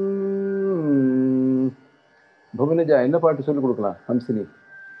 Bhuvaneja, என்ன பாட்டு சொல்லி கொடுக்கலாம் ஹம்சினி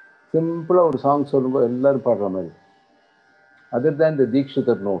சிம்பிளா ஒரு song சொல்லும்போது எல்லாரும் பாடுற மாதிரி other than the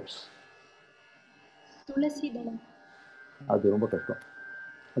Dikshitar notes. துளசி தளம் அது ரொம்ப கஷ்டம்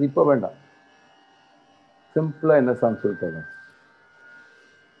அது இப்போ வேண்டாம் சிம்பிளா என்ன சாங் சொல்லிட்டு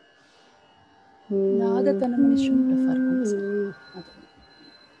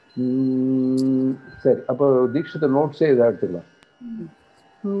சரி அப்போ தீட்சிதர் நோட்ஸே இதாக எடுத்துக்கலாம்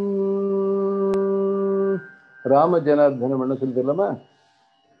ராம ஜனார்தனம் என்ன சொல்லி தெரியலாமா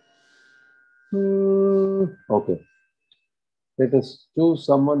okay let us choose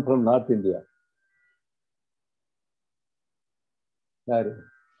someone from North India.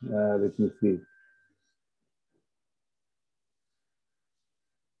 Let me see.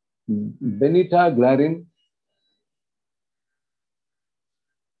 Benita Glarin.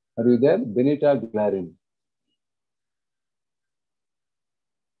 Are you there? Benita Glarin.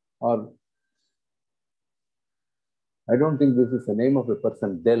 Or I don't think this is the name of the person.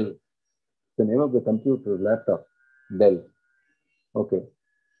 Dell. The name of the computer, laptop. Dell. Okay.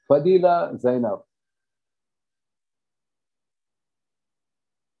 Fadila Zainab.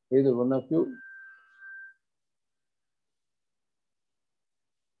 Either one of you.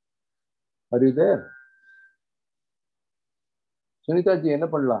 Are you there? Sunita ji, என்ன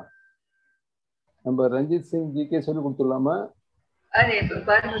பண்ணலாம் நம்ம Ranjith Singh GK சொல்லி கொடுத்துடலாமா அதே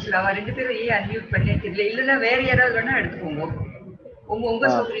பாருங்க sir அவன் ரெண்டு பேரும் ஏன் அன்மியூட் பண்ணே தெரியல இல்லைன்னா வேற யாராவது வேணா எடுத்துக்கோங்க உங்க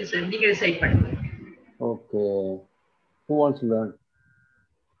சௌகரியம் சார் நீங்க டிசைட் பண்ணுங்க okay who wants to learn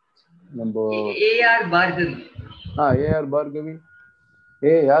நம்ம AR Bhargavi AR Bhargavi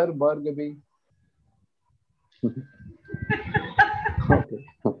AR Bhargavi okay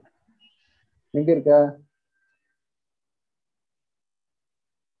எங்க இருக்கா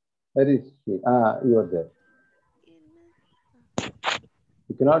where is she you are there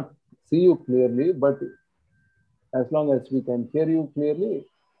we cannot see you clearly but as long as we can hear you clearly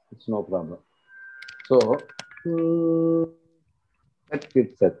it's no problem so tak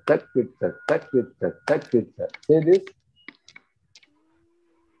say this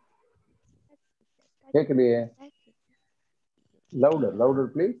கேக்கலையே Louder, louder,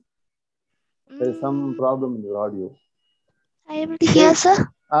 please. There is some problem in your audio. I am able to hear, sir.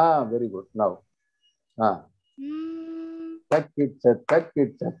 Very good. Now. Tak it, tak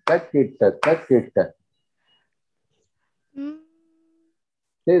it, tak it, tak it.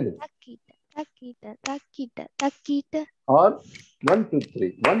 Say this. Takita, takita, takita. Or 1, 2,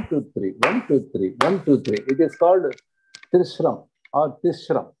 3, 1, 2, 3, 1, 2, 3, 1, 2, 3. It is called Trishram or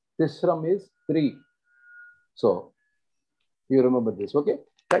Tishram. Tishram is 3. So you remember this, okay?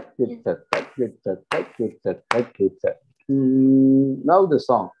 Tak it, tak it, tak it, tak it. Now the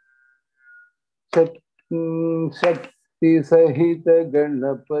song. Shakti Sahita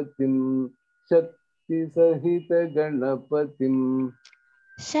Ganapatim. Shakti Sahita Ganapatim.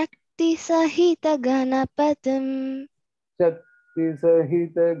 Shakti Sahita Ganapatim. Shakti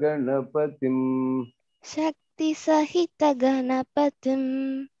Sahita Ganapatim. Shakti Sahita Ganapatim.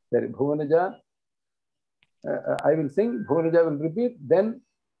 Sorry, Bhuvanaja. I will sing, Bhuvanaja will repeat, then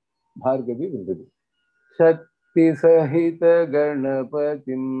Bhargavi will repeat. Shakti Sahita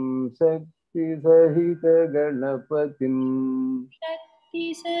Ganapatim. Shakti Sahita Ganapatim. Shakti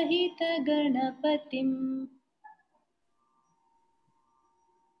Sahita Ganapatim.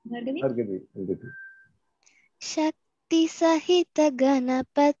 Bhargavi will repeat. Shakti Sahita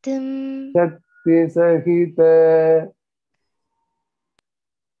Ganapatim. Shakti Sahita.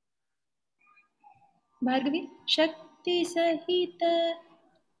 Bhargavi. Shakti Sahita.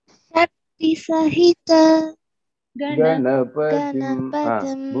 Shakti Sahita Ganapatim.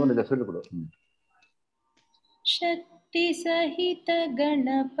 Ganapatim. Shakti Sahita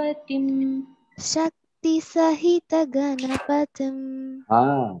Ganapatim. Shakti Sahita Ganapatim.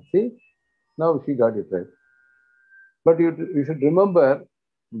 See? Now she got it right. But you should remember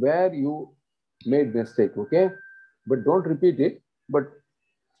where you made mistake, okay? But don't repeat it. But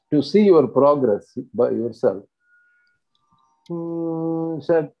to see your progress by yourself.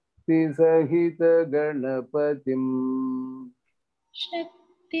 Shakti Sahita Ganapatim.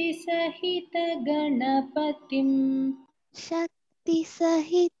 Shakti Sahita Ganapatim. Shakti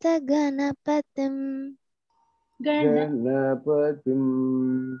Sahita Ganapatim. Ganapatim.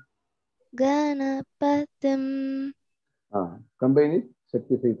 Ganapatim. Combine it.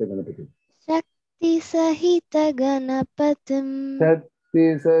 Shakti Sahita Ganapatim. Shakti Sahita Ganapatim. Shakti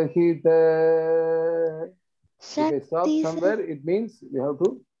Sahita. If I stop Shakti somewhere, it means you have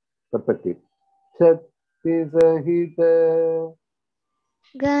to perfect it. Shakti Sahita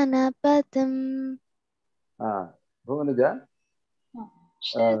Ganapatim. Bhuvanaja,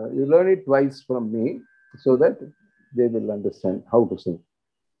 you learn it twice from me so that they will understand how to sing.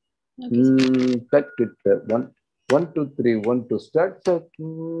 Cut it. 1, 2, 3, 1, 2, start.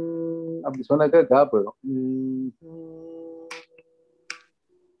 அப்படி சொன்னாக்க கா போயிடும்.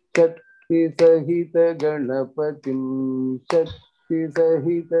 Shakti Sahita Ganapatim. Shakti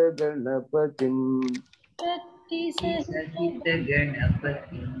Sahita Ganapatim. Shakti Sahita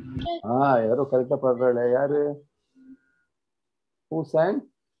Ganapatim. யாரோ கரெக்டா பாடுறாளே யாரு? Who sang?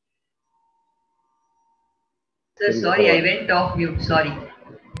 Sir, sorry, I went off mute. Sorry.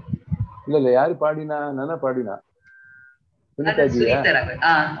 இல்ல யாரு பாடினா? நானா பாடினா? சுனிதாஜியா?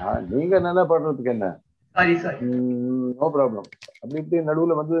 நீங்க நல்லா பாடுறதுக்கு என்ன? Sorry. No problem. அப்படி இப்படி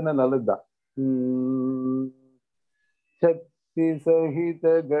நடுவுல வந்ததுன்னா நல்லதுதான். Shakti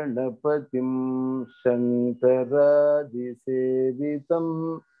Sahita Ganapatim. Shankara Sevitam.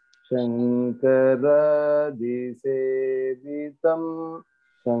 Shankara Sevitam.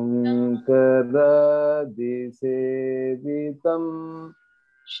 Shankara Sevitam.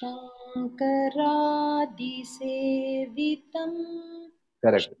 Shankaradi Sevitam.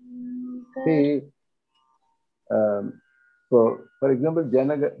 Correct. See, so for example,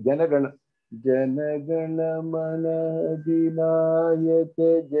 Janagana Mana Adinayaka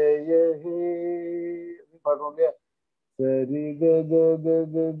Jaya He. Sari ga ga ga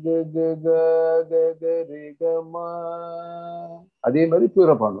ga ga ga ga ga ga ri ga ma. அதே மாதிரி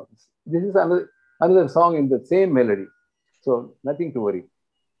பியூரா பாடணும். This is another song in the same melody. So nothing to worry.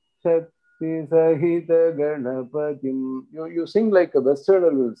 Shakti Sahita Ganapatim. You sing like a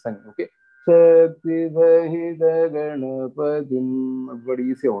westerner will sing, okay? Shakti Sahita Ganapatim. Very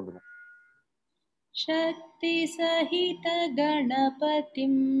easy one. Shakti Sahita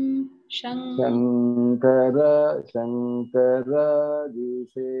Ganapatim. Shankara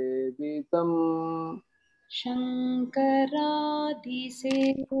Sevitam. Shankaradi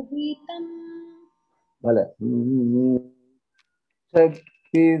Sevitam. Vale.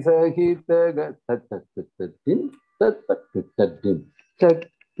 Shakti Sahita Ganapatim.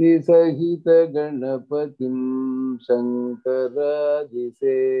 Shakti Sahita Ganapatim. Shankara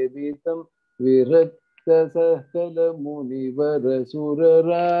Sevitam. Viratta sakala munivara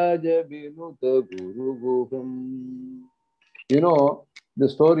suraraja vinuta guru guham. You know the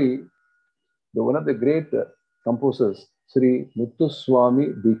story, one of the great composers, Sri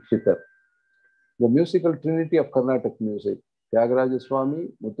Muthuswami Dikshita, the musical trinity of Carnatic music, Tyagaraja Swami,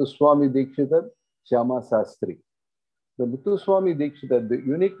 Muthuswami Dikshita, Shyama Sastri. The Muthuswami Dikshita, the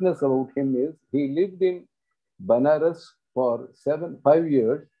uniqueness about him is he lived in Banaras for 5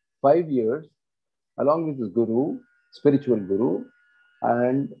 years, along with his guru, spiritual guru,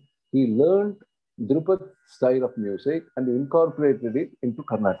 and he learned Drupad style of music and incorporated it into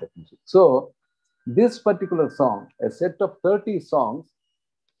Carnatic music. So, this particular song, a set of 30 songs,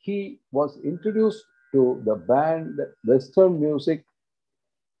 he was introduced to the band Western music,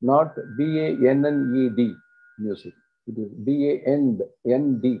 not BANNED music. It is BAND,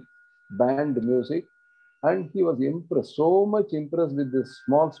 band music. And he was impressed, so much impressed with this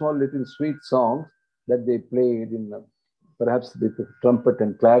small little sweet songs that they played in perhaps with trumpet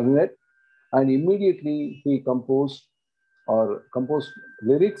and clarinet. And immediately he composed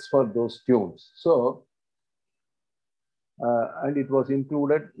lyrics for those tunes. So, and it was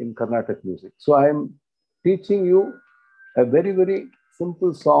included in Carnatic music. So I am teaching you a very, very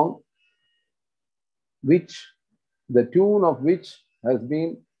simple song, which the tune of which has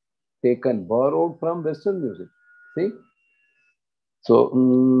been borrowed from Western music. See? So,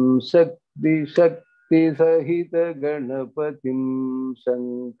 Shakti Sahita Ganapatim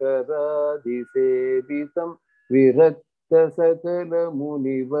Shankaradi Sevitam Virakta Sakala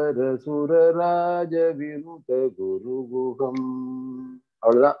Munivara Suraraja Vinuta Guru Guham.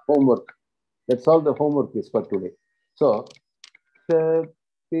 Homework. That's all the homework is for today. So,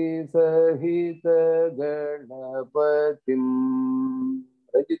 Shakti Sahita Ganapatim.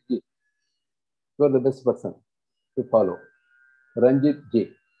 Ranjit ji, you are the best person to follow. Ranjit ji.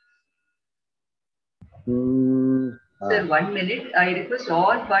 Sir, 1 minute. I request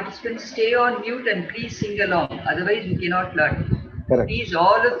all participants stay on mute and please sing along. Otherwise, you cannot learn. Correct. Please,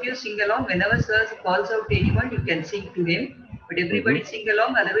 all of you sing along. Whenever sir calls out anyone, you can sing to him. But everybody sing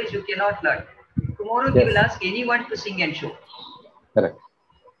along. Otherwise, you cannot learn. Tomorrow, he will ask anyone to sing and show. Correct.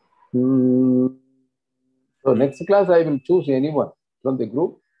 So next class, I will choose anyone from the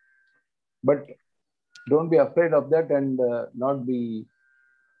group. But don't be afraid of that and not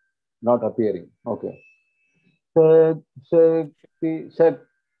appearing. Okay. Shakti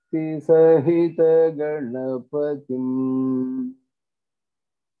Sahita Ganapatim.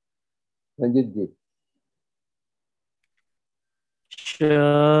 Ranjit ji.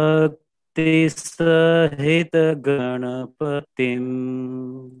 Shakti Sahita Ganapatim.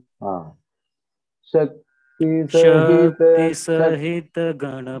 Shakti Sahita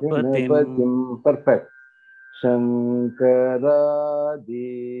Ganapatim. Perfect. Shankaradi.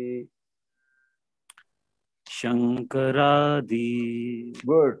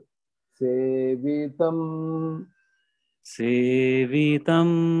 Good. Sevitam.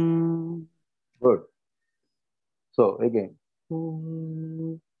 Good. So again.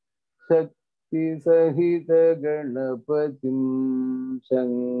 Shakti Sahita Ganapatim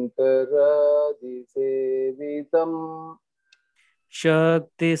Shankaradi Sevitam.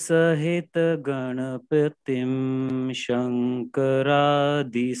 Shakti Sahita Ganapatim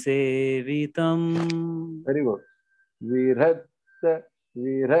Shankaradi Sevitam. Very good. Virakta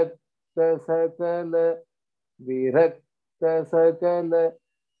Sakala Virakta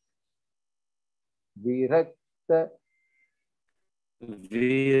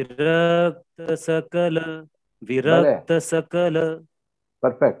Sakala Virakta Sakala.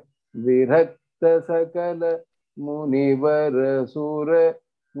 Perfect. Virakta Sakala Munivara Sura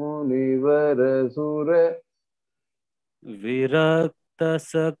Virakta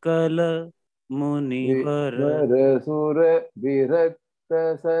Sakala Munivara Sura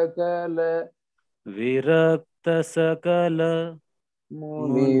Virakta Sakala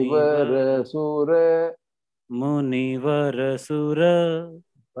Munivara Sura.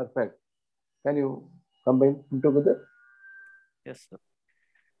 Perfect. Can you combine together? Yes, sir.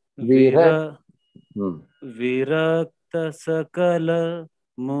 Virakta Sakala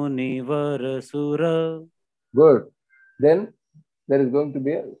Munivara Sura. Good. Then there is going to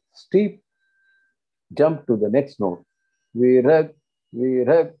be a steep jump to the next note.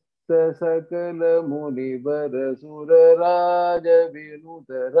 Virakta Sakala Munivara Sura Raja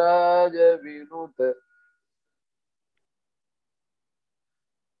Vinuta.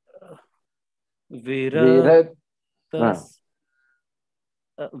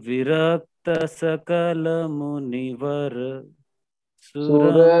 Virakta Sakala Munivara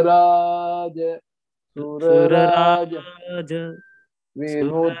Suraraja.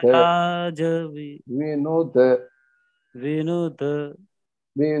 Vinut. Vinut. Vinut.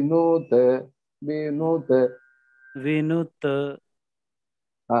 Vinut. Vinut. Vinut.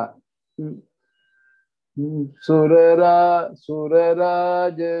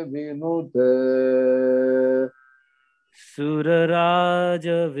 Suraraj Vinut. Suraraj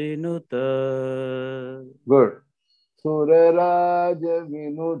Vinut. Good. Suraraj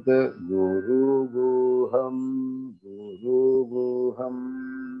Vinut Guru Guham. Guru Guham.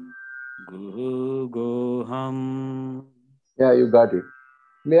 Guru Guham. Yeah, you got it.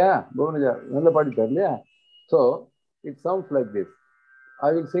 Yeah, so it sounds like this.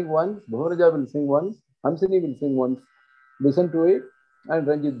 I will sing once, Bhunaja will sing once, Hamsini will sing once. Listen to it, and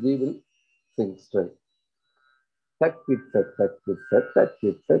Ranjit ji will sing straight. Sakita, sakita,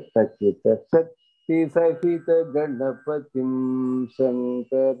 sakita, sakita, sakti sahita ganapatim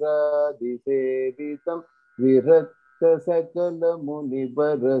shankaradisevitam virakta sakala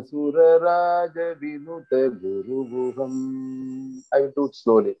munivara suraraja vinuta guru guham. I will do it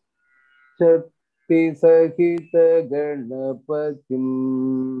slowly. Shakti Sahita Ganapatim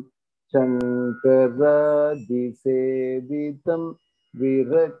Shankaradisevitam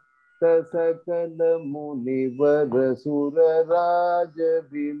Virakta Sakala Munivara Suraraja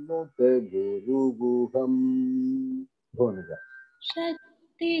Vinuta Guru Guham.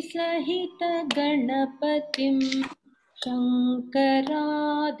 शक्ति सहित गणपतिं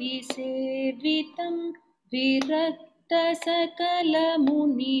शङ्करादिसेवितं विरक्त सकल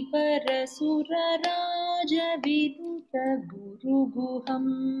मुनिवरसुरराजविनुत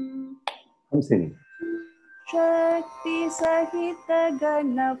गुरुगुहम्. शक्ति सहित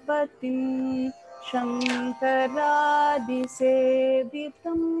गणपतिं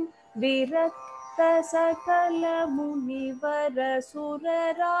शङ्करादिसेवितं विरक्त सकल मुनिवर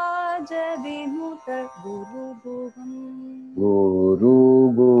सुरराजविनुत गुरुगुहम्.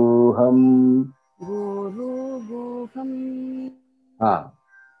 Guruguham. गुरुगुहम्.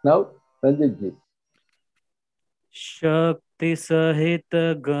 Now, Ranjit ji. Shakti Sahit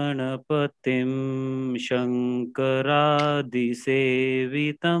Ganapatim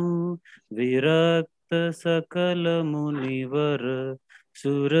Shankaradisevitam Virakta Sakala Munivar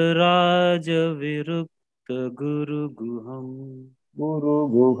Suraraja Virukta Guru Guham. Guru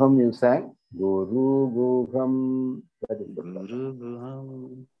Guham you sang. Guru Guham. That is the Guru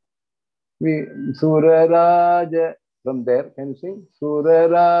Guham. Suraraja. From there, can you sing?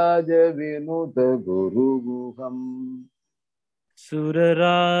 Suraraja Vinuta Guru Guham.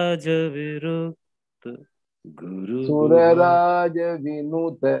 Suraraja Virukta Guru Guham. Suraraja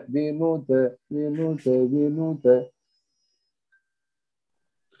Vinuta, Vinuta, Vinuta, Vinuta.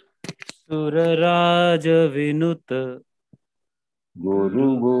 Suraraja Vinuta Guru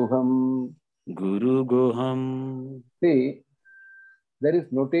Guham. Guru Guham. See, there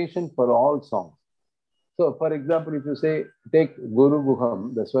is notation for all songs. So, for example, if you say, take Guru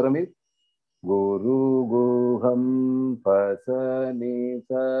Guham, the swaram is Guru Guham Pasani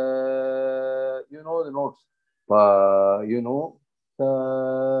Sa. You know the notes. Pa, you know,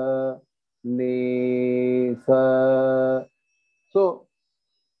 Sa, Ni, Sa. So,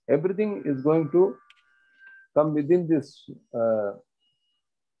 everything is going to come within this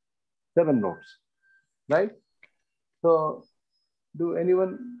 7 notes, right? So, does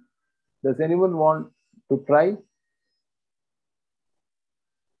anyone want to try?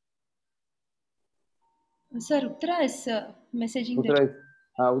 Sir, Uttara is messaging.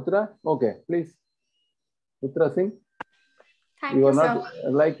 Uttara? Okay, please. Uttara Singh. Thank you are you, not sir.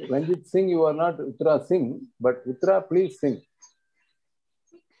 like Ranjit Singh, you are not Uttara Singh, but Uttara, please sing.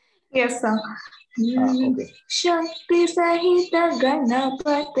 Yes, sir. Okay. Shakti Sahita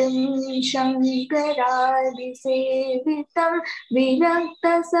Ganapatim Shankaradisevitam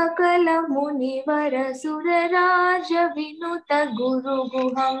Virakta Sakala Munivara Suraraja Vinuta Guru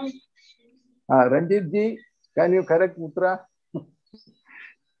Guham. Ranjit ji, can you correct Uttara?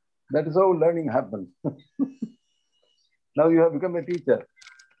 That is how learning happens. Now you have become a teacher.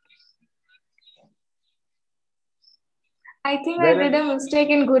 I think I did a mistake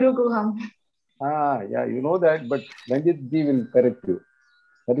in Guru Guham. Yeah, you know that, but Ranjit ji will correct you.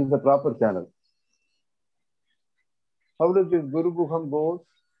 That is the proper channel. How does this Guru Guham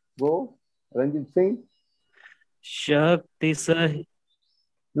go? Ranjit Singh? Shakti Sahit.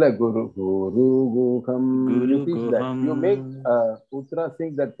 Like Guru Guham. Guru You teach Guham. that. You make Uttara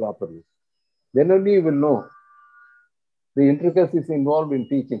sing that properly. Then only you will know the intricacies involved in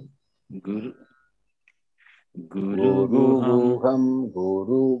teaching. Guru Guham.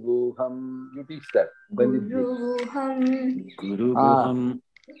 Guru Guham. You teach that. Guru Guham. Guru Guham.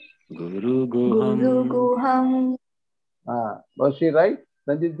 Guru Guham. Guru Guham. Was she right?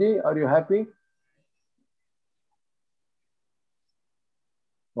 Ranjit ji, are you happy?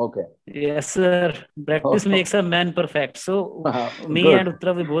 Okay. Yes, sir. Practice makes a man perfect. So me Good. and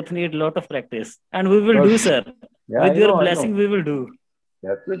Uttara, we both need a lot of practice. And we will Good. do, sir. Yeah, With I your know, blessing, we will do.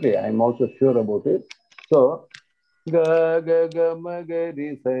 Definitely. I'm also sure about it. So, ga, ga, ga, ma, ga,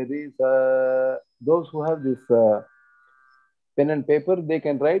 ri, sa, ri, sa. Those who have this pen and paper, they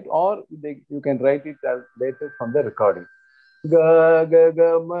can write, or you can write it later from the recording. Ga, ga,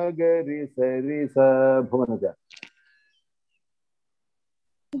 ga, ma, ga, ri, sa, ri, sa. Bhuvanaja.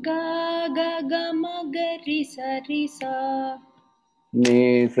 Ga ga ga ma ga ri sa ri sa.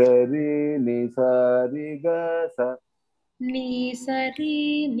 Ni, sa, ri, ni, sa, ri, ga, sa. Ni sa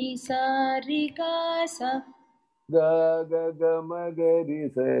ri ga sa. Ga, ga, ga, ma, ga,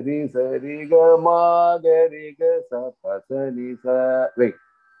 ri, sa, ri, ga, ma, ga, ri, ga, sa, pa, sa, ni, sa. Wait.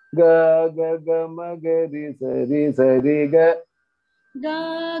 Ga, ga, ga, ma, ga, ri, sa, ri, ga.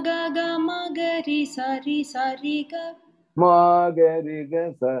 Ga ga ga ma ga ri sa ri ga. Ma, ga, ri,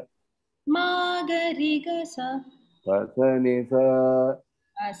 ga, sa. Ma ga ri ga sa. Pa, sa, ni, sa.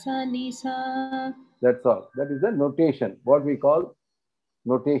 Asa ni sa. That's all. That is the notation. What we call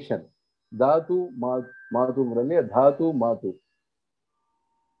notation. Dhatu, matu, dhatu, matu.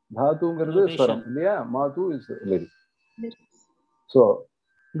 Dhatu swaram. Yeah, matu is lyric. So,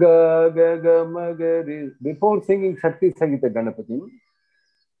 ga, ga, ga, ma, ga, ri. Before singing Shakti Sangita Ganapati,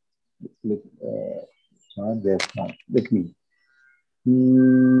 let me.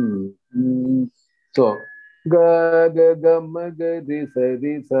 So, ga, ga, ga, ma, ga,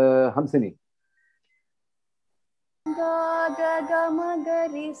 ri, sa, Hamsini. Ga ga ga ma ga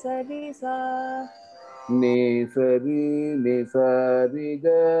ri sa Ni sa ri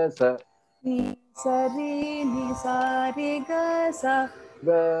ga sa. Ni sa ri ga sa.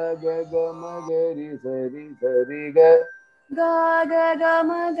 Ga ga ga ma ga ri ga. Ga ga ga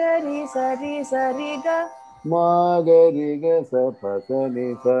ma ga ri ga. Ma ga ri ga sa pa sa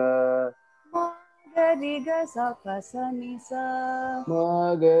ni sa. Ma ga ri ga sa pa sa ni sa.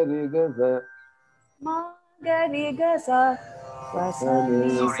 Ma ga ri ga sa. Ma ga ri ga sa pa sa ni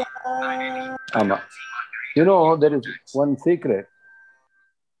sa. Ama. You know, there is one secret.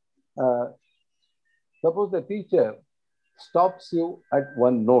 Suppose the teacher stops you at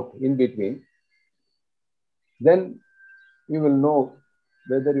one note in between, then you will know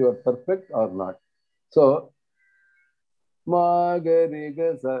whether you are perfect or not. So, ma ga ri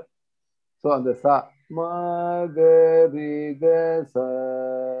ga sa. So on the sa, ma ga ri ga sa.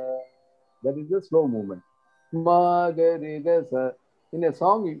 That is the slow movement. Ma ga ri ga sa. In a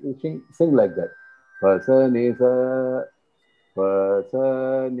song, you sing like that. Pa sa ni sa. Pa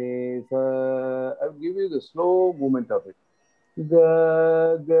sa ni sa. I will give you the slow movement of it.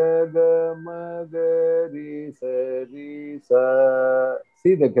 Ga ga ga ma ga ri sa.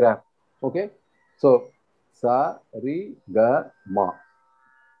 See the graph. Okay. So sa ri ga ma.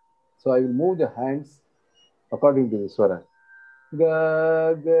 So I will move the hands according to the swara.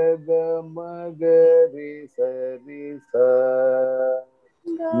 Ga ga ga ma ga ri sa ni sa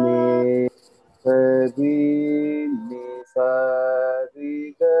ni sa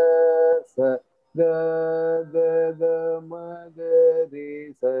ri ga sa. Ga ga ga ma ga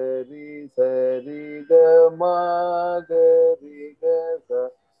ri sa ga ma ga ri ga sa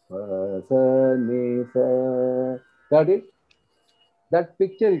pa sa ni sa. Got it? That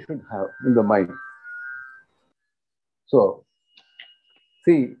picture you should have in the mind. So,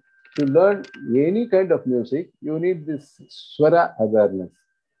 see, to learn any kind of music, you need this swara awareness.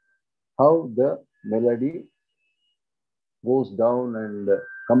 How the melody goes down and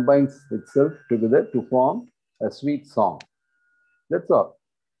combines itself together to form a sweet song. That's all.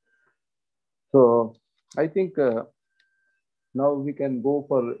 So, I think now we can go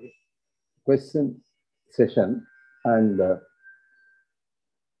for question session and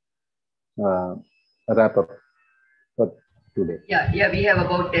wrap up for today. Yeah, we have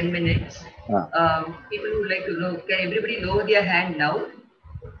about 10 minutes. People who like to know, can everybody lower their hand now?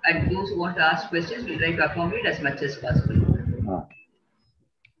 And those who want to ask questions, we'll try to accommodate as much as possible.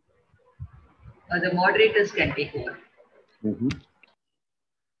 The moderators can take over.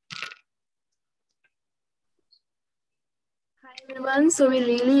 Hi everyone, so we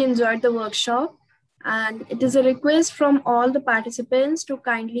really enjoyed the workshop, and it is a request from all the participants to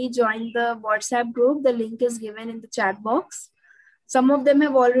kindly join the WhatsApp group. The link is given in the chat box. Some of them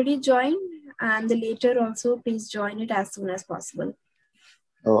have already joined, and the later also please join it as soon as possible.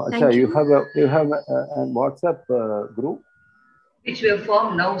 Oh, Acha, you have a WhatsApp group? Which we have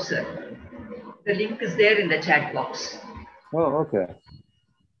formed now, sir. The link is there in the chat box. Oh, okay.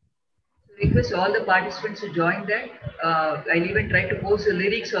 Request all the participants to join that. I'll even try to post the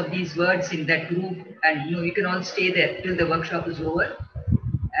lyrics of these words in that group, and you can all stay there till the workshop is over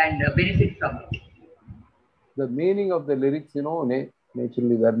and benefit from it. The meaning of the lyrics,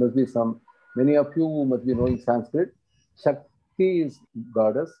 naturally there must be some. Many of you must be knowing Sanskrit. Shakti is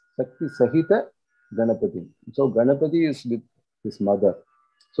goddess. Shakti Sahita Ganapati. So Ganapati is with his mother.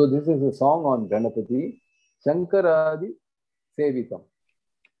 So this is a song on Ganapati. Shankaradi Sevitam.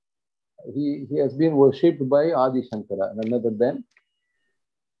 He has been worshipped by Adi Shankara, none other than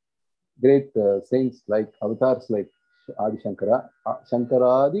great saints like avatars like Adi Shankara.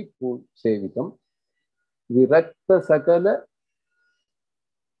 Shankaradi Sevitam. Virakta Sakala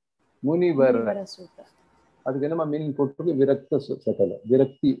Munivara. அதுக்கு என்னமா meaning போட்டிருக்கு? விரக்த சகல,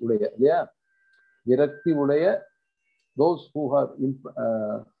 விரக்தி உடைய, இல்லையா? விரக்தி உடைய, those who are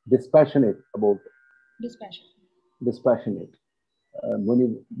dispassionate about dispassionate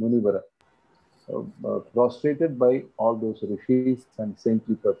munivara, prostrated by all those rishis and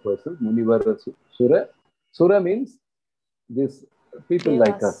saintly persons. Munivara Sura means this people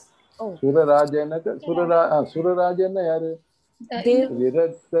like us. Sura Rajana yaru?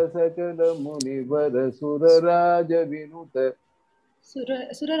 Virakta sakala munivara suraraja vinuta.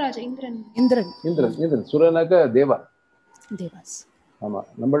 Suraraja Indran. Suranaka Deva. Devas.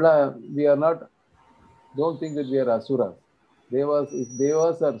 We are not, don't think that we are asuras. Devas, if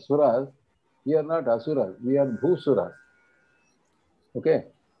devas are suras, we are not asuras. We are bhusuras. Okay?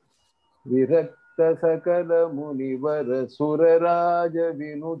 Virakta sakala munivara suraraja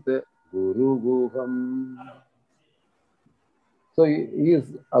vinuta guru guham. So he is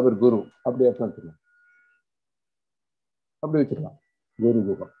our guru. அப்படி வச்சுக்கலாம். குரு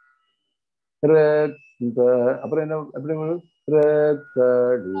குகம். அப்புறம் என்ன எப்படி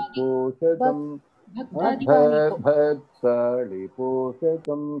பக்தடி போஷகம் பக்தடி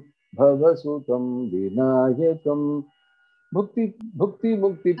போஷகம் பவசுதம் விநாயகம் புக்தி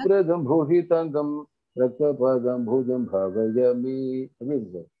முக்தி பிரதம் பூஹிதங்கம் ரக்தபதம் பூஜம் பவயமி.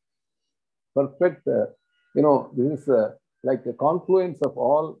 Perfect, this is like a confluence of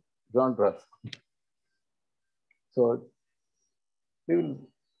all genres. So we will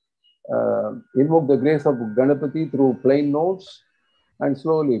invoke the grace of Ganapati through plain notes and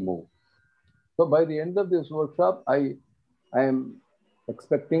slowly move. So by the end of this workshop, I am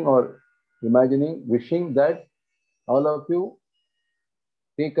expecting or imagining, wishing that all of you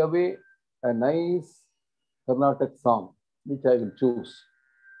take away a nice Carnatic song, which I will choose.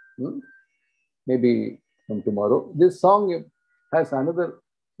 Maybe from tomorrow. This song has another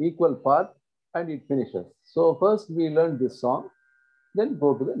equal part and it finishes. So first we learn this song, then go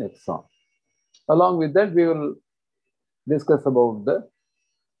to the next song. Along with that, we will discuss about the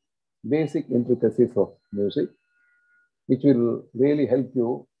basic intricacies of music, which will really help you.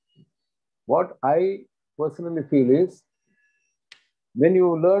 What I personally feel is, when you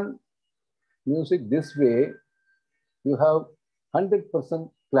learn music this way, you have 100%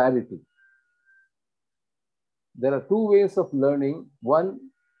 clarity. There are two ways of learning. One,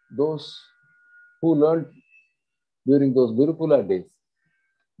 those who learned during those Gurukula days.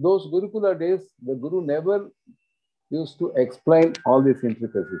 Those Gurukula days, the Guru never used to explain all these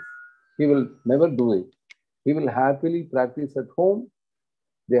intricacies. He will never do it. He will happily practice at home.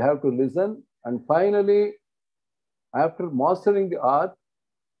 They have to listen. And finally, after mastering the art,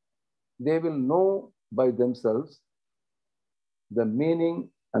 they will know by themselves the meaning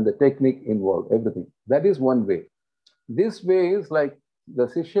and the technique involved, everything. That is one way. This way is like the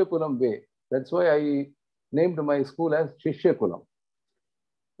Shishya Kulam way. That's why I named my school as Shishya Kulam.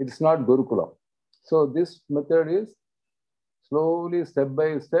 It's not Gurukulam. So this method is slowly, step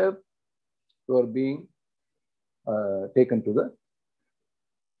by step, you are being taken to the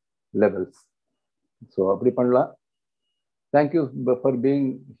levels. So apdi panla. Thank you for being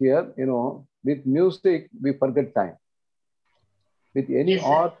here. With music, we forget time. With any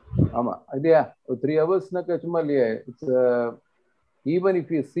art, 3 hours it's even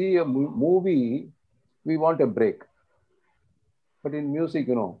if you see a movie, we want a break. But in music,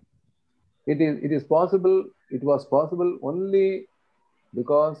 it is possible. It was possible only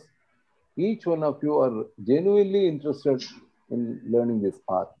because each one of you are genuinely interested in learning this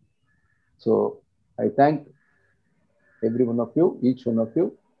art. So I thank every one of you, each one of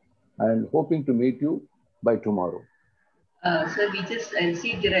you, and hoping to meet you by tomorrow. Sir, I'll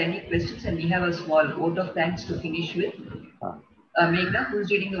see if there are any questions, and we have a small vote of thanks to finish with. Meghna,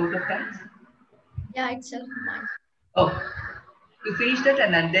 who's reading the vote of thanks? Yeah, itself mine. Oh, you finish that,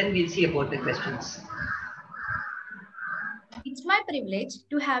 and then we'll see about the questions. It's my privilege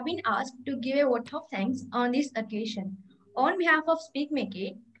to have been asked to give a vote of thanks on this occasion. On behalf of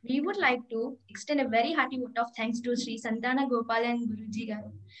SpeakMake, We would like to extend a very hearty vote of thanks to Sri Santhanagopalan Guruji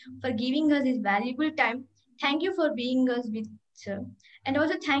Garu for giving us his valuable time. Thank you for being us with sir. And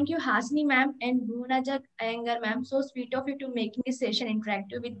also thank you Hasni ma'am and Bhunaja Iyengar ma'am. So sweet of you to making this session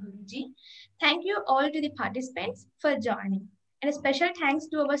interactive with Guruji. Thank you all to the participants for joining. And a special thanks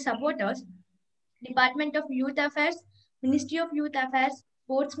to our supporters, Department of Youth Affairs, Ministry of Youth Affairs,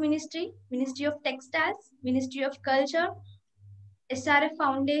 Sports Ministry, Ministry of Textiles, Ministry of Culture, SRF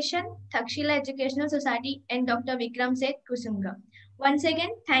Foundation, Takshila Educational Society, and Dr. Vikram Seth Kusunga. Once again,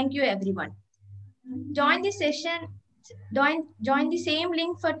 thank you everyone. Join the session, join the same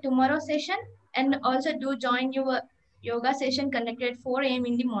link for tomorrow's session, and also do join your yoga session conducted at 4 a.m.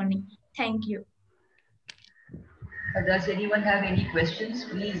 in the morning. Thank you. Does anyone have any questions?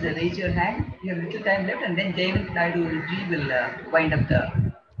 Please raise your hand. We have little time left, and then David Naidu will wind up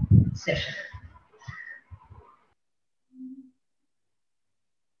the session.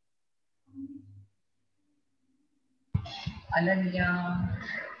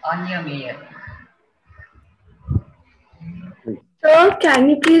 Anya Mayer. Sir, can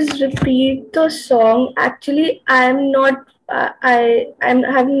you please repeat the song? Actually, I am not. I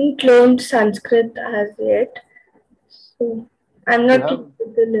haven't learned Sanskrit as yet, so I'm not clear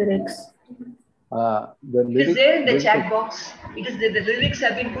with the lyrics. It is there in the chat box. It is the lyrics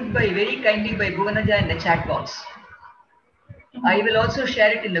have been put by very kindly by Bhuvanaja in the chat box. I will also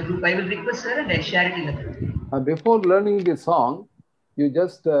share it in the group. I will request her and I share it in the group. Before learning the song, you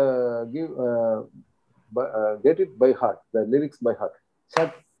just get it by heart, the lyrics by heart.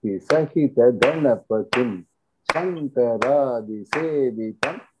 Shakti Sahita Ganapatim Shankaradi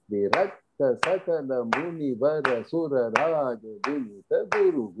Sevitam Virakta Sakala Muni Vara Sura Raja Vinita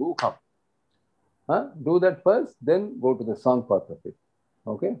Guru Guham. Do that first, then go to the song part of it.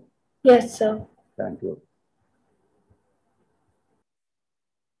 Okay? Yes, sir. Thank you.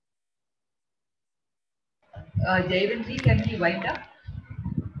 Jayavantji, can we wind up?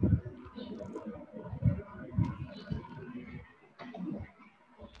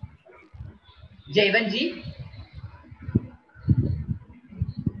 Jayavantji?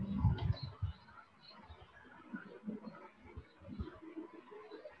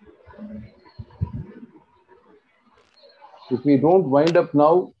 If we don't wind up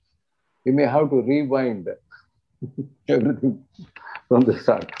now, we may have to rewind everything from the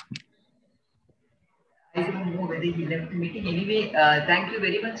start. I don't know whether he left the meeting. Anyway, thank you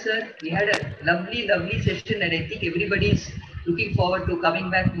very much, sir. We had a lovely, lovely session, and I think everybody is looking forward to coming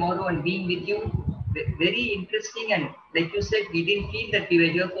back tomorrow and being with you. Very interesting, and like you said, we didn't feel that we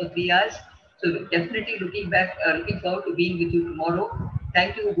were here for 3 hours. So definitely looking forward to being with you tomorrow.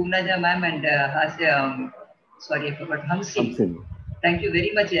 Thank you, Bhunaja ma'am and sorry, I forgot, Hamsi. Thank you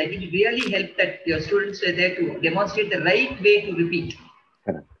very much. I think it really helped that your students were there to demonstrate the right way to repeat.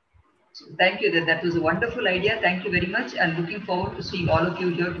 So thank you. That was a wonderful idea. Thank you very much. And looking forward to seeing all of you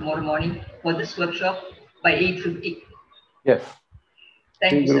here tomorrow morning for this workshop by 8:50. Yes.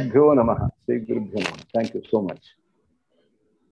 Thank you, sir. Thank you so much.